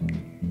rent.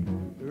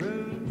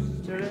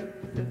 Rooms to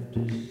let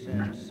 50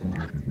 cents.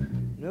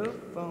 No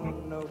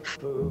phone, no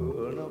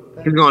pool, no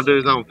pets. He's gonna do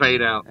his own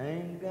fade out.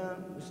 Ain't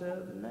got myself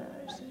a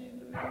nice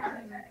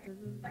cigarette.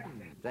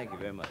 Thank you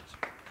very much.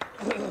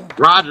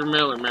 Roger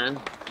Miller, man.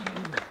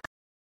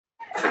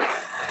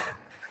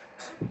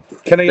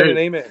 Can I get a Dude.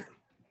 name in?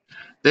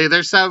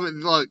 There's so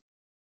look.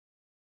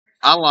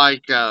 I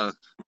like,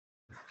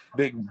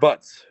 Big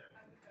butts.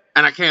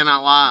 and I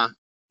cannot lie.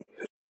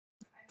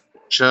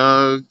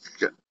 Chug,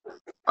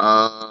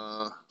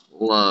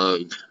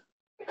 lug.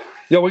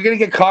 Yo, we're gonna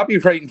get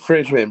copyright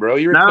infringement, bro.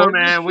 You No,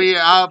 recording man, this shit?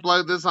 I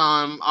upload this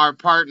on our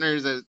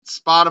partners at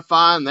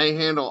Spotify, and they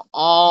handle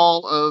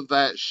all of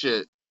that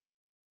shit.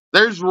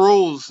 There's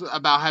rules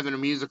about having a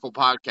musical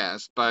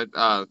podcast, but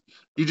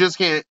you just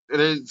can't.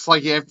 It's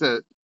like you have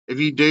to. If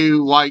you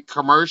do like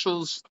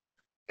commercials,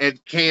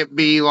 it can't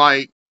be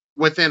like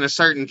within a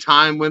certain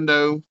time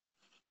window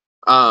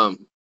of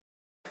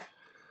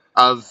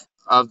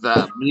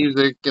the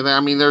music. And I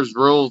mean, there's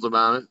rules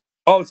about it.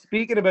 Oh,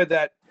 speaking about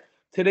that,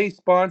 today's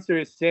sponsor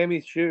is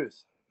Sammy's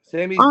Shoes.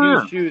 Sammy's Oh,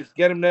 used yeah. shoes.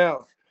 Get them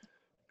now.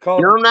 Call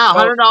Get 'em now,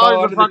 call $100 a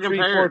onto the fucking tree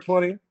pair.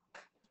 420.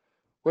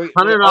 Wait,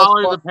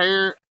 $100 a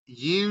pair,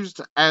 used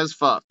as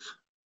fuck.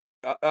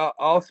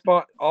 all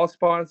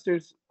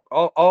sponsors,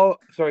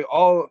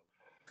 all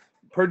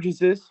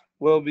purchases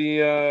will be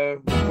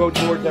go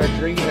towards our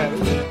drinking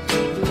habits.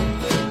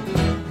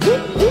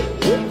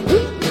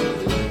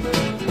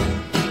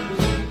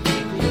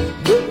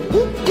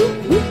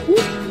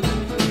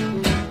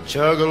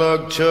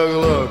 Chug-a-lug,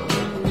 chug-a-lug.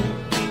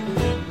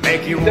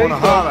 Make you wanna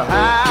holler,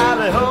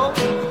 howdy-ho.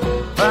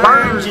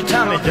 Burns your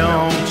tummy,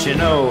 don't you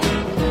know?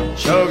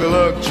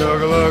 Chug-a-lug,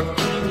 chug-a-lug.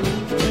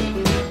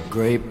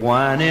 Grape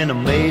wine in a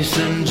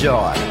mason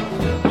jar,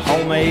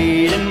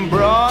 homemade and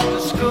brought to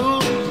school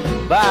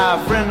by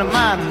a friend of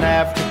mine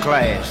after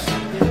class.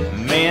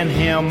 Me and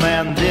him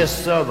and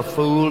this other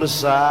fool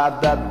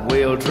decide that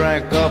we'll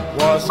drink up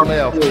what's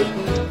left.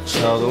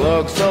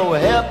 Chug-a-lug, so we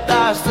helped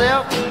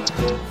ourselves.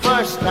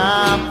 First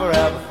time for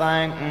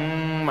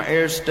everything, my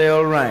ears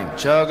still ring.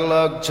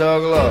 Chug-a-lug,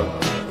 chug-a-lug.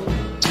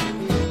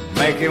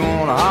 Make you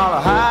wanna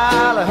holler,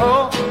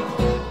 hally-ho.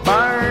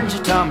 Burns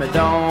your tummy,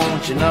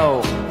 don't you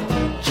know?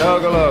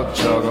 Chug-a-lug,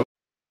 chug-a-lug.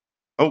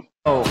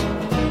 Oh.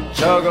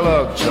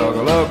 Chug-a-lug,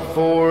 chug-a-lug,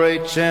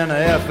 4-H and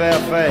a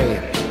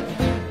FFA.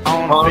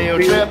 On a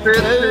field trip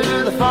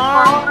to the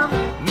farm,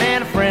 me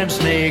and a friend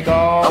sneak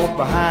off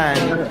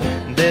behind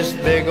this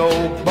big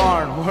old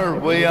barn where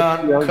we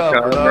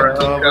uncovered up,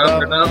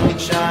 covered up,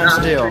 moonshine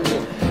still.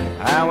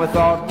 And we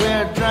thought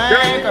we'd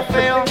drink our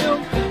fill,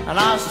 and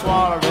I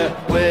swallowed it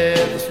with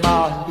a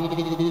smile.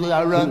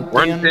 I run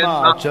in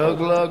my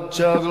chug-a-lug,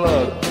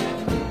 chug-a-lug.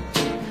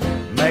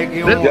 Make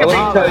you This could be-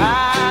 wanna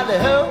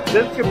hide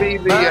This could be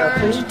the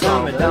Burns your theme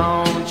tummy,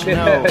 song. don't you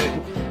know?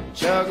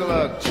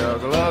 Chug-a-lug,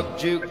 chug-a-lug,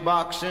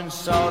 jukebox and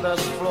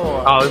sawdust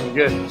floor. Oh, this is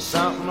good.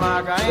 Something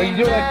like I Are you ain't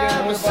doing like that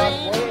never in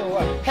seen. the or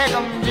what? Heck,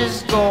 I'm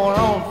just going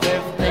on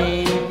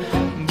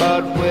 15.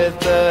 But with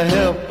the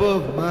help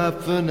of my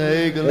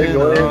finagling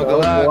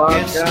uncle, I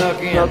get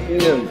snuck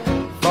in.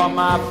 For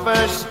my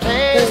first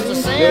taste of Yo,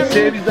 sin,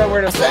 Sandy's not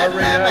wearing I a said, bar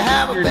right let now. me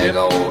have a Your big nip-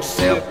 old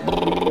sip.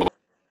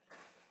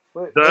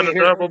 Wait, Done a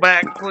here. double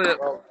backflip.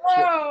 Oh,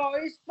 shit. Oh,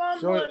 he's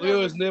Show fumbling. it, look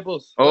at his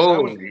nipples. Oh,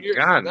 that one's pierced.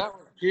 God. That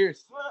one's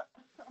pierced.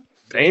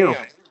 Damn.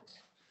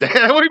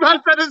 We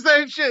about to say the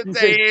same shit. He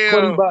said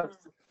 20 Damn. bucks.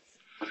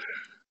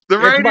 The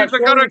Here, come on, ratings are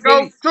show gonna me the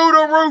go titties. to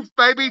the roof,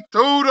 baby, to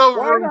the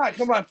Why roof. not?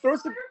 Come on, throw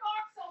some. Litter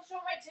box, I'll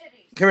show my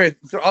titties. Come here.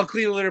 So I'll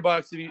clean the litter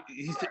box. If you,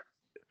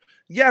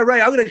 yeah,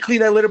 right. I'm gonna clean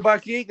that litter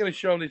box. You ain't gonna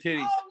show him the titties.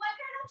 Oh, like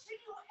I don't show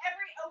you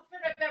every outfit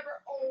I've ever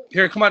owned.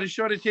 Here, come on, just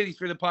show the titties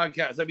for the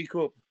podcast. That'd be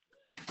cool.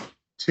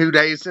 2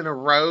 days in a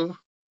row.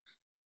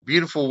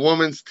 Beautiful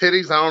woman's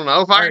titties. I don't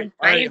know if All I right, can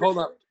all right, stand it.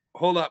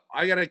 hold up.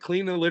 I gotta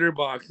clean the litter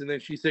box, and then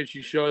she said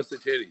she'd show us the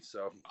titties.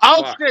 So.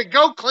 Oh fuck. shit!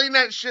 Go clean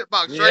that shit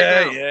box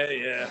right now.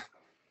 Yeah.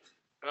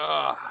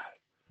 Ah.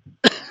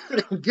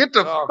 Get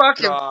the Oh,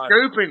 fucking God.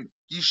 scooping,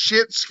 you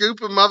shit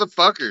scooping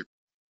motherfucker.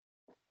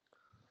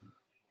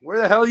 Where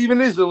the hell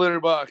even is the litter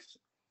box?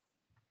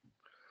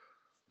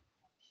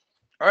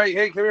 All right,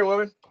 hey, come here,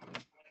 woman.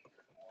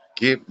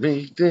 Get me You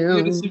need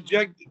to down.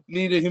 subject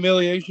me to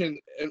humiliation.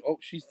 And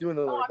she's doing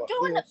the litter Oh, I'm box.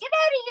 doing it. Get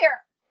out of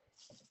here.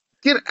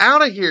 Get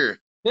out of here.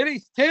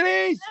 Titties!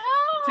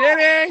 No.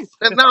 Titties!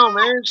 No,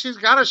 man, she's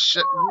got a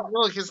shit.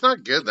 Look, it's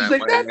not good that She's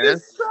like, way, that's man. a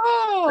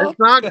song. It's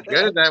not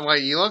good that way.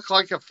 You look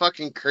like a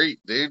fucking creep,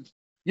 dude.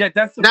 Yeah,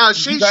 that's the. Now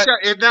she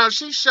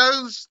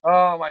shows.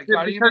 Oh my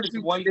god, because even this she-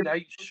 white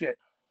knight shit.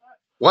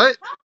 What?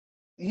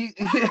 He's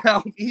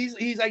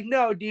like,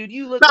 no, dude,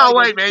 you look. No,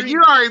 like wait, a man. creep."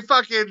 You already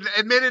fucking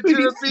admitted to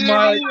He's it being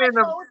smiling. me and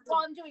a.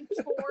 While I'm doing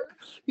chores.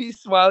 He's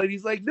smiling.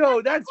 He's like,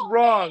 no, that's Oh,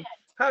 wrong. man.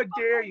 How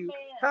dare you? man.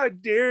 How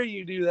dare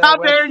you do that? How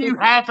Wes?" dare you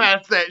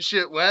half-ass that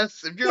shit,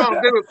 Wes? If you're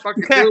gonna do it,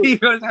 fucking Yeah, do he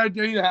it. goes, how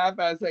dare you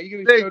half-ass that?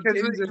 You gonna show Dude, 'cause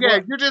titties or yeah,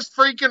 what? you're just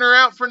freaking her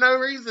out for no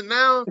reason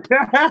now.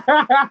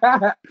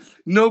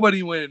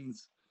 Nobody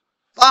wins.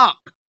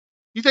 Fuck.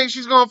 You think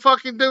she's gonna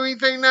fucking do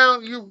anything now?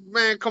 You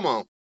man, come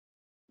on.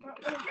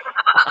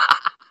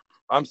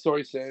 I'm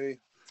sorry, Sammy.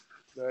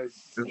 Guys,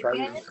 try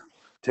to Again?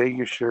 take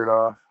your shirt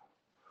off.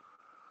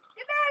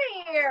 Get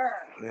out of here.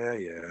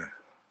 Yeah.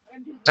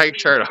 Take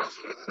shirt off.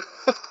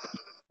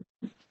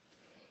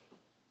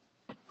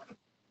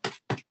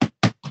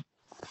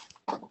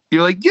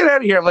 You're like, get out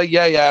of here. I'm like,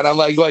 yeah. And I'm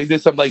like going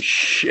this. I'm like,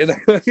 shh. And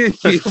I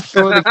keep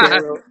throwing the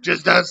camera.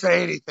 Just don't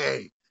say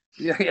anything.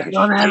 Yeah.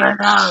 You'll never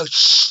know.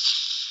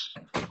 Shh.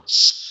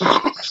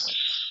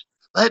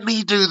 Let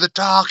me do the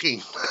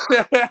talking.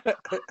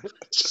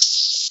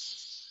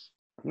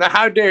 Now,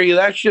 how dare you?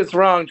 That shit's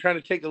wrong. Trying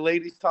to take a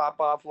lady's top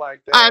off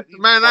like that.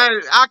 Man,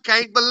 I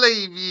can't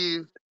believe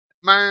you.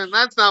 Man,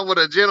 that's not what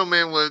a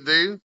gentleman would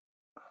do.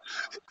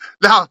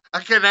 Now, a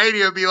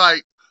Canadian would be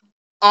like,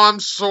 oh, I'm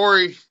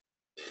sorry,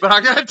 but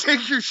I gotta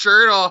take your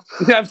shirt off.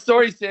 I'm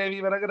sorry,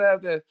 Sammy, but I'm gonna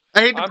have to. I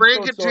hate to I'm break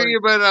so it to sorry.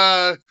 you,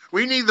 but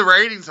we need the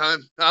ratings,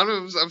 hon.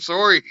 I'm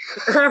sorry.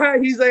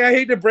 He's like, I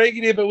hate to break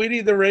it to you, but we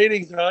need the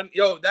ratings, hon.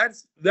 Yo,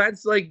 that's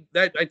like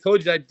that. I told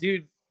you that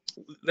dude.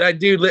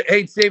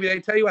 Hey, Sammy, did I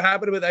tell you what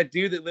happened with that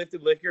dude that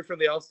lifted liquor from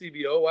the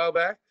LCBO a while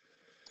back?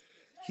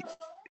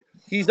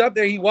 He's up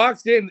there. He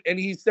walks in and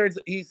he starts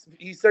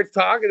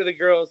talking to the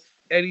girls,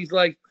 and he's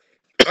like,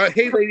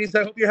 "Hey, ladies,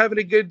 I hope you're having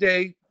a good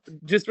day.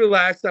 Just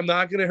relax. I'm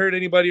not gonna hurt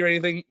anybody or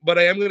anything, but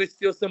I am gonna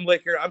steal some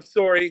liquor. I'm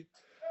sorry.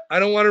 I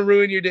don't want to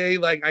ruin your day.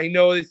 Like, I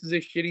know this is a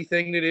shitty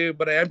thing to do,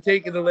 but I am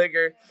taking the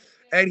liquor."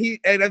 And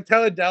I'm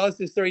telling Dallas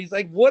this story. He's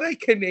like, "What a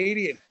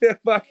Canadian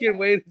fucking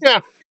way to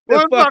Yeah.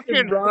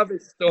 fucking rob a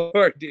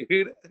store,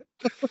 dude."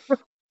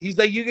 He's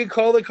like, "You can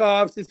call the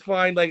cops. It's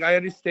fine. Like, I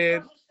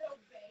understand."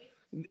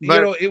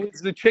 But- It was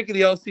the chick in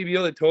the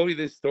LCBO that told me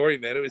this story,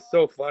 man. It was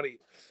so funny.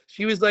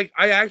 She was like,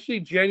 I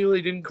actually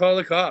genuinely didn't call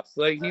the cops.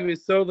 Like, he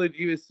was so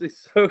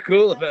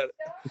cool about it.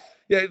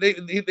 Yeah,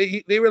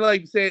 they were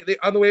like saying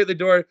on the way at the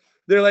door,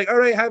 they're like, all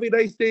right, have a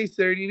nice day,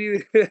 sir. Do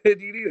you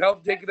need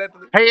help taking that to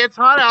the Hey, it's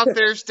hot out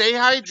there. Stay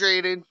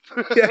hydrated.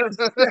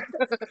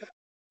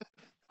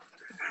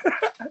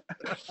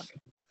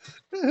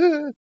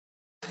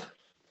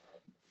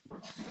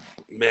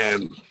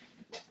 Man.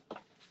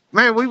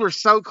 Man, we were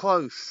so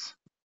close.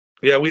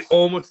 Yeah, we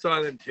almost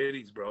saw them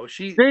titties, bro.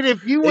 Dude,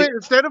 if you went,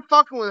 instead of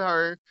fucking with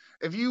her,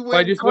 if you went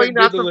and just went cleaned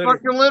and out did the the litter.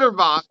 fucking litter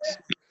box,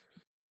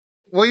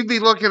 we'd be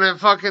looking at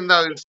fucking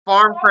those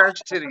farm fresh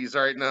titties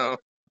right now.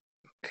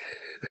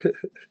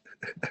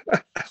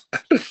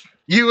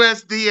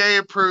 USDA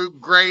approved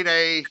grade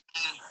A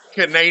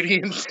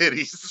Canadian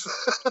titties.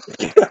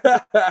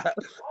 I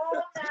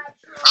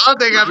don't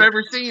think I've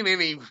ever seen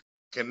any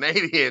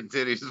Canadian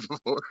titties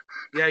before.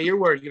 Yeah, you're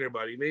working her,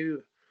 buddy. Maybe.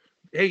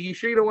 Hey, you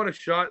sure you don't want a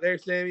shot there,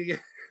 Sammy?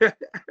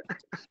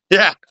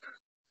 Yeah.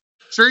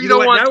 Sure, you know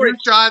don't what? want Now 2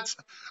 shots?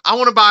 I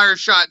want to buy her a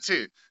shot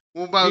too.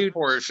 We'll both Dude.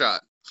 pour her a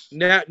shot.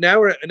 Now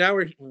we're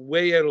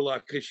way out of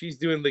luck because she's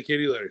doing the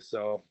kitty litter.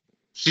 So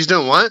She's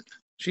doing what?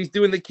 she's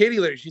doing the kitty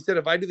litter. She said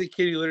if I do the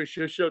kitty litter,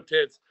 she'll show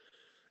tits.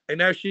 And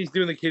now she's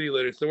doing the kitty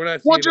litter. So we're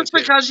not seeing Well, no just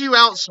tits. because you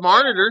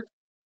outsmarted her.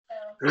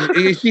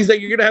 She's like,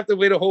 you're gonna have to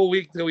wait a whole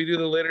week till we do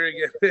the litter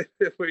again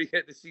before you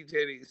get to see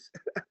titties.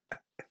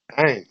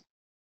 Hey.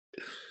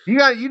 You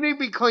need to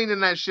be cleaning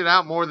that shit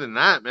out more than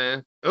that,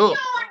 man. Ugh. No, I know.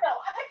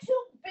 I have 2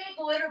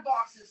 big litter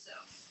boxes, so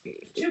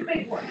 2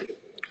 big ones.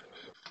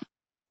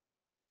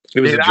 It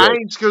was Dude, a I joke.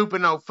 ain't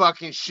scooping no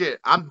fucking shit.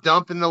 I'm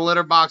dumping the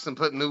litter box and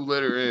putting new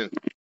litter in.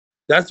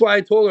 That's why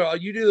I told her,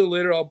 you do the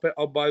litter, I'll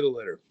buy the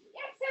litter.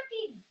 Yeah, except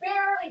these big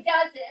rarely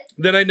does it.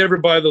 Then I never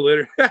buy the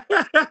litter.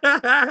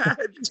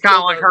 It's kind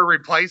of like her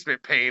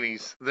replacement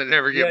panties that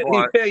never get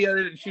bought. Yeah,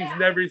 she's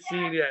never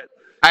seen yet.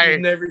 Hey,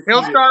 She's never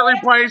he'll seen start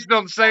replacing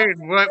them soon.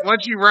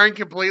 Once you run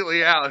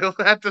completely out, he'll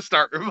have to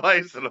start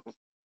replacing them.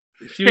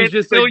 it. She was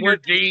just Fill like, your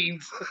what?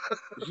 jeans.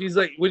 She's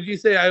like, would you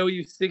say I owe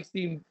you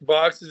 16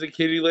 boxes of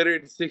kitty litter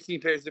and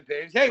 16 pairs of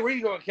panties? Hey, where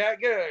you going, cat?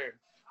 Get out of here.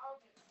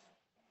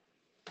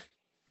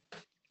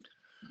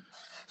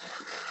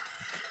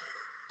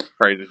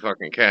 Crazy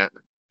fucking cat.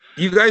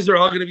 You guys are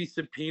all going to be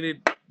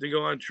subpoenaed to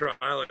go on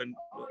trial. And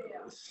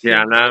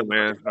Yeah, I know,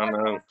 man. I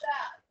know.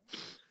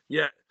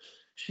 Yeah.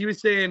 She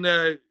was saying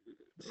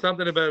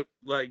something about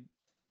like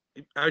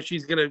how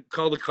she's going to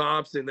call the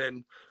cops and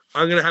then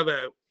I'm going to have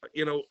a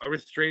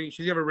restraining.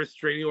 She's going to have a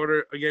restraining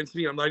order against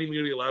me. I'm not even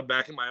going to be allowed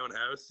back in my own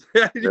house.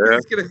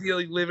 She's going to be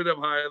like living up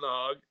high on the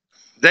hog.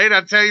 Dave,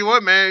 I tell you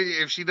what, man.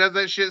 If she does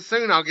that shit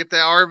soon, I'll get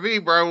that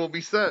RV, bro. We'll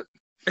be set.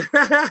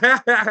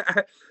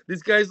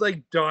 This guy's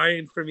like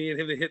dying for me and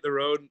him to hit the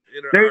road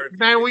in her Dude,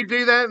 man, we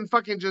do that and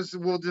fucking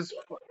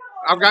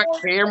I've got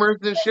cameras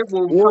and shit.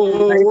 We'll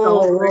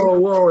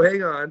Whoa,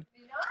 hang on.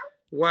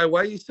 Why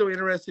are you so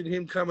interested in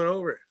him coming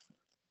over?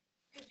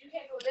 Because you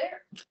can't go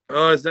there.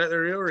 Oh, is that the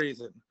real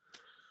reason?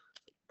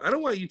 I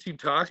don't want you two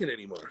talking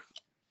anymore.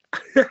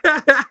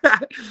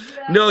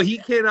 No, he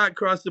cannot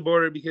cross the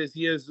border because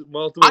he has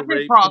multiple I can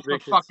rape cross the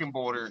convictions. fucking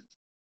border.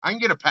 I can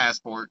get a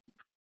passport.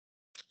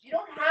 You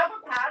don't have a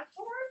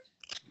passport?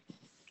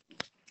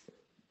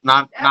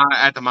 Not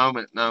at the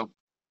moment, no.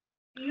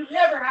 You've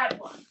never had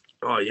one.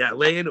 Oh yeah,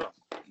 lay into him.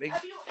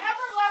 Have you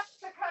ever left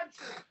the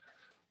country?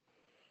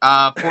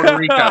 Puerto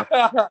Rico.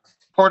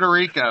 Puerto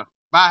Rico.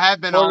 But I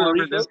have been all Puerto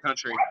over Rico? this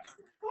country.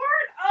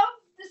 Part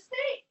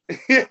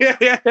of the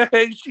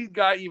state. She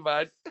got you,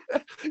 bud.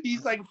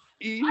 He's like,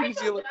 I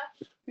know look that.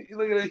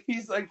 at it.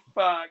 He's like,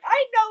 fuck.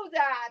 I know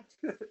that.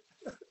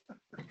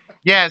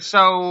 Yeah,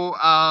 so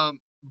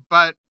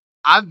but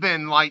I've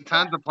been like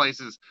tons of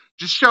places.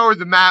 Just show her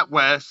the map,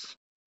 Wes.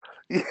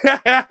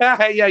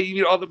 Yeah, you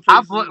mean all the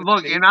I've places.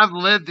 look, and I've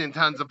lived in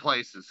tons of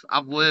places.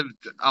 I've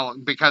lived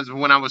because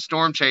when I was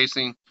storm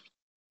chasing,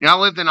 I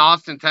lived in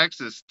Austin,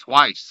 Texas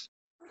twice.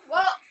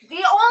 Well, the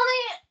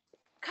only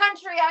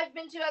country I've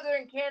been to other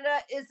than Canada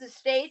is the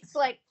States,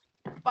 like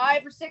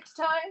 5 or 6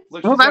 times.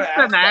 Look, Well, she's got that's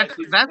an the ass natural.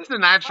 tattoo. That's the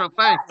natural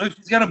thing. Look,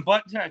 she's got a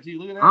butt tattoo.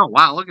 Look at that. Oh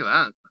wow, look at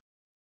that!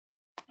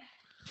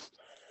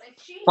 Like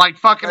she, Like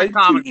fucking a My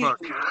comic cheek. book.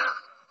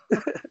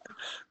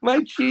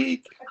 My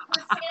cheek.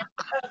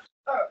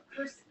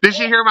 Did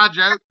she hear my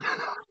joke?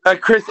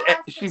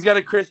 She's got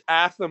a Chris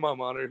Athamum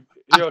on her.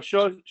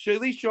 Show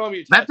at least show him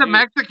your That's a tattoo.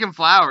 Mexican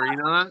flower. You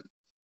know that?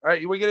 All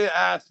right, we're getting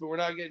ass, but we're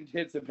not getting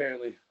tits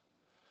apparently.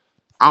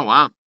 Oh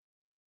wow!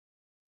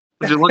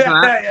 Did you look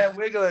at that? Yeah,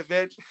 wiggle it,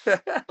 bitch.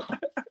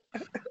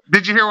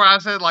 Did you hear what I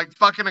said? Like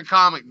fucking a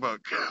comic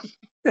book.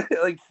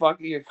 Like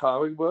fucking a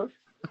comic book.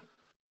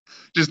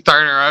 Just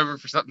turn her over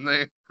for something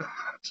new.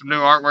 Some new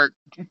artwork.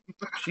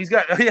 She's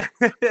got. Yeah.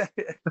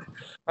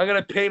 I'm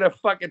gonna paint a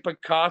fucking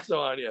Picasso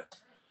on you.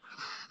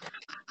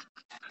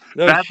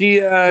 No, That's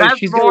she's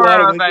got a more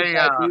lot of of wicked a,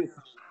 tattoos.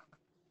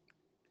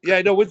 Yeah,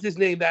 I know. What's his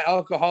name? That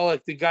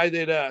alcoholic, the guy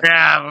that.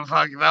 Yeah, but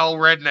fucking that old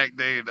redneck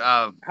dude.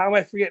 How am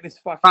I forgetting his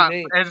fucking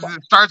name? It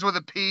starts with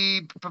a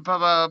P.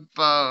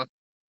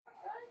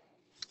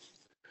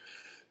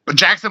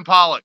 Jackson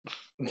Pollock.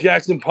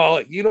 Jackson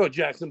Pollock. You know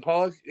Jackson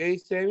Pollock, eh,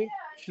 Sammy?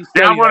 She's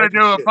Yeah, I studying want art to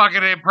do and a shit.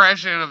 fucking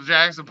impression of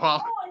Jackson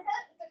Pollock.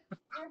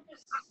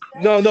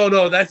 Oh,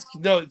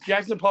 No.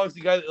 Jackson Pollock's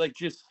the guy that like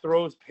just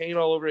throws paint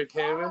all over a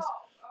canvas.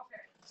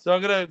 okay. So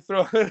I'm gonna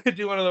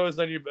do one of those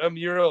on your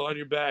mural on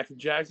your back.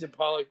 Jackson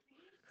Pollock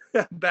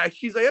back.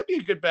 She's like, that'd be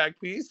a good back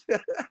piece.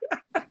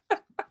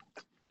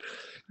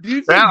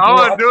 Dude's Yeah, like I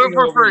want to do it blushing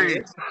for over free.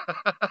 here.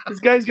 This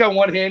guy's got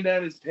one hand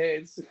down his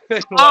pants.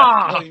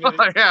 Oh,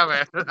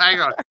 yeah, man. Hang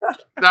on.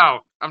 No,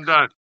 I'm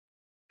done.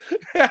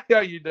 Yeah,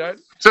 you done?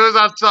 As soon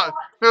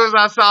as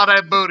I saw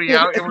that booty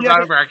out, it was Yeah.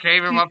 over. I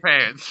came in my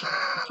pants.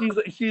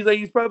 She's like,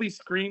 he's probably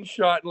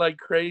screenshotting like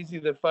crazy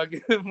the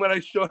fucking when I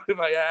showed him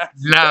my ass.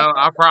 No,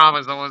 I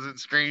promise I wasn't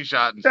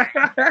screenshotting.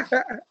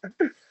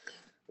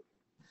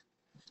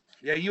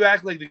 Yeah, you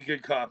act like the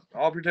good cop.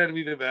 I'll pretend to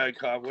be the bad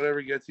cop.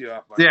 Whatever gets you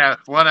off my Yeah,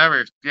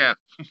 whatever. Yeah.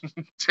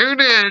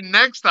 Tune in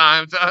next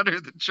time to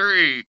Under the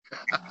Tree.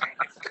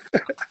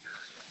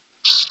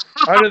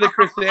 Under the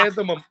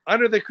chrysanthemum.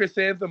 Under the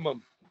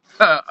chrysanthemum.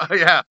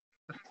 Yeah.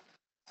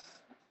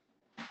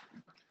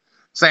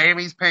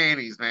 Sammy's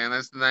Panties, man.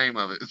 That's the name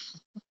of it.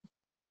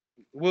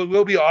 We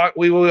will be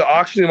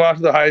auctioning them off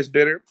to the highest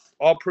bidder.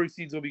 All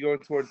proceeds will be going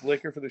towards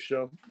liquor for the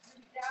show.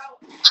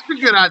 That's a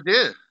good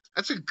idea.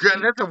 That's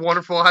a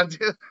wonderful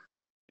idea.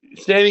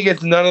 Sammy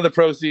gets none of the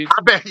proceeds.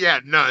 I bet, yeah,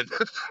 none.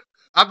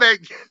 I bet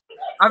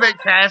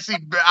Cassie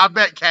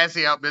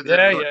outbids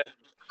it.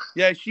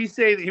 Yeah, she's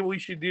saying that what we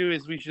should do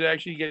is we should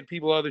actually get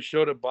people on the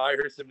show to buy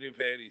her some new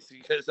panties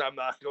because I'm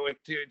not going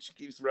to, and she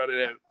keeps running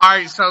out. All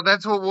right, so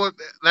that's what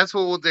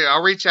we'll do.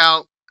 I'll reach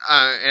out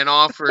and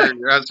offer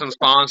some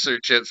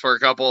sponsorships for a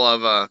couple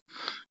of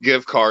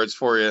gift cards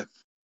for you.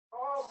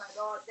 Oh my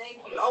god, thank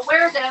Thank you. I'll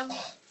wear them.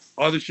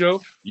 On the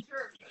show?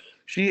 Sure.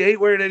 She ain't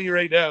wearing any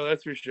right now,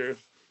 that's for sure.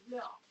 No.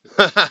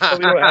 Oh,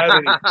 we don't have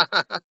any.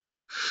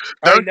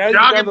 Those Right, now you've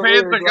jogging done the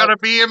pants litter, are do gonna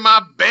be in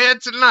my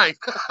bed tonight.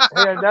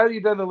 Hey, now that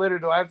you've done the litter,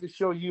 do I have to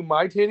show you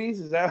my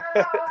titties? Is that? I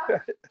have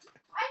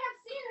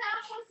seen that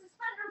with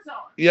suspenders on.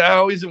 Yeah, I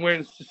always am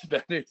wearing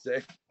suspenders.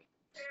 Eh?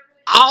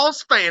 All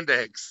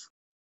spandex.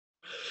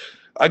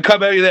 I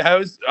come out of the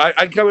house.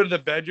 I come into the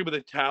bedroom with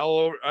a towel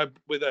over,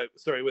 with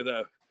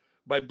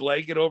my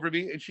blanket over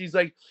me, and she's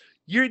like,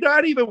 "You're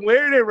not even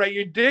wearing it right.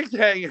 Your dick's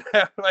hanging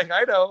out." I'm like,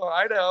 I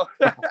know.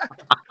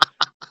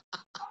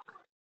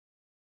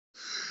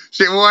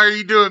 Shit, why are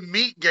you doing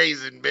meat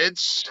gazing,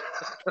 bitch?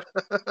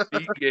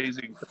 Meat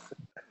gazing.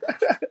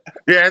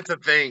 Yeah, it's a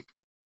thing.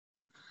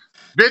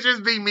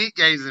 Bitches be meat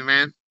gazing,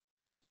 man.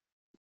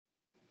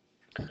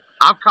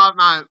 I've caught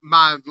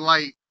my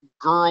like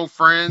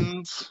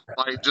girlfriends,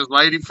 like just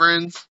lady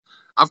friends.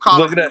 I've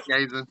caught them meat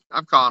gazing.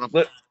 I've caught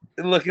them.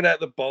 Looking at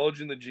the bulge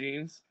in the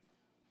jeans,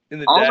 in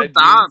the all dad the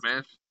time,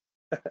 jeans.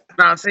 man.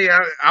 Now, see,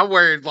 I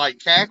wear like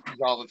khakis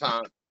all the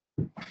time.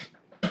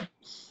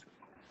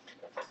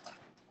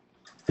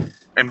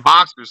 And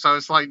boxers, so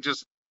it's like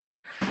just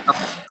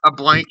a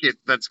blanket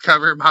that's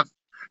covering my.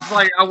 It's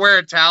like I wear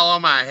a towel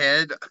on my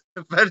head,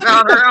 but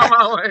not around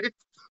my waist.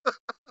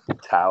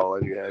 Towel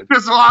on your head.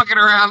 Just walking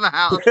around the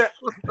house.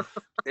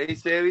 Hey,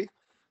 Sammy.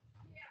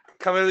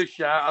 Come out of the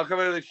shower. I'll come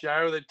out of the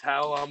shower with a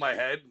towel on my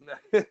head.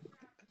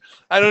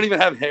 I don't even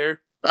have hair.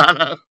 I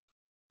know.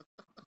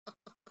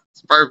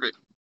 It's perfect.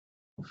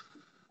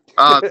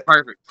 Oh, it's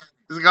perfect.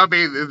 This is gonna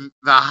be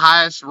the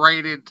highest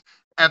rated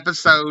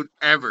episode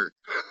ever.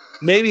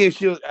 Maybe if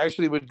she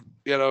actually would,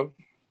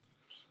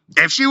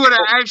 If she would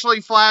have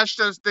actually flashed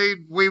us,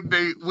 dude, we'd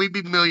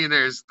be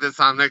millionaires this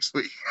time next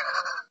week.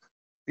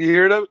 You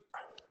heard him?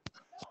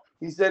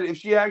 He said if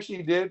she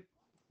actually did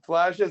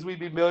flash us, we'd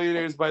be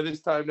millionaires by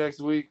this time next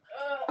week.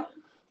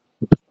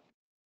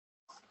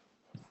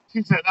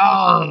 She said,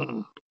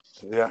 "Oh,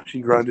 yeah."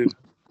 She grunted.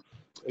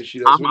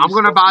 I'm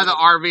gonna buy the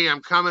RV.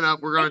 I'm coming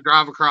up. We're gonna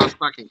drive across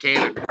fucking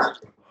Canada."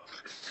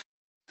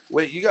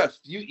 Wait, you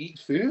eat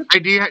food? Hey,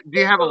 do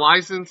you have a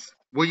license?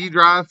 Will you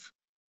drive?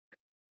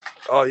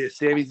 Oh yeah,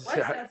 Sammy.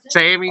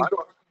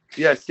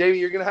 Yeah, Sammy,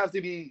 you're gonna have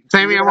to be.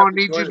 Sammy, I'm gonna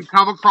need you to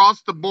come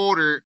across the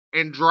border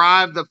and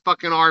drive the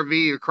fucking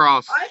RV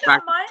across. I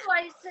got my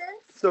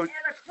license. So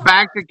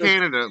back to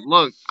Canada.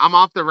 Look, I'm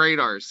off the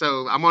radar,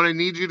 so I'm gonna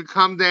need you to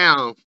come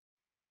down.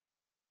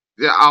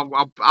 Yeah,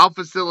 I'll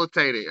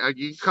facilitate it.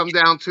 You come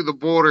down to the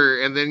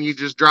border, and then you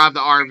just drive the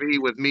RV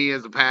with me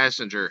as a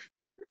passenger.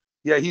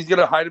 Yeah, he's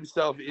gonna hide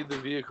himself in the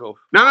vehicle.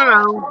 No,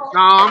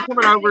 I'm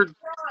coming over.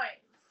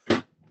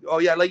 Oh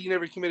yeah, like you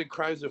never committed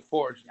crimes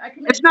before.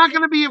 It's not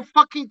gonna be a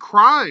fucking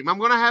crime. I'm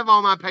gonna have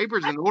all my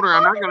papers in order.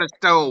 I'm not gonna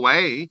stow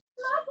away.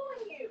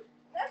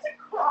 That's a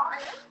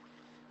crime.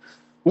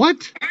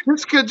 What?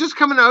 Just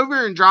coming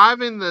over and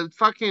driving the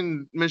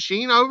fucking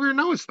machine over?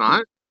 No, it's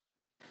not.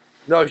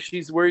 No,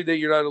 she's worried that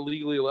you're not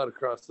illegally allowed to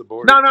cross the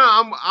border. No,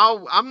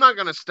 I'm not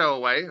gonna stow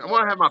away. I'm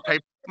gonna have my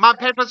paper. My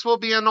papers will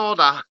be in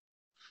order.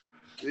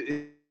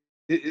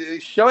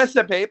 Show us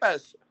the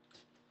papers.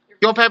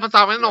 Your papers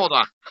are in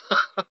order.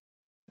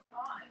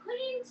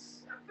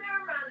 Cleans a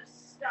fair amount of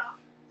stuff.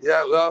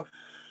 Yeah, well,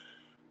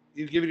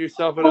 you've given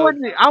yourself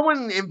I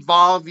wouldn't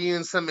involve you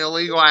in some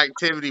illegal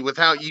activity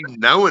without you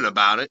knowing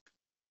about it.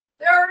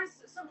 There's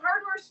some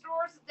hardware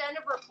stores at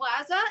Denver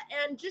Plaza,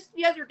 and just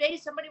the other day,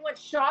 somebody went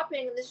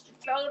shopping and this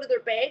fell out of their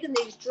bag, and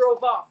they just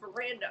drove off at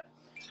random.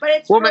 But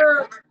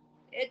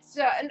it's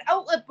an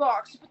outlet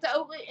box. You put the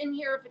outlet in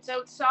here if it's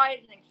outside,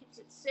 and it keeps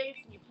it safe,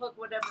 and you plug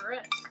whatever in.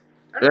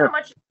 I don't know how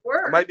much it's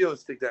worth. I might be able to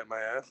stick that in my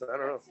ass. I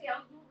don't know. See,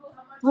 I'll Google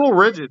how much. It's a little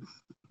rigid.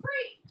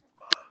 Free.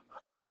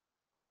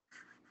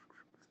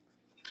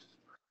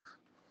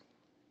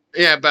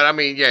 Yeah, but I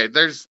mean, yeah,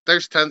 there's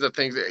tons of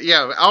things.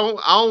 Yeah,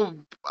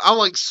 I'll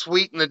like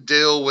sweeten the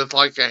deal with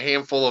like a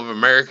handful of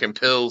American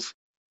pills.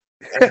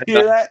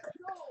 Hear that?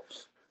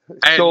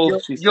 And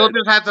you'll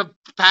just have to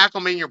pack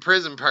them in your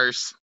prison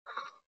purse.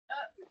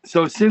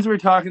 So since we're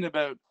talking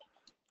about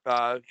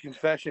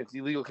confessions,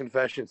 illegal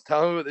confessions,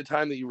 tell me about the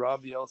time that you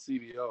robbed the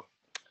LCBO.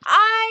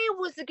 I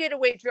was a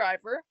getaway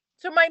driver.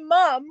 So my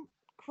mom,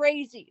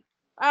 crazy.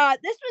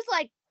 This was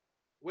like.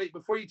 Wait,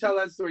 before you tell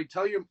that story,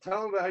 tell them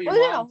about how your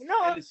mom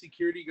had the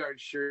security guard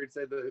shirts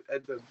at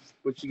the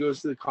when she goes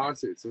to the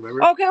concerts.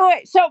 Remember? Okay,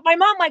 wait. So my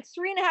mom, like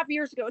 3.5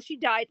 years ago, she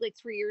died like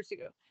 3 years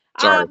ago.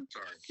 Sorry.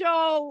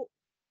 So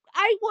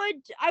I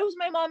was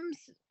my mom's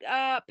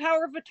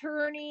power of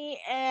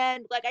attorney,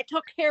 and like I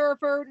took care of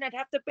her, and I'd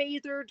have to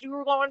bathe her, do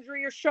her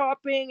laundry or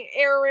shopping,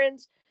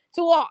 errands. It's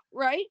a lot,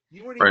 right?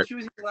 You weren't even, she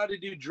wasn't allowed to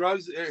do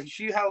drugs.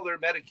 She held her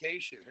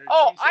medication.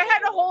 I had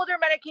to hold her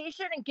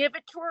medication and give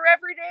it to her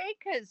every day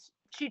because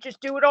she'd just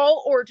do it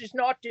all or just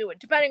not do it,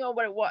 depending on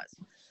what it was.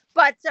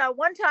 But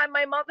one time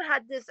my mom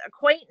had this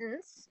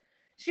acquaintance.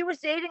 She was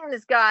dating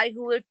this guy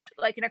who lived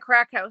like in a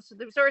crack house. So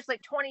there was always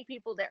like 20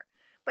 people there.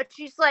 But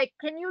she's like,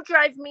 can you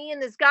drive me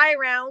and this guy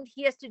around?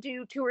 He has to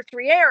do 2 or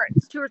 3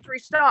 errands, 2 or 3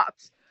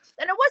 stops.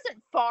 And it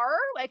wasn't far.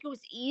 like it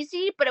was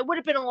easy, but it would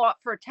have been a lot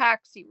for a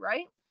taxi,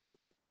 right?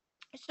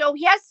 So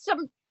he has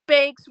some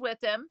bags with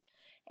him,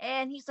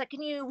 and he's like,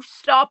 "Can you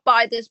stop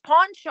by this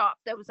pawn shop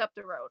that was up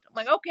the road?" I'm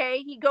like, "Okay."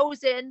 He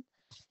goes in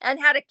and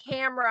had a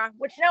camera,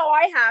 which now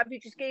I have. He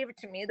just gave it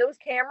to me. Those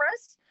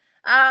cameras,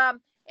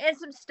 and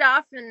some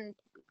stuff, and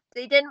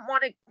they didn't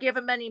want to give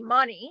him any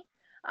money,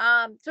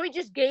 so he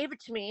just gave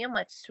it to me. I'm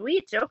like,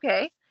 "Sweet,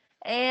 okay."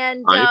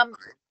 And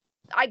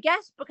I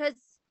guess because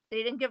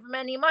they didn't give him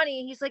any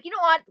money, he's like, "You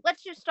know what?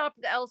 Let's just stop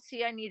at the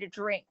LC. I need a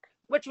drink,"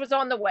 which was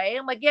on the way.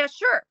 I'm like, "Yeah,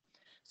 sure."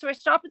 So I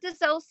stop at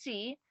this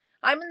LC.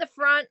 I'm in the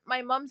front.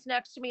 My mom's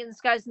next to me, and this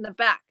guy's in the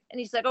back. And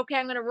he's like, "Okay,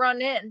 I'm going to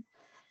run in."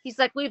 He's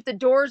like, "Leave the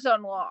doors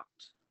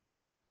unlocked."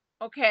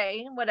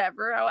 Okay,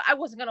 whatever. I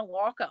wasn't going to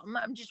lock them.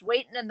 I'm just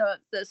waiting in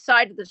the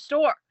side of the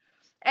store.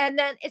 And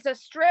then it's a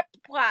strip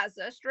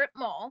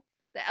mall.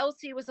 The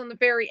LC was on the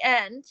very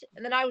end,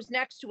 and then I was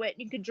next to it.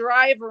 You could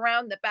drive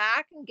around the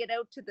back and get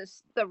out to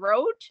the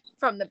road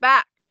from the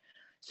back.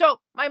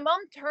 So my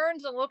mom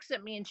turns and looks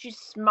at me, and she's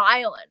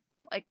smiling,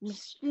 like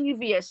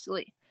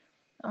mischievously.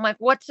 I'm like,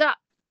 "What's up?"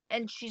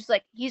 And she's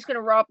like, "He's going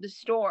to rob the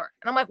store."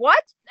 And I'm like,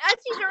 "What?"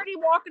 He's already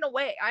walking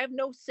away. I have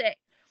no say.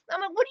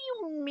 I'm like, "What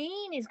do you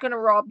mean he's going to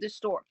rob the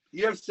store?"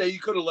 You have to say you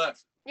could have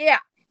left. Yeah.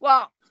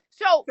 Well,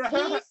 so he's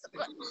going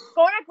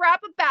to grab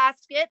a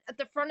basket at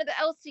the front of the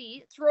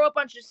LC, throw a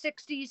bunch of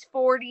 60s,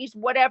 40s,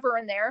 whatever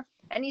in there,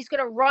 and he's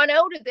going to run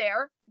out of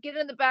there, get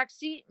in the back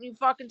seat, and you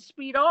fucking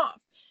speed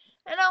off.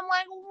 And I'm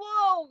like,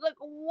 "Whoa, like,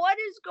 what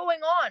is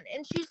going on?"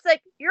 And she's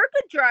like, "You're a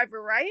good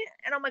driver, right?"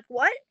 And I'm like,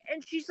 "What?"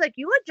 And she's like,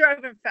 "You like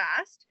driving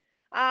fast.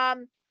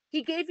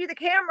 He gave you the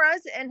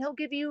cameras, and he'll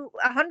give you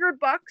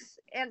 $100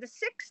 and a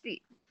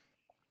 60.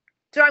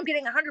 So I'm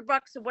getting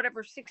 $100 of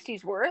whatever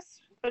 60's worth.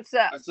 What's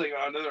that? That's like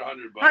another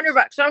 $100.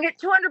 $100. So I'm getting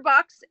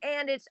 $200,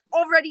 and it's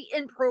already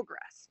in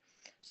progress.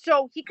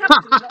 So he comes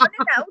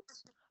running out,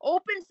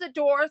 opens the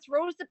door,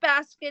 throws the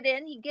basket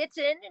in. He gets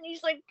in, and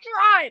he's like,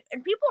 "Drive!"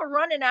 And people are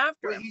running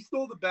after Wait, him. he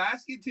stole the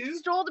basket too?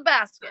 Stole the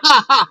basket.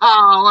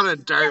 What a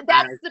dirt And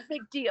that's the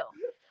big deal.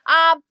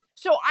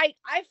 So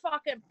I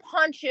fucking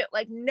punch it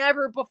like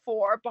never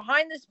before.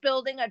 Behind this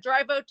building, I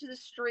drive out to the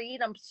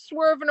street. I'm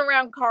swerving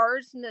around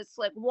cars in this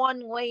like one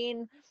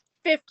lane,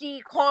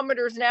 50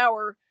 kilometers an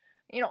hour,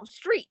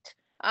 street,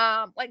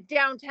 like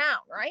downtown,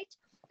 right?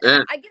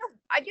 Yeah.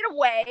 I get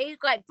away,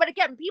 like, but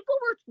again, people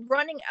were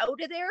running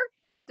out of there.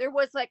 There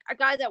was like a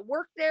guy that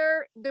worked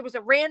there. There was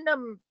a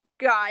random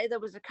guy that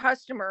was a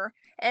customer,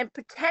 and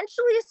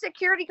potentially a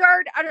security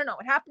guard. I don't know.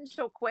 It happened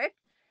so quick.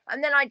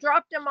 And then I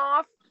dropped him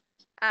off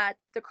at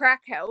the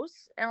crack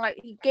house, and like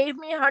he gave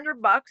me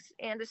 $100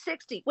 and a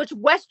 60, which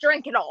Wes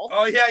drank it all.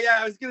 Oh yeah.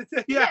 I was gonna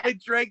say I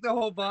drank the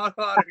whole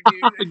bottle on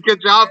her, dude.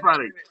 Good job,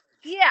 buddy.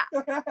 Yeah.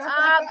 So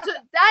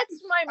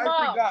that's my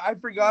mom. I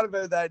forgot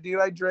about that, dude.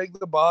 I drank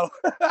the bottle.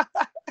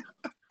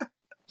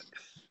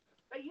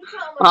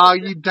 Oh,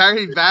 you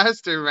dirty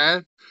bastard,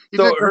 man. You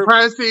took the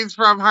proceeds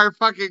from her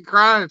fucking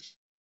crime.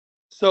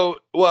 So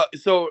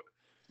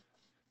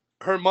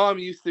her mom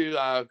used to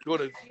go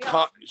to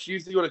she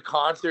used to go to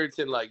concerts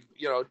and like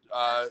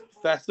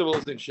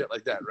festivals and shit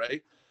like that,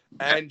 right?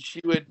 And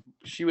she would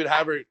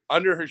have her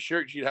under her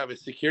shirt. She'd have a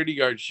security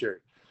guard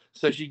shirt.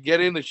 So she'd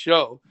get in the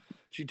show.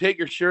 She'd take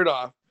her shirt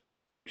off.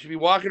 She'd be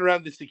walking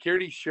around the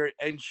security shirt,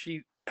 and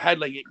she had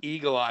like an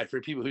eagle eye for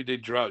people who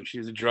did drugs. She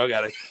was a drug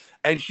addict,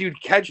 and she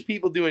would catch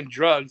people doing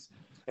drugs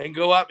and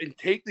go up and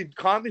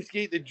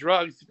confiscate the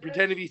drugs,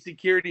 pretend to be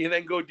security, and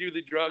then go do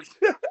the drugs.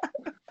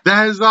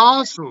 That is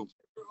awesome.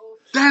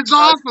 That's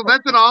awesome.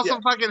 That's an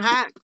awesome fucking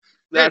hack.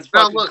 That's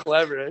fucking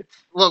clever, eh?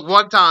 Look,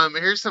 one time,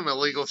 here's some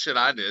illegal shit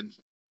I did.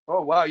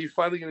 Oh, wow. You're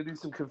finally going to do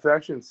some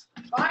confessions.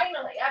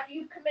 Finally, after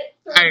you commit.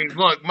 Hey,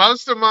 look,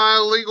 most of my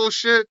illegal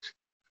shit,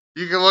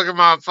 you can look at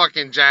my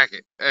fucking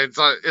jacket.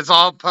 It's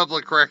all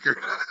public record.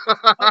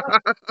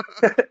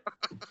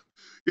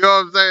 You know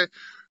what I'm saying?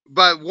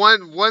 But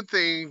one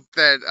thing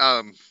that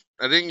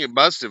I didn't get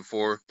busted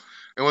for,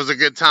 it was a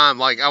good time.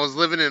 Like, I was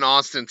living in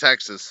Austin,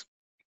 Texas.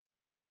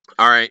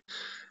 All right.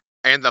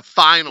 And the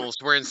finals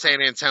were in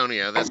San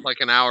Antonio. That's like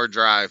an hour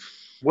drive.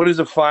 What is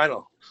a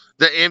final?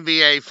 The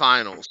NBA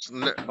finals.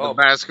 The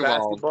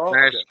basketball.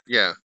 Okay.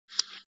 Yeah.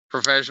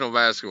 Professional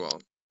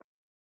basketball.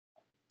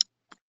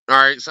 All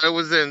right. So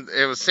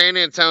it was San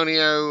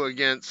Antonio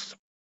against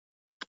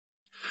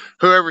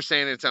whoever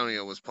San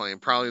Antonio was playing.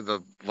 Probably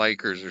the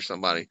Lakers or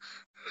somebody.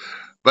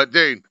 But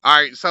dude, all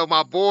right. So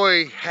my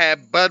boy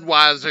had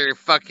Budweiser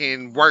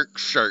fucking work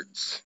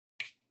shirts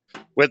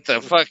with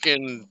the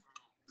fucking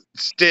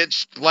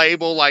stitched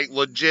label, like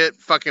legit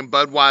fucking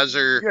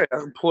Budweiser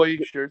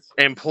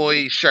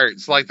employee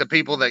shirts, like the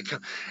people that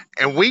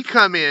and we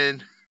come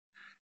in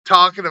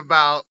talking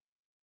about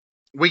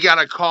we got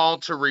a call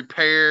to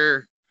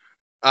repair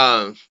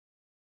the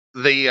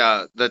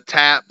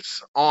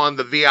taps on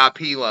the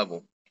VIP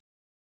level.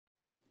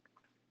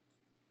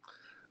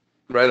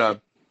 Right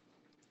on.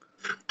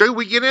 Dude,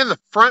 we get in the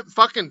front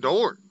fucking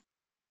door.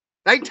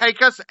 They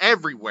take us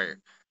everywhere.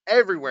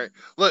 Everywhere.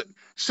 Look,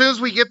 as soon as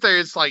we get there,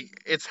 it's like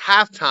it's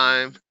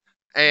halftime,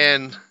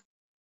 and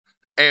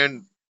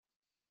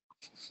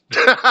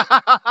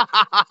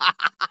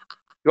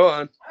Go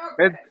on.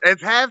 Okay.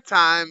 It's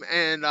halftime,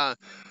 and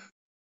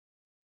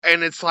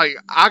it's like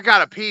I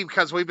gotta pee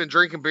because we've been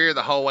drinking beer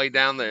the whole way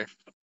down there.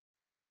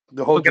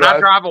 The whole Look, and I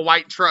drive. drive a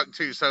white truck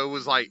too, so it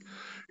was like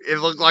it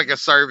looked like a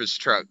service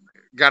truck.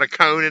 Got a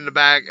cone in the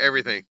back,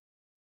 everything.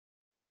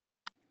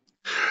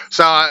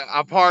 So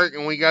I park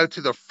and we go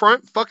to the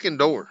front fucking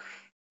door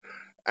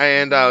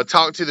and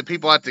talk to the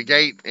people at the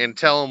gate and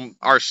tell them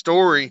our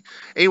story.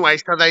 Anyway,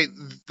 so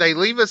they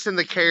leave us in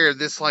the care of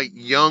this like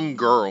young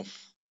girl,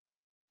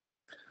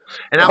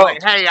 and I'm Oh.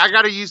 like, hey, I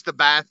got to use the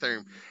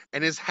bathroom,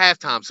 and it's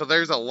halftime, so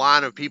there's a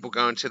line of people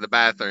going to the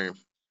bathroom.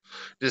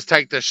 Just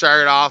take the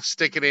shirt off,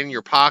 stick it in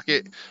your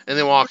pocket, and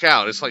then walk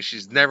out. It's like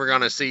she's never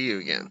gonna see you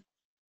again.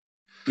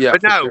 Yeah.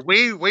 But for no, sure.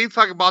 we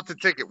fucking bought the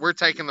ticket. We're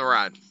taking the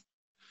ride.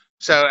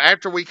 So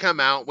after we come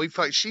out,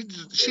 she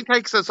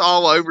takes us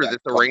all over this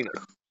arena,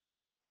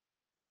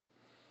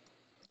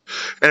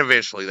 and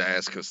eventually they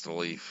ask us to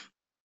leave.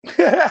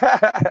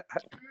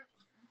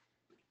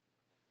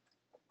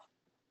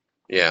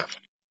 Yeah,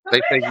 they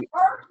Compared think to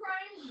our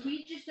crimes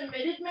we just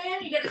admitted,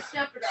 man, you gotta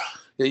step it up.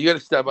 Yeah, you got to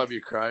step up your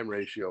crime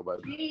ratio,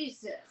 bud.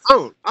 Jesus.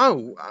 oh I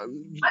thought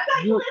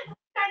you lived in the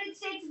United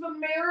States of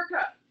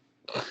America.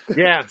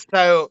 yeah.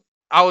 So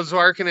I was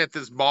working at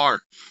this bar,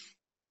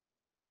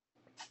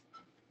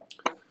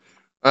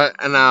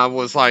 and I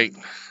was like,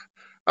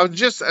 I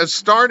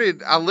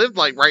lived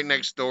like right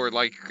next door,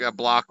 like a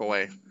block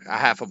away, a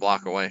half a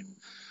block away,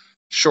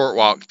 short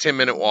walk,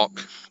 10-minute walk,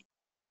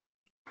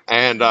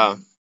 and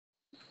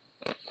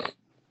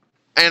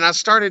I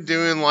started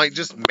doing like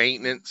just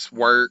maintenance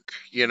work,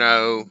 you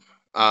know.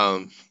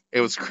 It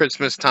was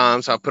Christmas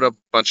time, so I put up a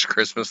bunch of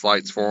Christmas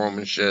lights for them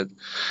and shit.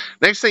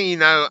 Next thing you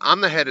know,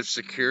 I'm the head of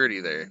security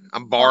there.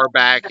 I'm bar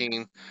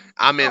backing.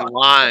 I'm in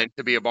line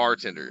to be a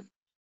bartender.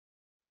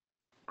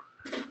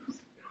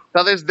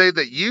 So this dude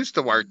that used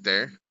to work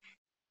there,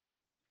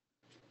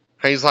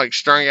 he's like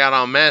strung out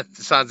on meth,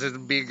 decides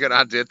it'd be a good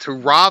idea to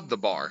rob the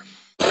bar.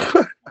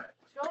 Show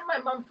my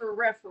mom for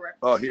reference.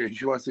 Oh, here,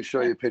 she wants to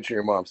show you a picture of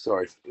your mom.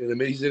 Sorry. He's in the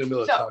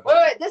middle of So, talking.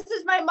 wait, this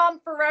is my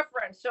mom for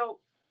reference. So,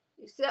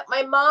 you see that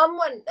my mom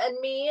and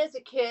me as a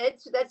kid.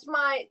 So that's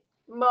my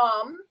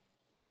mom,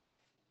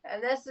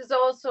 and this is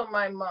also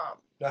my mom.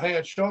 Now, hang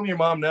on. Show me your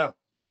mom now.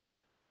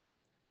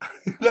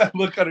 That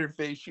look on her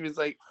face. She was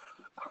like,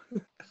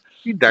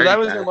 You so dirty that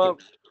was her bastard. mom.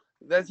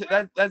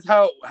 That's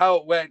how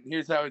it went.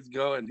 Here's how it's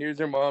going. Here's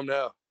her mom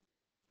now.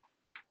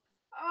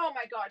 Oh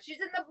my God, she's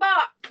in the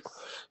box.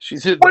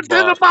 She's in What's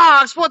in the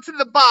box? What's in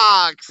the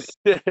box?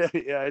 Yeah,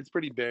 it's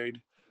pretty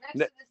buried.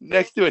 Next to this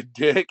Next to a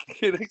dick.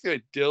 Next to a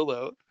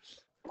dildo.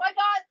 Oh my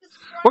God, this is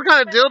What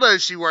kind of dildo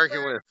is she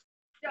working with?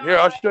 Here,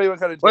 I'll show you what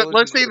kind of dildo.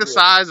 Let's she's see the working with.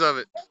 size of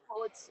it.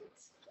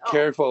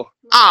 Careful.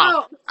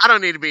 Oh, I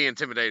don't need to be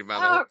intimidated by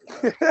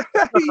that.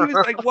 He was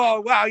like,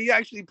 "Whoa, wow! You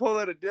actually pulled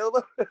out a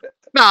dildo."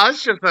 No,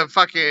 it's just a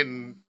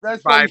fucking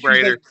That's funny.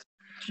 vibrator.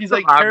 She's It's a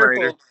like,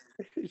 vibrator. careful.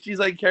 She's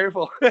like,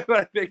 careful. When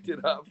I picked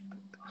it up.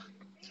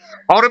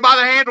 Hold it by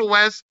the handle,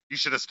 Wes. You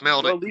should have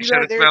smelled Well, it. You leave should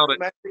that have there. smelled it.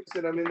 Matt thinks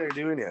that I'm in there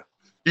doing you.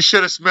 You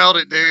should have smelled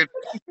it, dude.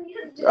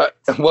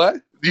 What?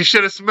 You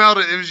should have smelled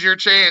it. It was your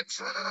chance.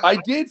 I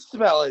did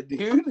smell it, dude.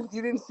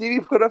 You didn't see me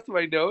put up to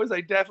my nose. I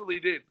definitely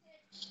did.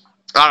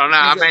 I don't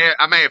know.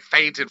 I may have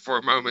fainted for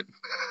a moment.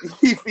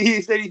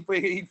 He said he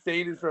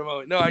fainted for a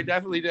moment. No, I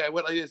definitely did. I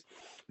went like this,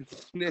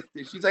 sniffed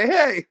it. She's like,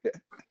 "Hey."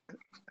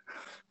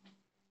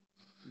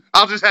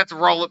 I'll just have to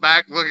roll it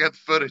back and look at the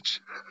footage.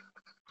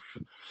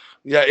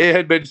 Yeah, it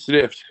had been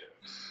sniffed.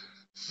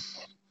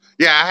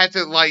 Yeah, I had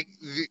to like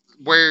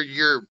where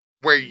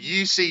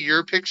you see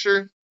your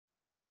picture.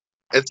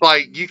 It's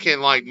like you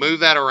can like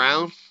move that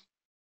around.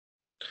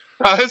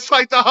 It's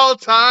like the whole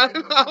time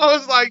I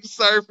was like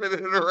surfing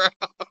it around.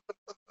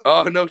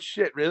 Oh no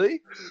shit!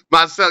 Really?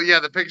 Myself, yeah,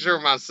 the picture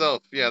of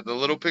myself, yeah, the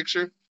little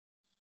picture.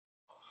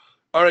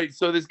 All right,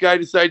 so this guy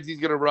decides he's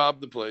gonna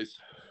rob the place.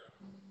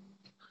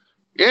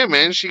 Yeah,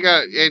 man, she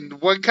got.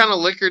 And what kind of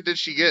liquor did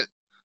she get?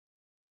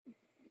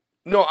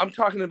 No, I'm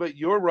talking about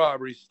your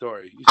robbery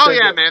story. You Oh said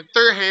yeah, that- man,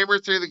 threw a hammer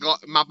through the.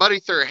 My buddy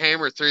threw a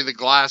hammer through the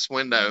glass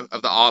window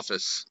of the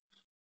office.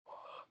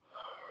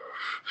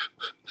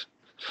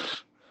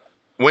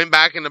 Went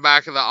back in the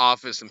back of the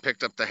office and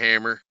picked up the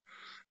hammer.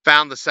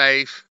 Found the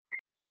safe.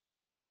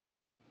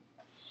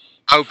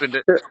 Opened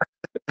it.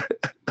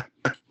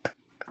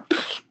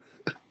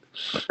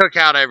 Took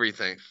out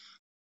everything.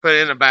 Put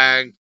it in a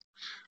bag.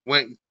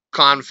 Went,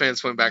 climbed the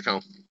fence, went back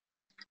home.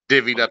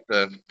 Divvied up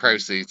the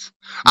proceeds.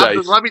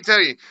 Nice. Let me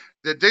tell you,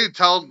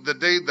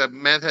 the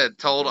meth head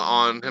told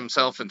on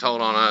himself and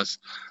told on us.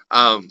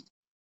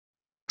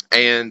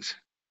 And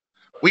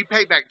we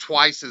paid back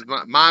twice as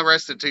much. My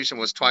restitution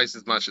was twice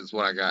as much as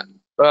what I got.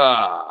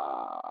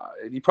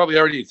 And you probably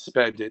already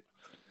spent it.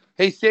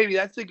 Hey, Sammy,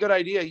 that's a good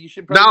idea. You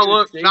should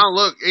probably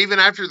Look. Even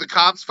after the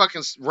cops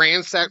fucking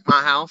ransacked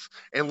my house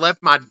and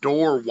left my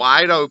door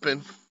wide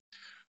open,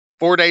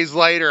 4 days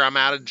later, I'm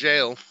out of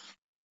jail.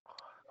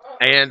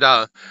 And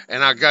I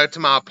go to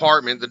my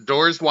apartment. The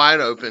door's wide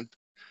open.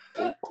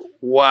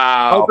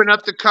 Wow. Open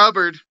up the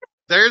cupboard.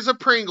 there's a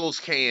Pringles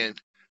can.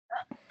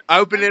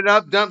 Open it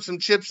up, dump some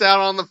chips out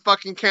on the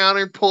fucking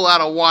counter, pull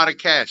out a wad of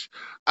cash.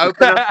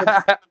 Open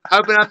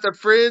up the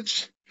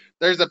fridge.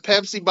 There's a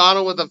Pepsi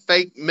bottle with a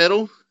fake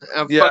middle.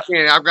 I've got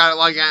it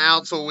like an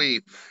ounce of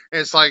weed.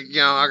 It's like,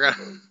 I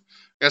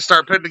gotta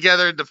start putting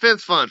together a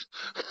defense fund.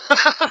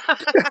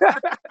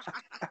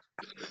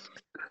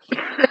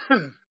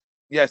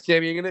 Yeah,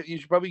 Sammy, you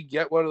should probably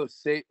get one of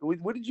those.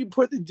 What did you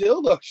put the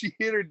dildo? She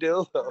hit her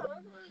dildo.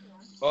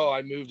 Oh,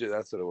 I moved it.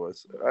 That's what it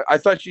was. I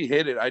thought she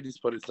hit it. I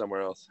just put it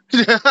somewhere else.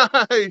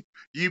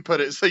 You put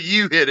it, so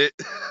you hit it.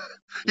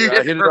 I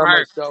hit it on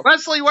myself.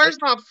 Leslie, where's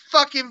my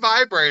fucking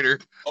vibrator?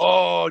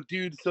 Oh,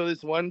 dude. So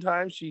this one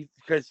time,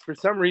 because for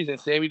some reason,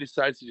 Sammy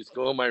decides to just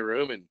go in my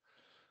room and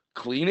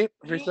clean it.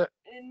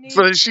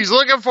 So she's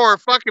looking for her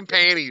fucking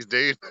panties,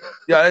 dude.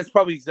 Yeah, that's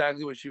probably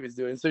exactly what she was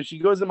doing. So she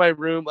goes in my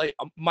room, like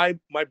my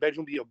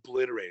bedroom be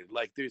obliterated.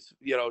 Like there's,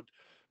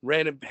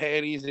 random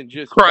panties and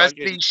just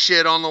crusty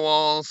shit on the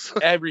walls.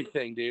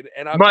 Everything, dude.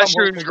 And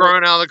mushrooms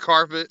growing out of the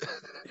carpet.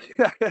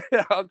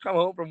 I'll come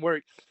home from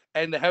work,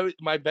 and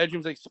my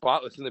bedroom's like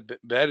spotless, and the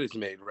bed is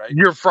made, right?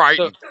 You're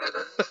frightened.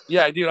 So,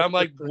 yeah, dude. I'm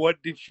like,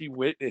 what did she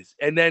witness?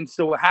 And then,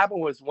 so what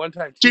happened was one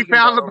time she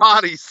found the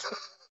bodies.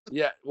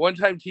 Yeah, one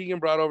time Tegan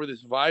brought over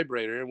this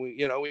vibrator, and we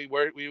did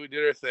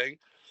our thing,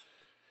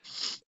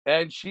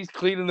 and she's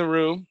cleaning the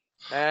room,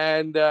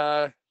 and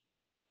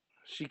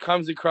she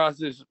comes across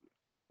this,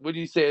 what do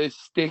you say, this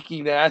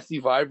sticky, nasty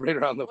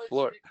vibrator on the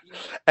floor,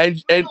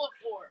 and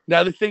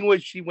now the thing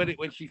was,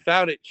 when she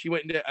found it, she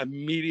went into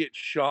immediate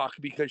shock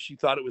because she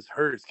thought it was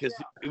hers, because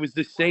it was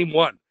the same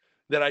one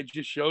that I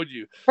just showed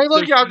you. Hey,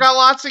 look, y'all got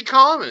lots in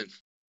common.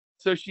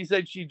 So she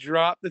said she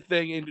dropped the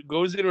thing and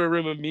goes into her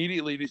room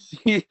immediately to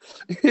see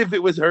if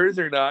it was hers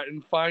or not,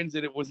 and finds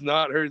that it was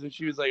not hers. And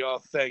she was like,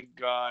 "Oh, thank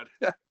God."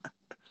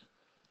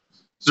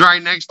 It's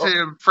right next to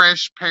a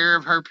fresh pair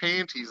of her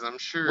panties, I'm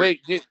sure.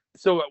 Wait,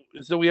 so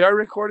we are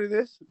recording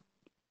this? Of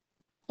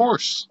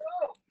course.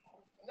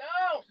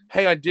 No.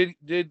 Hang on,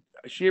 did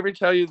she ever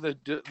tell you the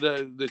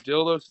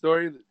dildo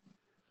story?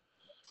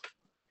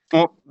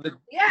 Well,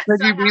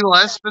 could you be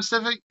less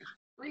specific?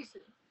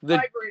 Recent.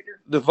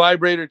 The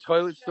vibrator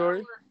toilet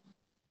story?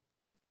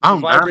 Oh,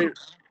 no.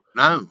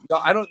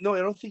 I don't know. I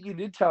don't think you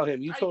did tell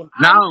him. You told.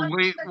 No,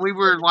 we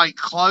were like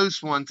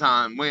close one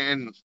time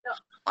when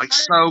like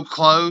so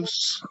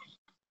close.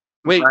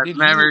 Wait, did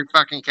never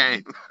fucking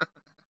came.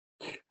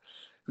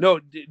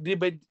 No,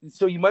 but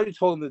so you might have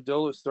told him the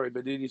dildo story,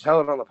 but did you tell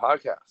it on the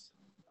podcast?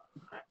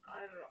 I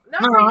don't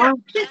know. Not right now.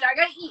 I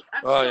gotta eat.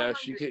 Oh yeah,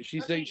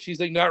 she's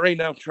like not right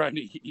now. I'm trying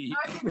to eat.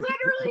 I'm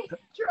literally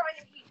trying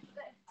to eat.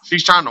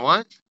 She's trying to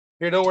what?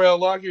 Here, don't worry, I'll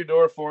lock your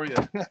door for you.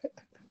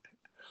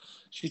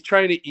 She's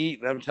trying to eat,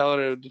 and I'm telling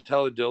her to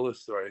tell a dildo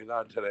story.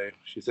 Not today.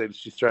 She said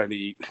she's trying to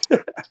eat.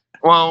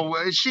 Well,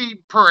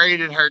 she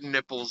paraded her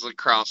nipples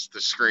across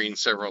the screen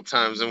several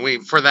times, and we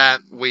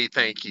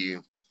thank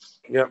you.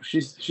 Yep,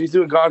 she's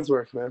doing God's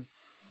work, man.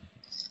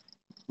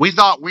 We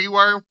thought we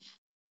were.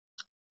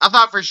 I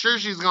thought for sure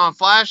she's gonna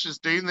flash this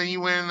dude, and then you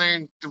went in there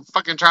and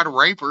fucking try to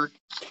rape her.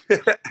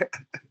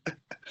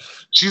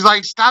 She's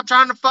like, "Stop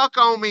trying to fuck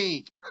on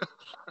me."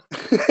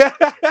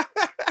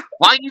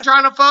 Why are you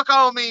trying to fuck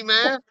on me,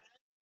 man?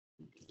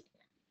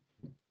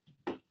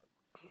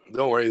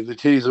 Don't worry, the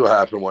titties will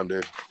happen one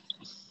day.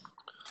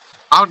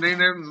 Oh, dude,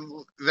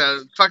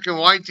 the fucking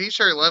white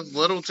t-shirt left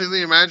little to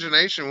the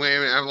imagination.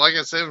 Like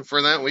I said,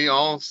 for that, we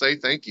all say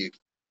thank you.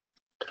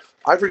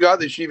 I forgot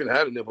that she even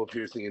had a nipple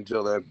piercing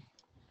until then.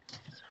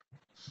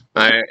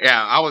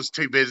 Yeah, I was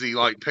too busy,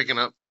 like, picking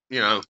up,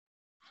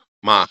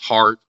 my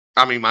heart.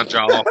 I mean, my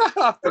jaw.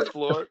 Off the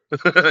floor.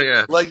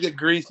 Yeah. Like the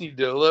greasy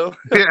dildo.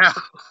 Yeah,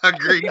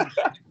 agreed.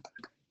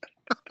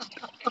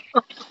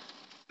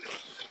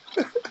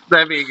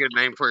 That'd be a good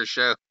name for a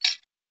show.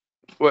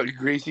 What,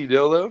 greasy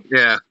dildo?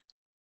 Yeah.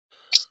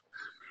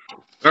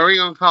 What are we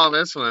going to call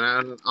this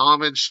one?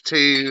 Homage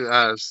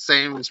to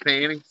Sammy's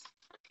panties?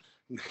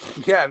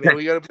 Yeah, man,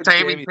 we got to put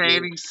Sammy's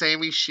panties,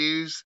 Sammy's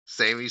shoes,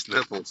 Sammy's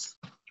nipples.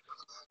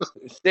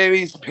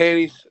 Sammy's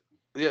panties.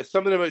 Yeah,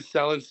 something about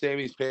selling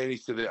Sammy's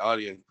panties to the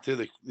audience,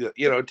 to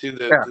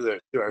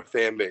our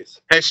fan base.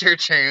 That's your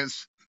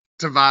chance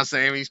to buy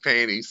Sammy's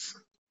panties.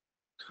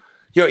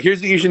 Yo,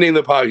 here's what you should name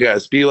the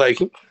podcast. Be like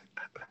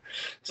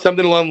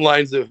something along the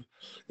lines of,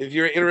 if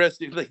you're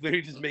interested, like, let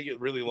me just make it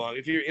really long.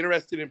 If you're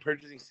interested in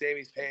purchasing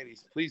Sammy's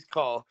panties, please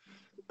call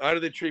Out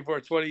of the Tree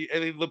 420,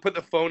 and then put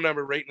the phone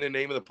number right in the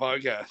name of the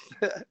podcast.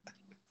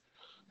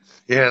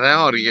 Yeah, that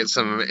ought to get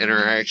some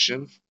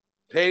interaction.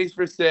 Panties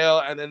for sale,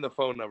 and then the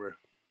phone number.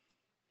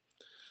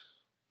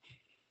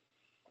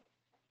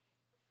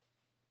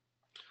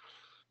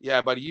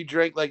 Yeah, buddy, you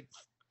drank like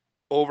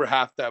over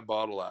half that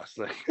bottle last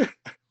night.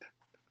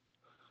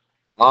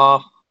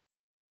 Oh,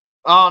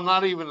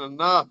 not even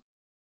enough.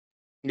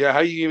 Yeah,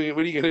 what are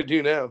you gonna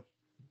do now?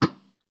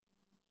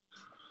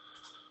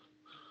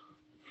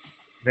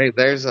 Hey,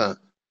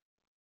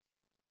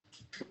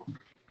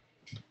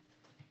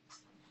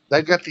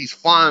 they got these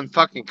flying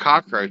fucking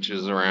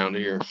cockroaches around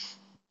here.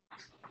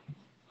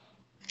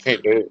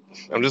 Can't do it.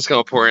 I'm just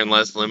gonna pour in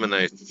less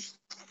lemonade.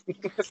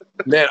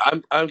 Man,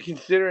 I'm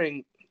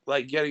considering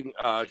like getting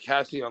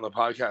Cassie on the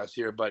podcast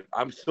here, but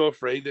I'm so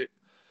afraid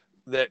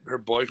that her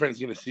boyfriend's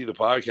gonna see the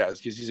podcast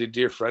because he's a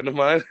dear friend of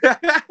mine.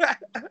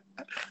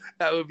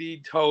 That would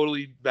be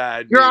totally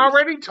bad You're news.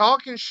 already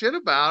talking shit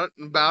about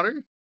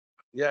her.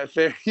 Yeah,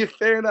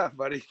 fair enough,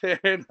 buddy. Fair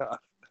enough.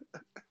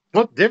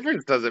 What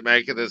difference does it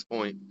make at this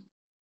point?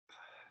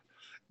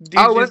 Dude's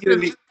Oh, just gonna listen,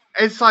 be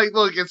it's like,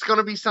 look, it's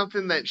gonna be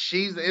something that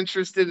she's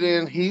interested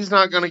in. He's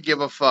not gonna give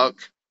a fuck.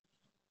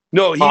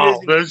 no, he Oh,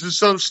 doesn't. this is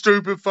some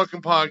stupid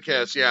fucking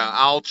podcast. Yeah,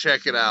 I'll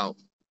check it out.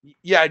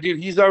 Yeah, dude,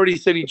 he's already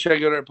said he'd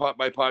check out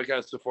my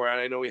podcast before,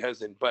 and I know he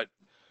hasn't. But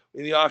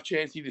in the off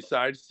chance he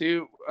decides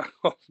to,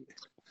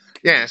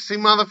 Yeah, see,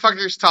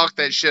 motherfuckers talk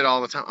that shit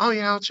all the time. Oh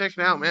yeah, I'll check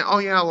it out, man. Oh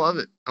yeah, I love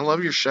it. I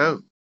love your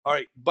show. all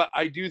right. But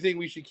I do think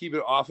we should keep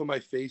it off of my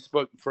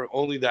Facebook for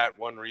only that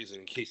one reason,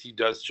 in case he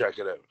does check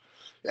it out.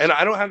 And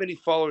I don't have any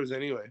followers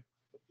anyway.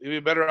 It'd be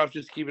better off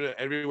just keeping it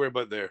everywhere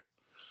but there.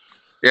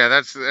 Yeah,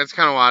 that's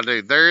kind of what I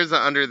do. There is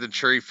an Under the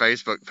Tree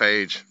Facebook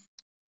page.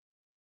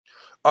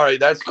 All right,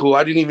 that's cool.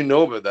 I didn't even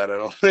know about that. I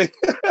don't think.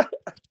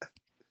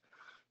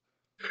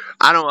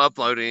 I don't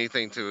upload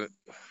anything to it.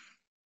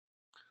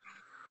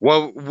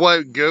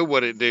 What good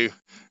would it do?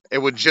 It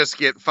would just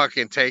get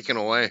fucking taken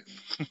away.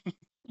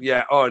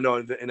 Yeah. Oh no,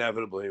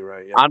 inevitably,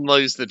 right? Yeah. I'd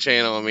lose the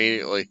channel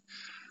immediately.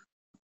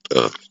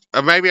 Ugh.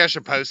 Or maybe I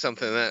should post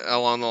something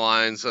along the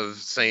lines of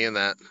saying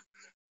that.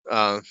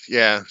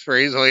 Yeah, the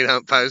reason we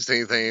don't post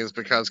anything is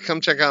because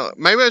come check out.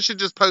 Maybe I should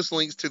just post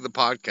links to the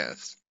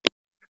podcast.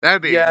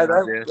 That'd be a good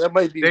idea. that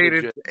might be Dude,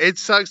 legit. it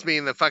sucks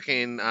being the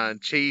fucking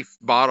chief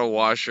bottle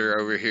washer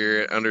over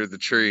here at Under the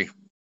Tree.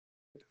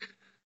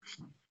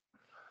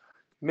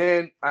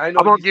 Man, I know.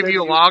 I'm gonna give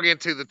you a login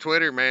to the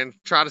Twitter, man.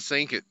 Try to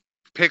sync it.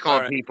 Pick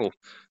on people.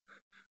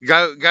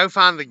 Go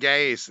find the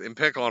gays and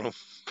pick on them.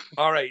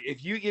 All right,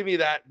 if you give me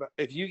the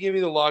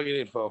login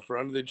info for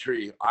Under the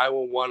Tree, I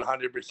will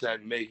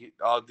 100% make it.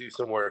 I'll do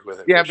some work with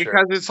it. Yeah, for sure.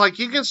 because it's like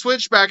you can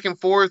switch back and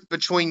forth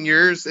between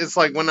yours. It's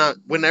like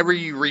whenever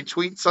you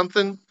retweet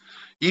something,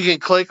 you can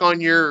click on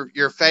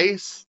your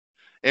face.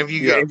 If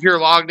you're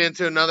logged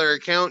into another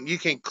account, you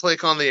can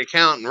click on the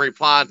account and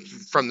reply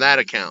from that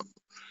account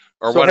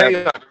or whatever.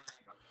 Hang on.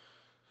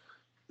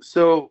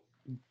 So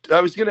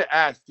I was gonna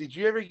ask, did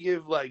you ever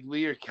give like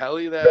Lee or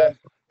Kelly the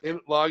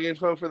login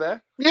info for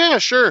that? Yeah,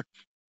 sure.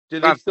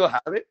 Did they still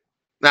have it?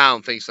 No, I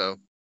don't think so.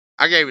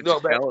 I gave it to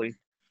Kelly.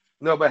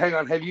 No, but hang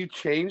on. Have you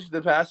changed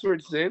the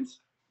password since?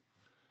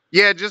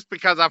 Yeah, just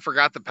because I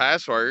forgot the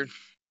password.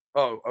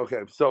 Oh,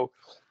 okay. So,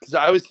 because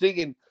I was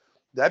thinking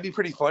that'd be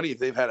pretty funny if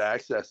they've had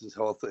access this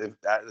whole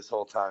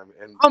time.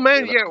 And oh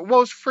man, yeah,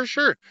 well for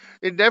sure,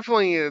 it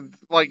definitely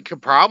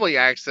could probably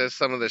access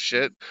some of the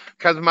shit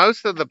because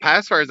most of the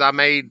passwords I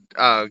made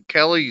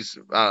Kelly's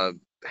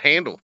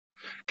handle.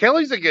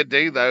 Kelly's a good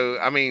dude though.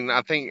 I mean,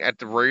 I think at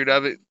the root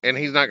of it, and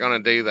he's not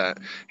going to do that.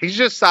 He's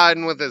just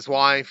siding with his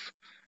wife,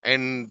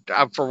 and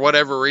for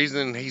whatever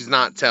reason, he's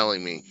not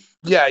telling me.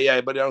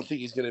 Yeah, but I don't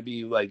think he's going to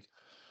be like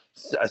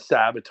a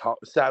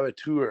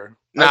saboteur.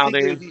 No,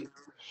 dude.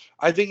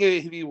 I think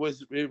if he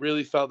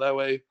really felt that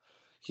way,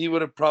 he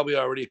would have probably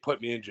already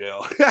put me in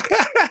jail.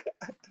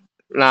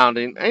 No,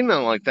 dude, ain't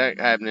nothing like that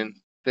happening,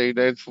 dude.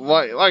 It's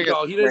like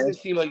no, he doesn't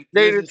seem like.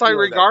 Dude, it's like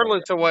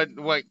regardless of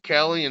what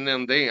Kelly and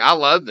them do, I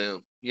love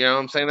them. You know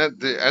what I'm saying?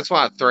 That's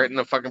why I threatened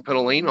to fucking put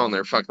a lien on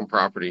their fucking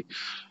property.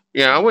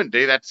 You know, I wouldn't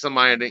do that to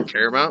somebody I didn't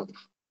care about.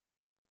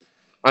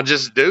 I'll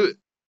just do it.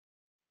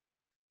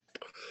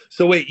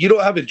 So wait, you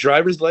don't have a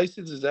driver's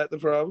license? Is that the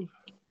problem?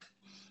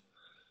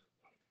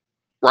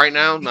 Right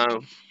now,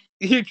 no.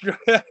 I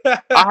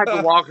have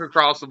to walk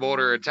across the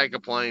border and take a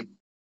plane.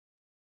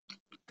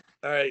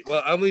 All right.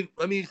 Well,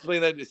 let me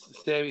explain that to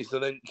Sammy. So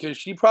then, because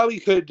she probably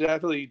could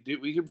definitely do.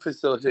 We can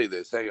facilitate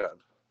this. Hang on.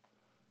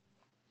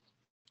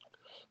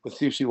 Let's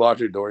see if she locked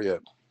her door yet.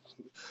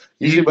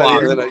 You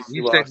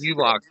said you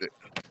locked it.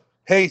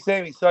 Hey,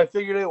 Sammy. So I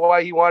figured out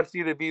why he wants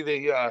you to be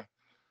the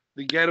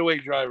getaway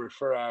driver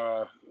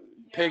for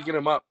picking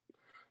him up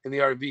in the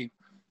RV.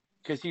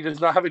 Because he does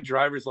not have a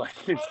driver's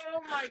license.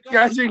 Oh my god! He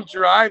hasn't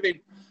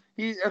driving.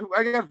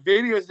 I got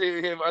videos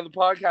of him on the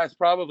podcast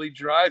probably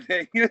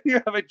driving. He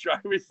doesn't have a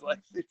driver's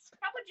license.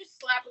 Probably just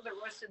slap with the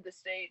rest of the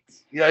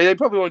states. Yeah, they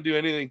probably won't do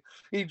anything.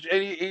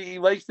 He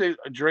likes to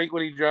drink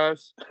when he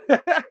drives.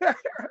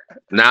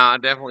 No, I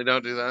definitely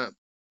don't do that.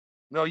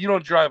 No, you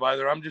don't drive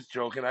either. I'm just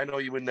joking. I know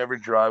you would never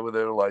drive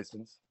without a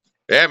license.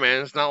 Yeah,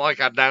 man. It's not like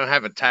I don't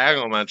have a tag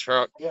on my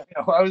truck. Yeah,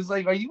 I was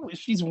like,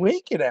 she's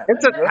winking at me.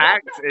 It's a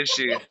tax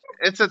issue.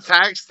 It's a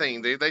tax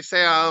thing, dude. They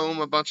say I owe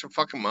them a bunch of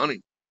fucking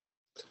money.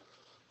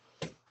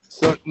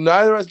 So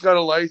neither of us got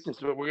a license,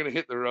 but we're gonna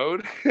hit the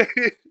road.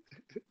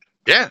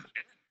 Yeah.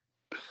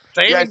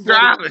 Sammy's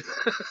driving.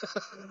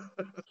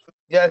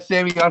 Yeah,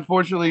 Sammy,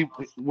 unfortunately,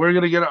 we're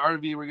going to get an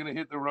RV. We're going to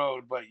hit the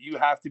road, but you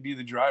have to be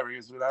the driver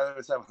because neither of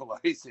us have a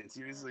license.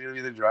 You're just going to be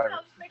the driver.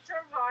 I'll make sure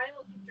I'm high and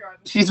I'll keep driving.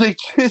 She's like,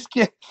 just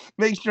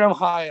make sure I'm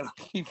high and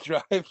I'll keep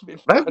driving.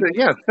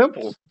 Yeah,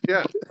 simple.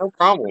 Yeah, no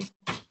problem.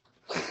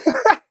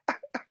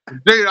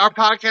 Dude, our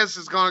podcast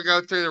is going to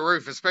go through the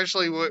roof,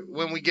 especially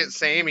when we get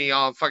Sammy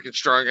all fucking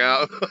strung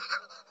out.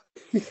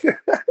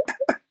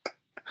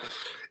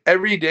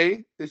 Every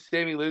day that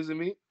Sammy lives with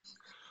me,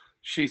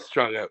 she's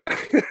strung out.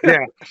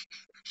 Yeah.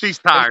 She's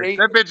tired. ain't-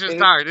 That bitch is it-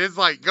 tired. It's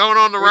like going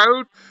on the it-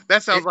 road.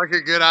 That sounds like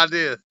a good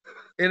idea.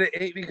 And it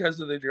ain't because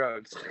of the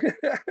drugs.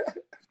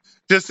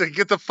 Just to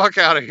get the fuck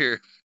out of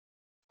here.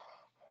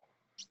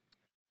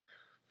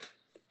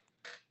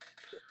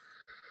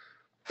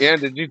 Yeah,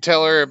 did you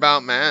tell her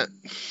about Matt?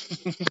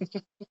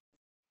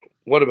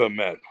 What about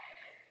Matt?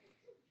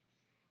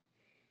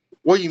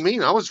 What do you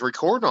mean? I was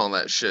recording all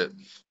that shit.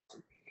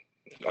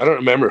 I don't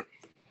remember.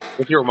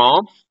 With your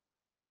mom?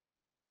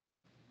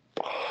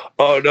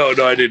 Oh no,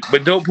 I didn't.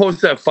 But don't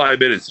post that 5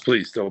 minutes,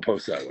 please. Don't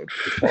post that one.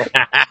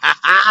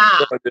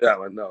 Don't do that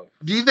one. No.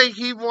 Do you think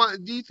he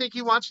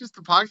watches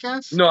the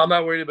podcast? No, I'm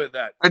not worried about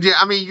that. I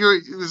mean,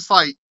 it's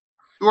like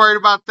you're worried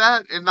about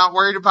that and not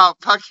worried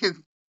about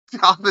fucking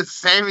all the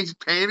Sammy's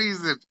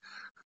panties and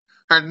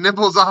her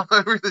nipples all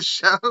over the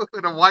show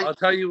and a white. I'll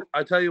tell you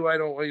why I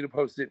don't want you to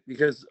post it,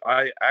 because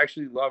I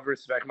actually love,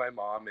 respect my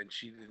mom, and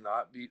she was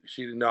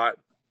not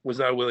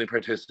a willing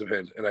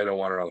participant, and I don't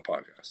want her on the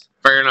podcast.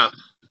 Fair enough.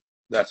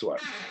 That's why.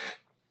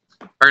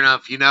 Fair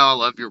enough. You know I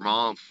love your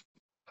mom.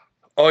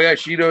 Oh yeah,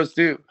 she knows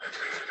too.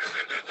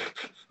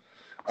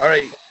 All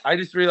right, I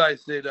just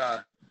realized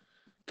that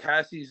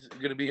Cassie's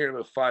gonna be here in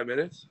about 5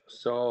 minutes.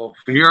 So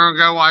You're gonna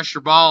go wash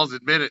your balls.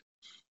 Admit it.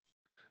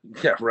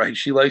 yeah, right.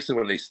 She likes it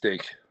when they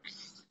stink.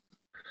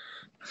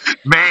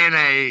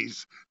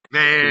 Mayonnaise.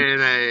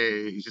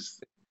 Hey,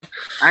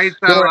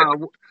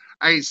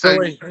 so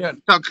wait, hang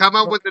on. so come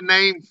up with a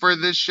name for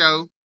this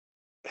show.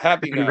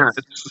 Happy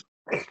Nuts.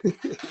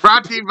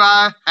 Brought to you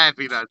by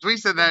Happy Nuts. We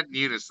said that in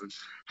unison.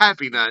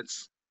 Happy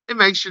Nuts. It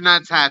makes your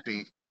nuts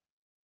happy.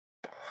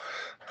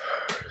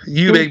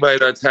 You make my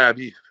nuts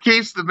happy.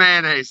 Keeps the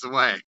mayonnaise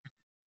away.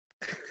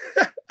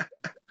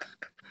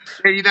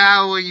 And you know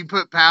how when you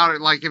put powder,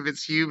 like if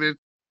it's humid,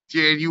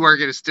 you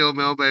work at a steel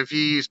mill, but if you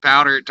use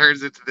powder, it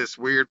turns into this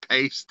weird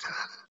paste.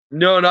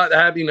 No, not the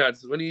Happy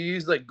Nuts. When you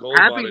use like gold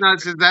Happy Bond,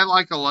 Nuts, is that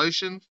like a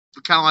lotion?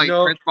 Kind of like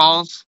No. French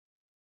balls?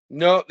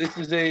 No, this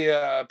is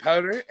a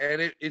powder,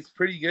 and it's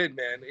pretty good,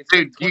 man. It's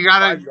Dude, like you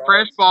gotta, $25.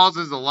 Fresh Balls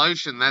is a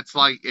lotion. That's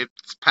like,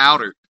 it's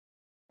powder.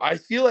 I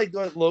feel like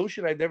that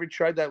lotion. I've never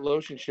tried that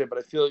lotion shit, but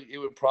I feel like it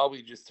would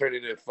probably just turn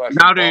into fucking.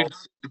 No, dude.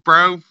 balls.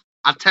 Bro,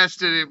 I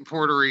tested it in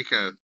Puerto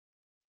Rico.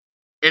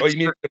 Oh, you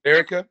mean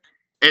America?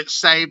 It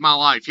saved my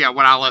life. Yeah,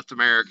 when I left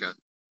America.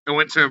 I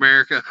went to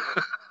America.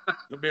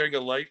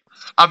 America Light.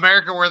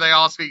 America, where they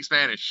all speak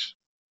Spanish.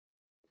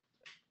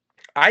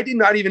 I did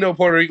not even know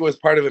Puerto Rico was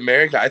part of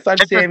America. I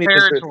thought It's Sammy a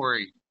was.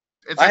 territory.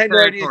 It's I a had no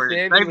idea territory.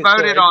 Sammy They was so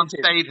voted on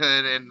educated.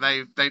 statehood,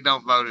 and they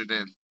don't vote it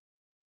in.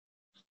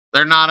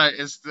 They're not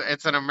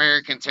it's an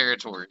American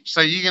territory,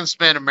 so you can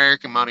spend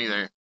American money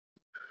there.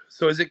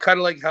 So is it kind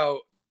of like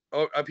how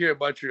up here in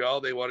Montreal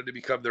they wanted to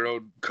become their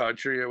own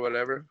country or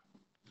whatever?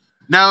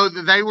 No,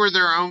 they were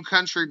their own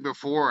country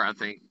before, I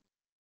think.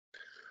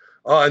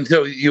 Oh,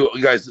 until you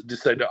guys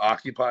decided to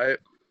occupy it.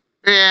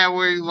 Yeah,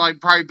 we like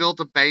probably built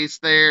a base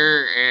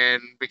there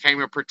and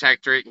became a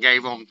protectorate and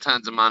gave them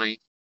tons of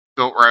money,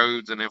 built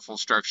roads and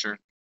infrastructure.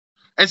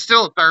 It's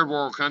still a third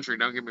world country,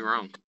 don't get me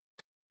wrong.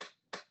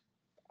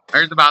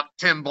 There's about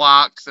 10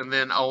 blocks, and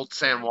then Old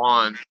San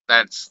Juan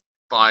that's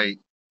like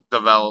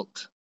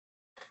developed.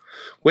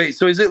 Wait,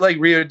 so is it like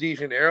Rio de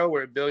Janeiro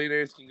where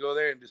billionaires can go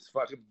there and just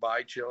fucking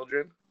buy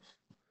children?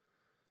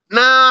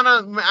 No,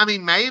 I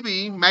mean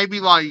maybe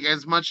like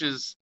as much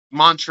as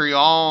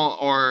Montreal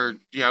or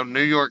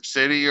New York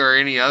City or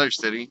any other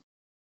city,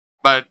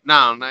 but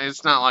no,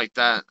 it's not like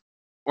that.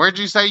 Where'd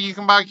you say you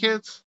can buy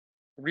kids?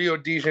 Rio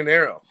de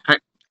Janeiro.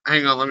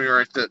 Hang on, let me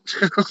write that.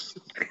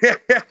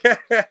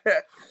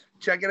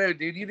 Check it out,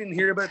 dude. You didn't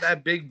hear about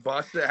that big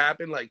bust that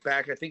happened like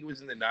back, I think it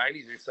was in the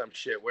 90s or some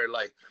shit, where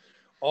like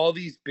all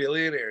these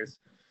billionaires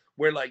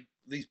were like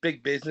these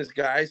big business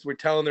guys were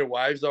telling their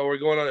wives, "Oh, we're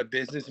going on a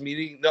business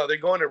meeting." No, they're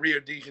going to Rio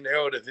de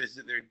Janeiro to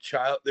visit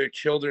their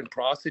children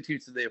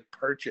prostitutes that they have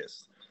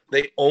purchased.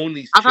 They own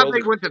these I thought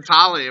children. they went to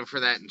Thailand for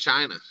that in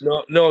China.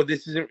 No,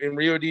 this is in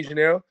Rio de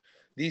Janeiro.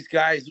 These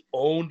guys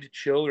owned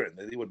children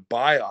that they would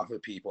buy off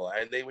of people,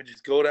 and they would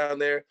just go down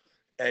there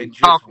and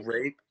just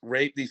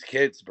rape these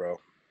kids, bro.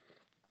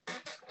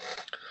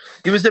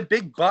 It was a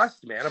big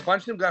bust, man. A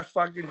bunch of them got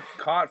fucking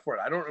caught for it.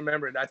 I don't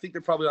remember it. I think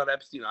they're probably on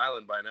Epstein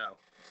Island by now.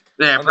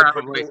 Yeah, On the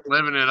probably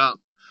living it up.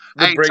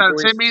 The Hey, so breakaway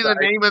send me the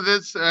society. name of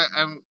this.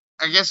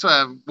 I guess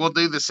we'll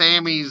do the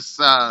Sammy's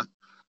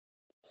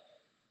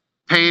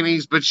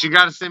panties, but you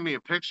got to send me a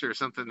picture or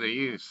something to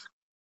use.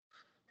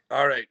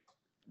 All right,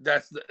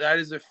 that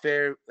is a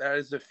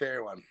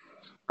fair one.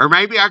 Or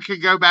maybe I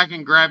could go back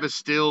and grab a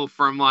still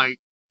from like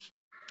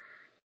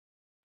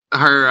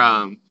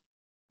her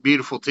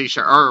beautiful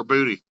T-shirt or her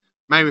booty.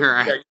 Maybe her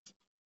ass. Yeah,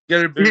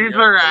 get her booty. Use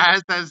her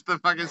ass as the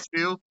fucking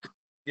still.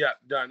 Yeah,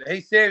 done. Hey,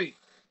 Sammy,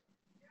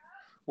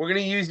 we're gonna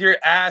use your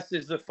ass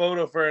as the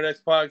photo for our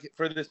next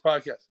for this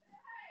podcast.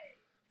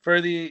 For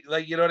the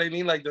you know what I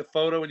mean, like the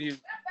photo when you.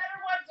 Got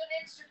better ones on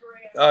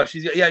Oh,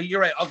 yeah, you're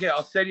right. Okay,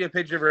 I'll send you a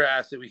picture of her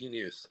ass that we can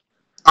use.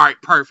 All right,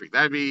 perfect.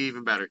 That'd be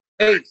even better.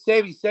 Hey,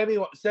 Sammy, send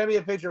me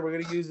a picture. We're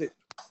gonna use it.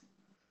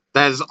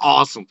 That is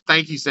awesome.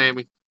 Thank you,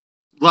 Sammy.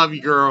 Love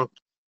you, girl.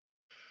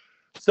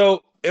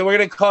 So, and we're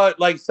gonna call it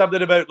like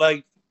something about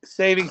like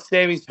saving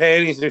Sammy's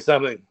panties or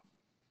something.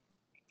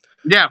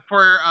 Yeah,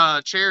 for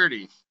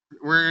charity.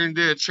 We're gonna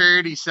do a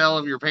charity sale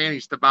of your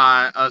panties to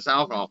buy us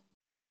alcohol.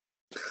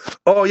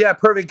 Oh yeah,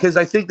 perfect. Because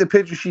I think the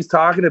picture she's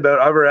talking about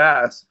of her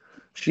ass,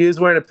 she is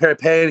wearing a pair of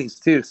panties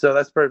too. So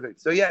that's perfect.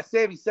 So yeah,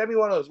 Sammy, send me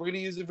one of those. We're gonna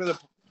use it for the.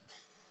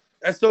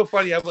 That's so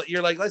funny.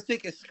 You're like, let's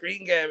take a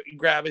screen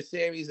grab of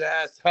Sammy's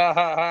ass. Ha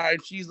ha ha.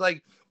 And she's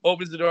like,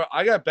 opens the door.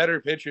 I got better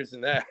pictures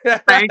than that.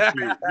 Thank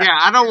you. Yeah,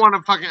 I don't want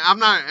to fucking. I'm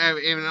not.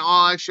 In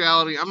all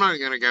actuality, I'm not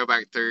gonna go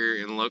back there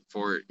and look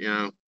for it. You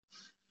know.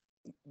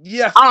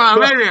 Yeah. I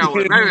don't know. Maybe I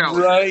would. Maybe I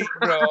would. Right,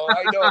 bro.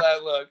 I know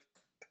that look.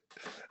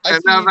 I see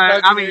No, you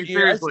man, tugging I your mean, ear.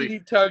 I seriously. see you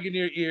tugging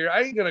your ear.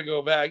 I ain't gonna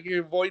go back.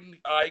 You're avoiding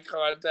eye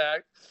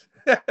contact.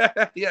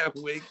 Yeah,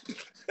 wink.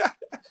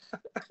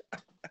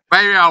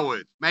 Maybe I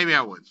would. Maybe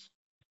I would.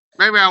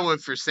 Maybe I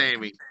would for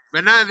Sammy,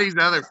 but none of these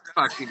other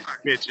fucking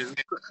bitches.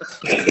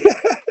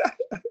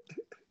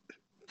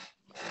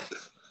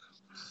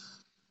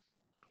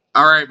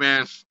 All right,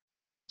 man.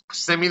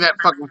 Send me that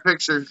fucking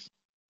picture.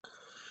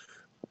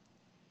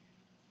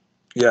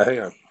 Yeah,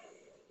 hang on.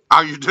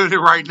 Oh, you're doing it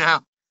right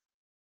now.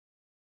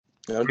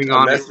 I'm Hang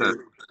on.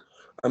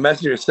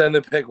 messaging her. Send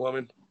the pic,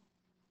 woman.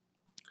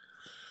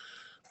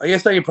 I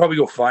guess I can probably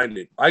go find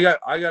it. I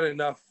got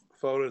enough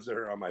photos of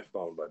her on my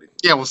phone, buddy.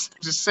 Yeah, well,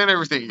 just send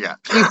everything you got.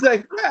 He's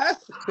like,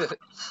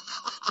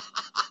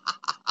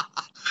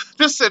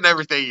 Just send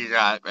everything you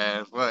got,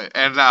 man.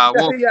 And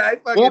yeah, I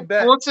fucking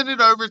bet. we'll send it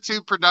over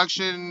to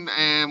production,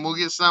 and we'll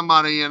get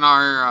somebody in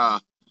our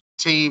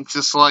team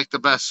to select the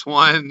best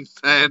one,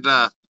 and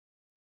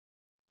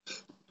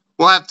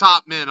we'll have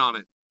top men on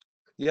it.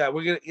 Yeah,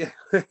 we're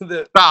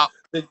gonna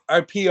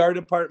our PR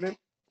department.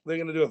 They're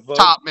gonna do a vote.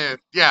 Top men.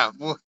 Yeah,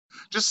 we'll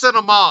just send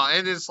them all,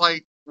 and it's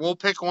like we'll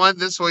pick one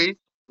this week,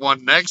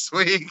 one next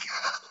week.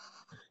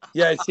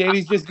 Yeah,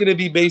 Sammy's just gonna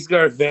be basically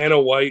our Vanna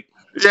White.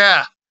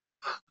 Yeah.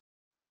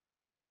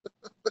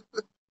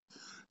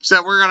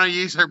 So we're gonna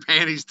use her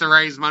panties to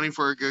raise money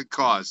for a good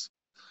cause.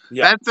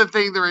 Yeah. That's the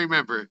thing to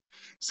remember.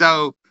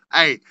 So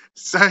hey,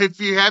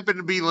 if you happen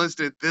to be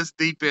listed this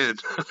deep in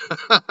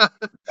with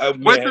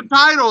the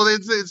title,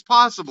 it's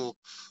possible.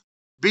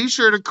 Be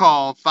sure to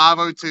call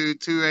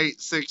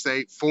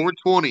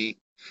 502-2868-420.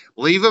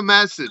 Leave a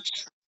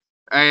message,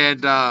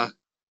 and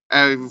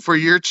for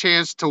your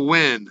chance to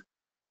win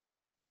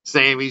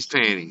Sammy's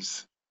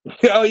panties.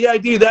 Oh yeah,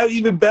 dude, that'd be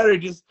even better.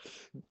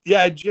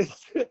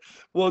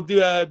 We'll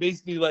do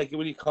basically like,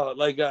 what do you call it?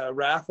 Like a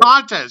raffle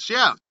contest,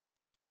 yeah.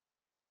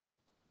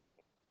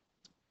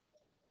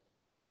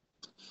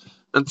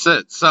 That's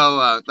it.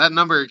 So that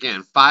number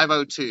again,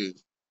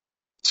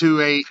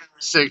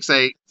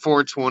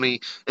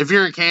 502-2868-420. If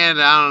you're in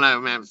Canada, I don't know,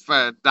 man,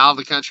 dial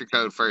the country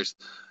code first.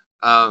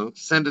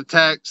 Send a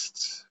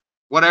text,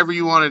 whatever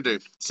you want to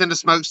do. Send a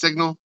smoke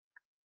signal.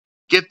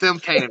 Get them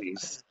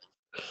panties.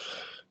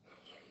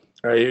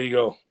 All right, here you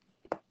go.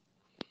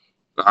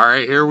 All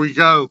right, here we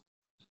go.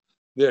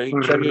 Yeah,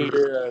 you check your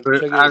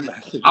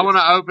messages. I want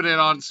to open it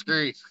on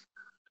screen.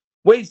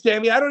 Wait,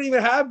 Sammy, I don't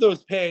even have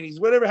those panties.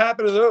 Whatever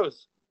happened to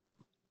those?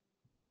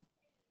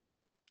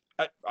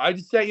 I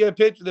just sent you a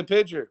picture.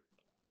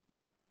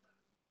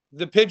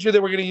 The picture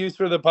that we're going to use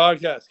for the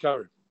podcast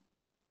cover.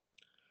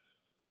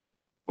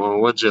 Well,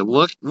 would you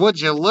look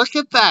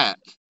at that?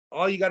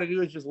 All you got to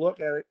do is just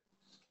look at it.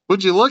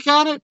 Would you look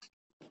at it?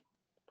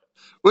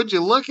 Would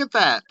you look at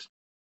that?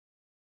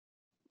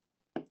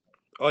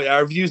 Oh yeah,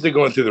 our views are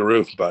going through the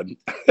roof, bud.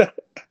 Yeah,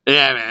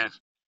 man.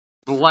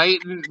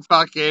 Blatant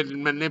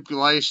fucking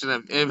manipulation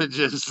of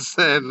images,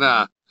 and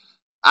I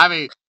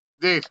mean,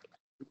 dude,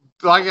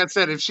 like I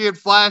said, if she had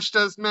flashed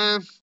us,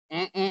 man.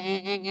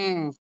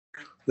 The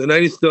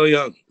night is still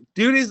young.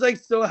 Dude is like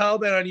so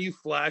hellbent on you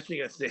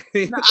flashing us.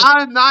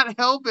 I'm not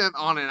hellbent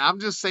on it.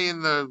 I'm just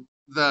saying the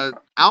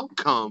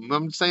outcome.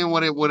 I'm saying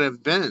what it would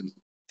have been.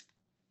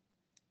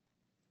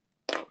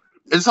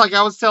 It's like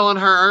I was telling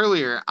her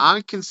earlier.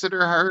 I consider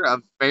her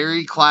a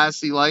very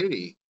classy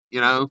lady. You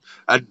know,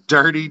 a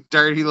dirty,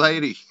 dirty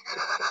lady.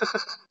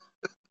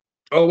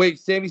 Oh wait,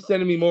 Sammy's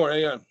sending me more.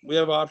 Hang on, we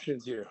have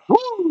options here.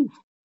 Woo!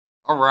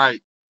 All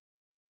right.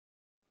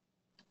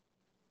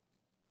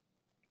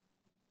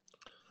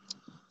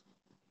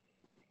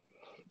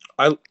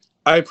 I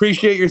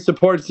appreciate your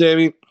support,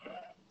 Sammy.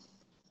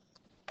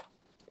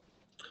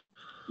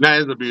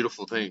 That is a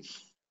beautiful thing.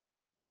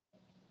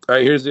 All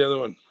right, here's the other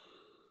one.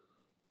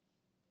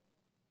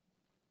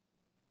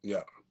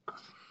 Yeah.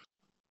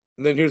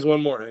 And then here's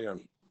one more. Hang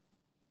on.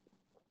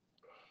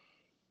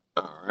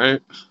 All right.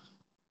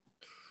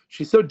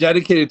 She's so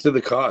dedicated to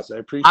the cause. I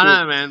appreciate it.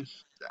 I know, man.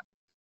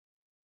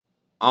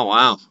 Oh,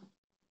 wow.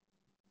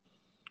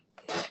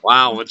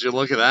 Wow, would you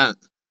look at that?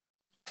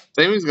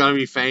 Sammy's going to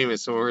be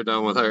famous when we're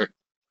done with her.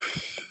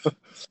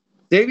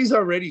 Sammy's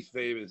already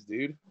famous,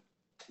 dude.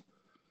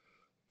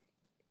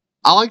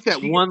 I like that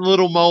She- one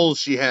little mole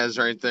she has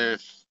right there.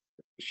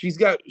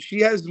 She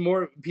has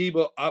more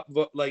people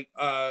like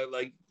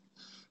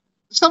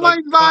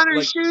Somebody's Like, buying her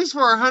like- shoes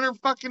for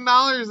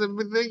 $100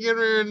 and they get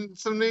her in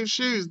some new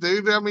shoes,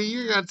 dude. I mean,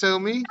 you gotta tell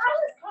me. Dallas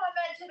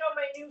commented on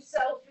my new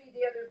selfie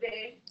the other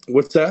day.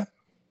 what's that?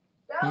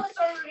 Dallas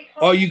already commented.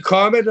 Oh, you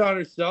commented on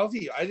her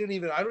selfie? I don't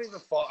even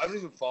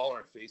follow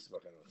her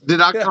Facebook. I don't think.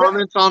 Did I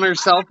comment on her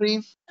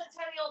selfie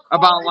Centennial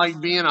about College. like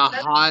being a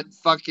hot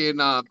fucking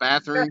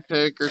bathroom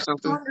chick or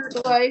something?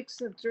 100 likes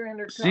and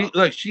 300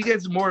 comments. She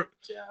gets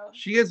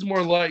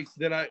more likes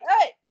than I.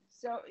 Hey,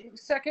 so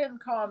second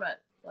comment,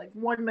 like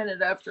 1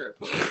 minute after.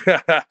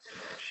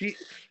 she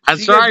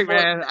That's she right,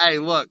 gets more- man. Hey,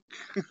 look,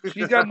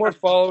 She's got more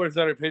followers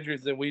on her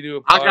pictures than we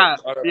do. I on our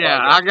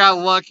podcast. got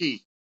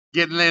lucky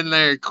getting in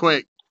there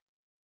quick.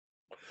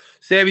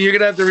 Sammy, you're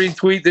gonna have to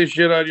retweet this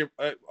shit on your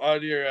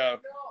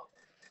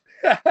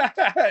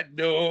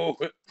No.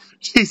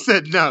 She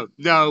said,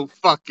 no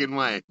fucking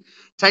way.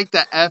 Take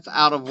the F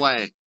out of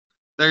way.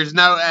 There's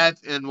no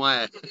F in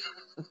way.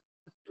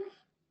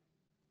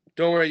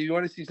 Don't worry. You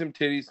want to see some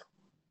titties?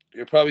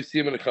 You'll probably see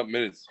them in a couple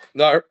minutes.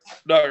 Not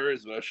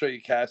hers, but I'll show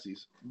you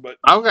Cassie's. But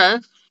Okay.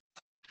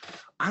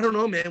 I don't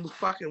know, man.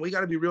 We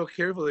got to be real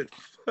careful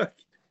that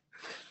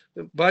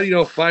Buddy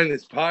don't find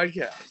this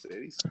podcast.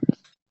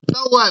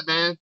 So what,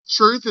 man?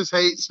 Truth is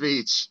hate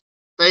speech.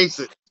 Face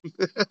it.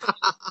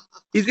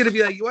 He's gonna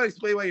be like, "You want to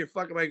explain why you're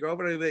fucking my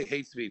girlfriend?" And they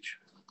hate speech.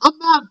 I'm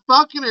not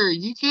fucking her.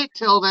 You can't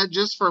tell that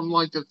just from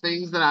like the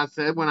things that I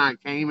said when I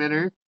came in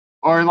her,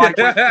 or like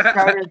when she showed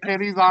her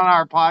titties on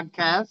our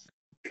podcast.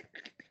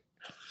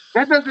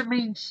 That doesn't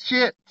mean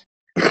shit.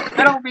 That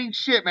don't mean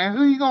shit, man.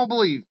 Who you gonna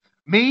believe?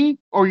 Me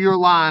or your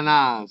lying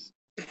eyes?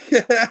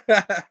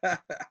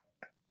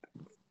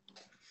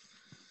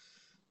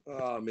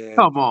 Oh man!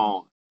 Come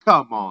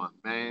on,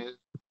 man.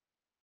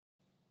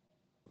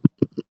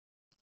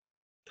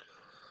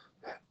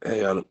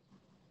 Hang on.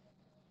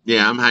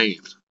 Yeah, I'm hanging.